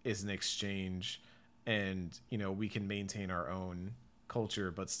that is an exchange, and, you know, we can maintain our own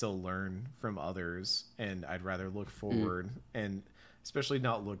culture but still learn from others. And I'd rather look forward and especially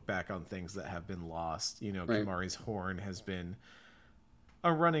not look back on things that have been lost. You know, Kimahri's horn has been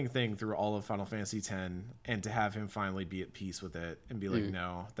a running thing through all of Final Fantasy X, and to have him finally be at peace with it and be like,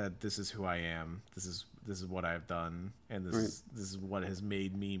 no, that this is who I am, this is what I've done, and this is what has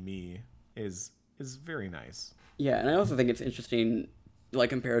made me is very nice. Yeah, and I also think it's interesting,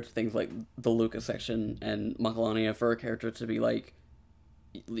 like, compared to things like the Lucas section and Macalania, for a character to be like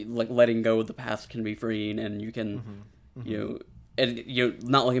letting go of the past can be freeing, and you can you know, and you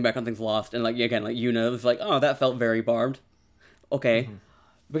not looking back on things lost, and like again, like, you know, it's like, oh, that felt very barbed, okay.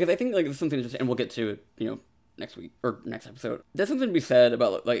 Because I think like there's something interesting, and we'll get to it, you know, next week or next episode. There's something to be said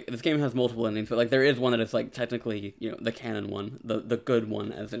about, like, this game has multiple endings, but like there is one that is like technically, you know, the canon one, the good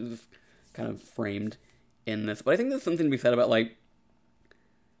one, as it is kind of framed in this. But I think there's something to be said about like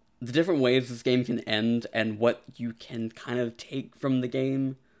the different ways this game can end and what you can kind of take from the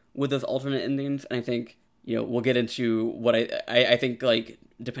game with those alternate endings. And I think, you know, we'll get into what I think, like,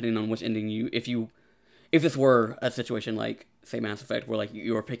 depending on which ending if this were a situation like, say, Mass Effect, where like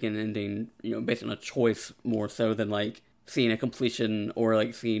you were picking an ending, you know, based on a choice more so than like seeing a completion, or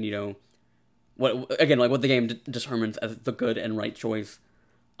like seeing, you know, what the game determines as the good and right choice.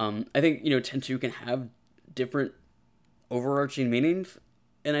 I think, you know, 10-2 can have different overarching meanings,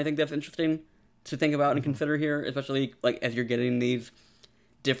 and I think that's interesting to think about and consider here, especially like as you're getting these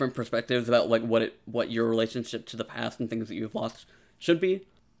different perspectives about like what your relationship to the past and things that you've lost should be,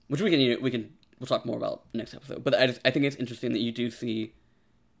 which we'll talk more about next episode. But I think it's interesting that you do see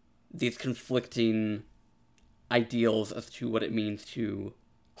these conflicting ideals as to what it means to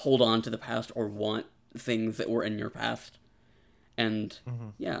hold on to the past or want things that were in your past. And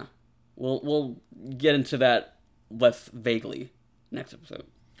yeah, we'll get into that less vaguely next episode.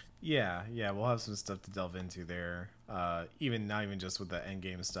 Yeah, we'll have some stuff to delve into there. Not even just with the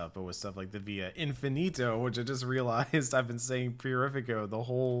endgame stuff, but with stuff like the Via Infinito, which I just realized I've been saying Purifico the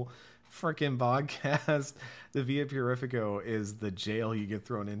whole freaking podcast. The Via Purifico is the jail you get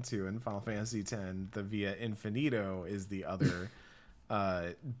thrown into in Final Fantasy X. The Via Infinito is the other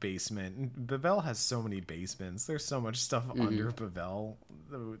basement. Bevelle has so many basements. There's so much stuff under Bevelle.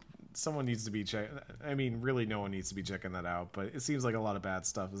 Someone needs to be really no one needs to be checking that out, but it seems like a lot of bad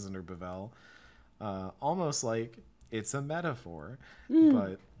stuff is under Bevelle. Almost like it's a metaphor.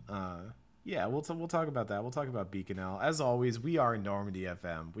 But yeah, we'll talk about that. We'll talk about Beaconell. As always, we are Normandy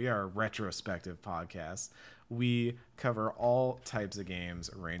FM. We are a retrospective podcast. We cover all types of games,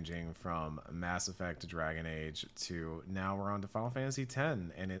 ranging from Mass Effect to Dragon Age to now we're on to Final Fantasy X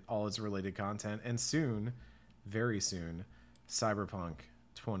and all its related content, and soon, very soon, Cyberpunk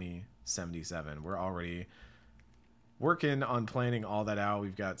 2077. We're already working on planning all that out.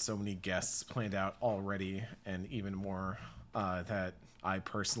 We've got so many guests planned out already, and even more that I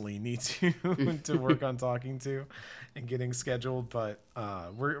personally need to work on talking to and getting scheduled. But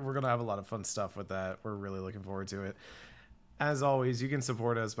we're gonna have a lot of fun stuff with that. We're really looking forward to it. As always, you can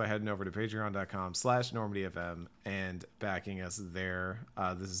support us by heading over to patreon.com/NormandyFM and backing us there.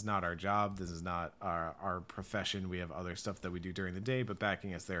 This is not our job. This is not our profession. We have other stuff that we do during the day, but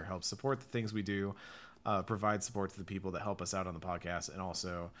backing us there helps support the things we do, provide support to the people that help us out on the podcast, and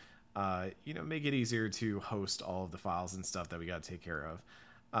also make it easier to host all of the files and stuff that we got to take care of.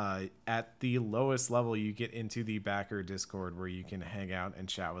 At the lowest level, you get into the backer Discord, where you can hang out and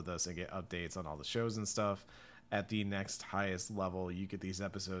chat with us and get updates on all the shows and stuff. At the next highest level, you get these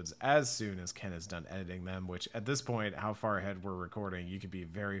episodes as soon as Ken is done editing them, which at this point, how far ahead we're recording, you could be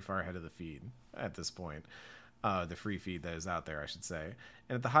very far ahead of the feed at this point. the free feed that is out there, I should say.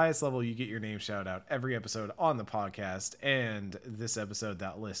 And at the highest level, you get your name shout out every episode on the podcast. And this episode,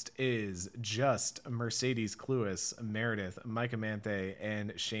 that list is just Mercedes Cluis, Meredith, Micah Manthe,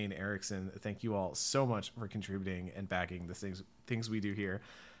 and Shane Erickson. Thank you all so much for contributing and backing the things we do here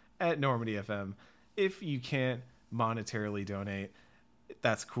at Normandy FM. If you can't monetarily donate,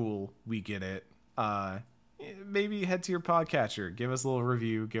 that's cool. We get it. Maybe head to your podcatcher, give us a little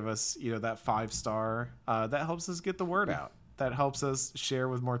review, give us, that 5-star. That helps us get the word out. That helps us share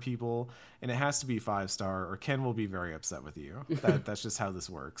with more people, and it has to be 5-star or Ken will be very upset with you. That's just how this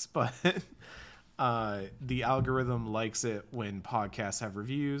works. But the algorithm likes it when podcasts have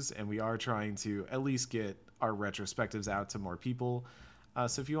reviews, and we are trying to at least get our retrospectives out to more people.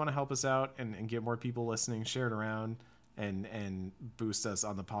 So if you want to help us out and get more people listening, share it around and boost us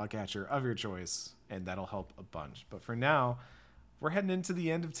on the podcatcher of your choice, and that'll help a bunch. But for now, we're heading into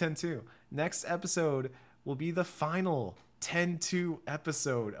the end of 10-2. Next episode will be the final 10-2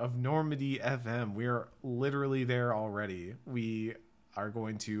 episode of Normandy FM. We are literally there already. We are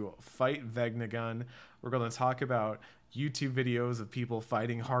going to fight Vegnagun. We're going to talk about YouTube videos of people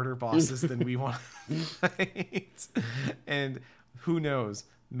fighting harder bosses than we want to fight. And who knows,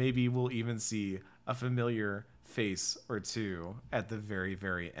 maybe we'll even see a familiar face or two at the very,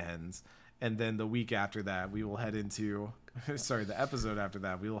 very end. And then the week after that, we will head into, the episode after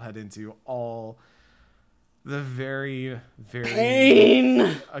that, we will head into all the very, very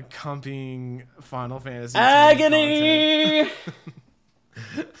pain accompanying Final Fantasy agony.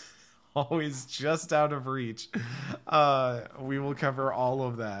 Always just out of reach. We will cover all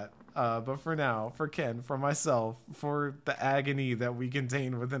of that. But for now, for Ken, for myself, for the agony that we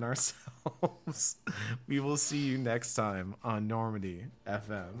contain within ourselves, we will see you next time on Normandy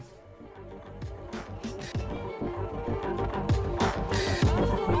FM.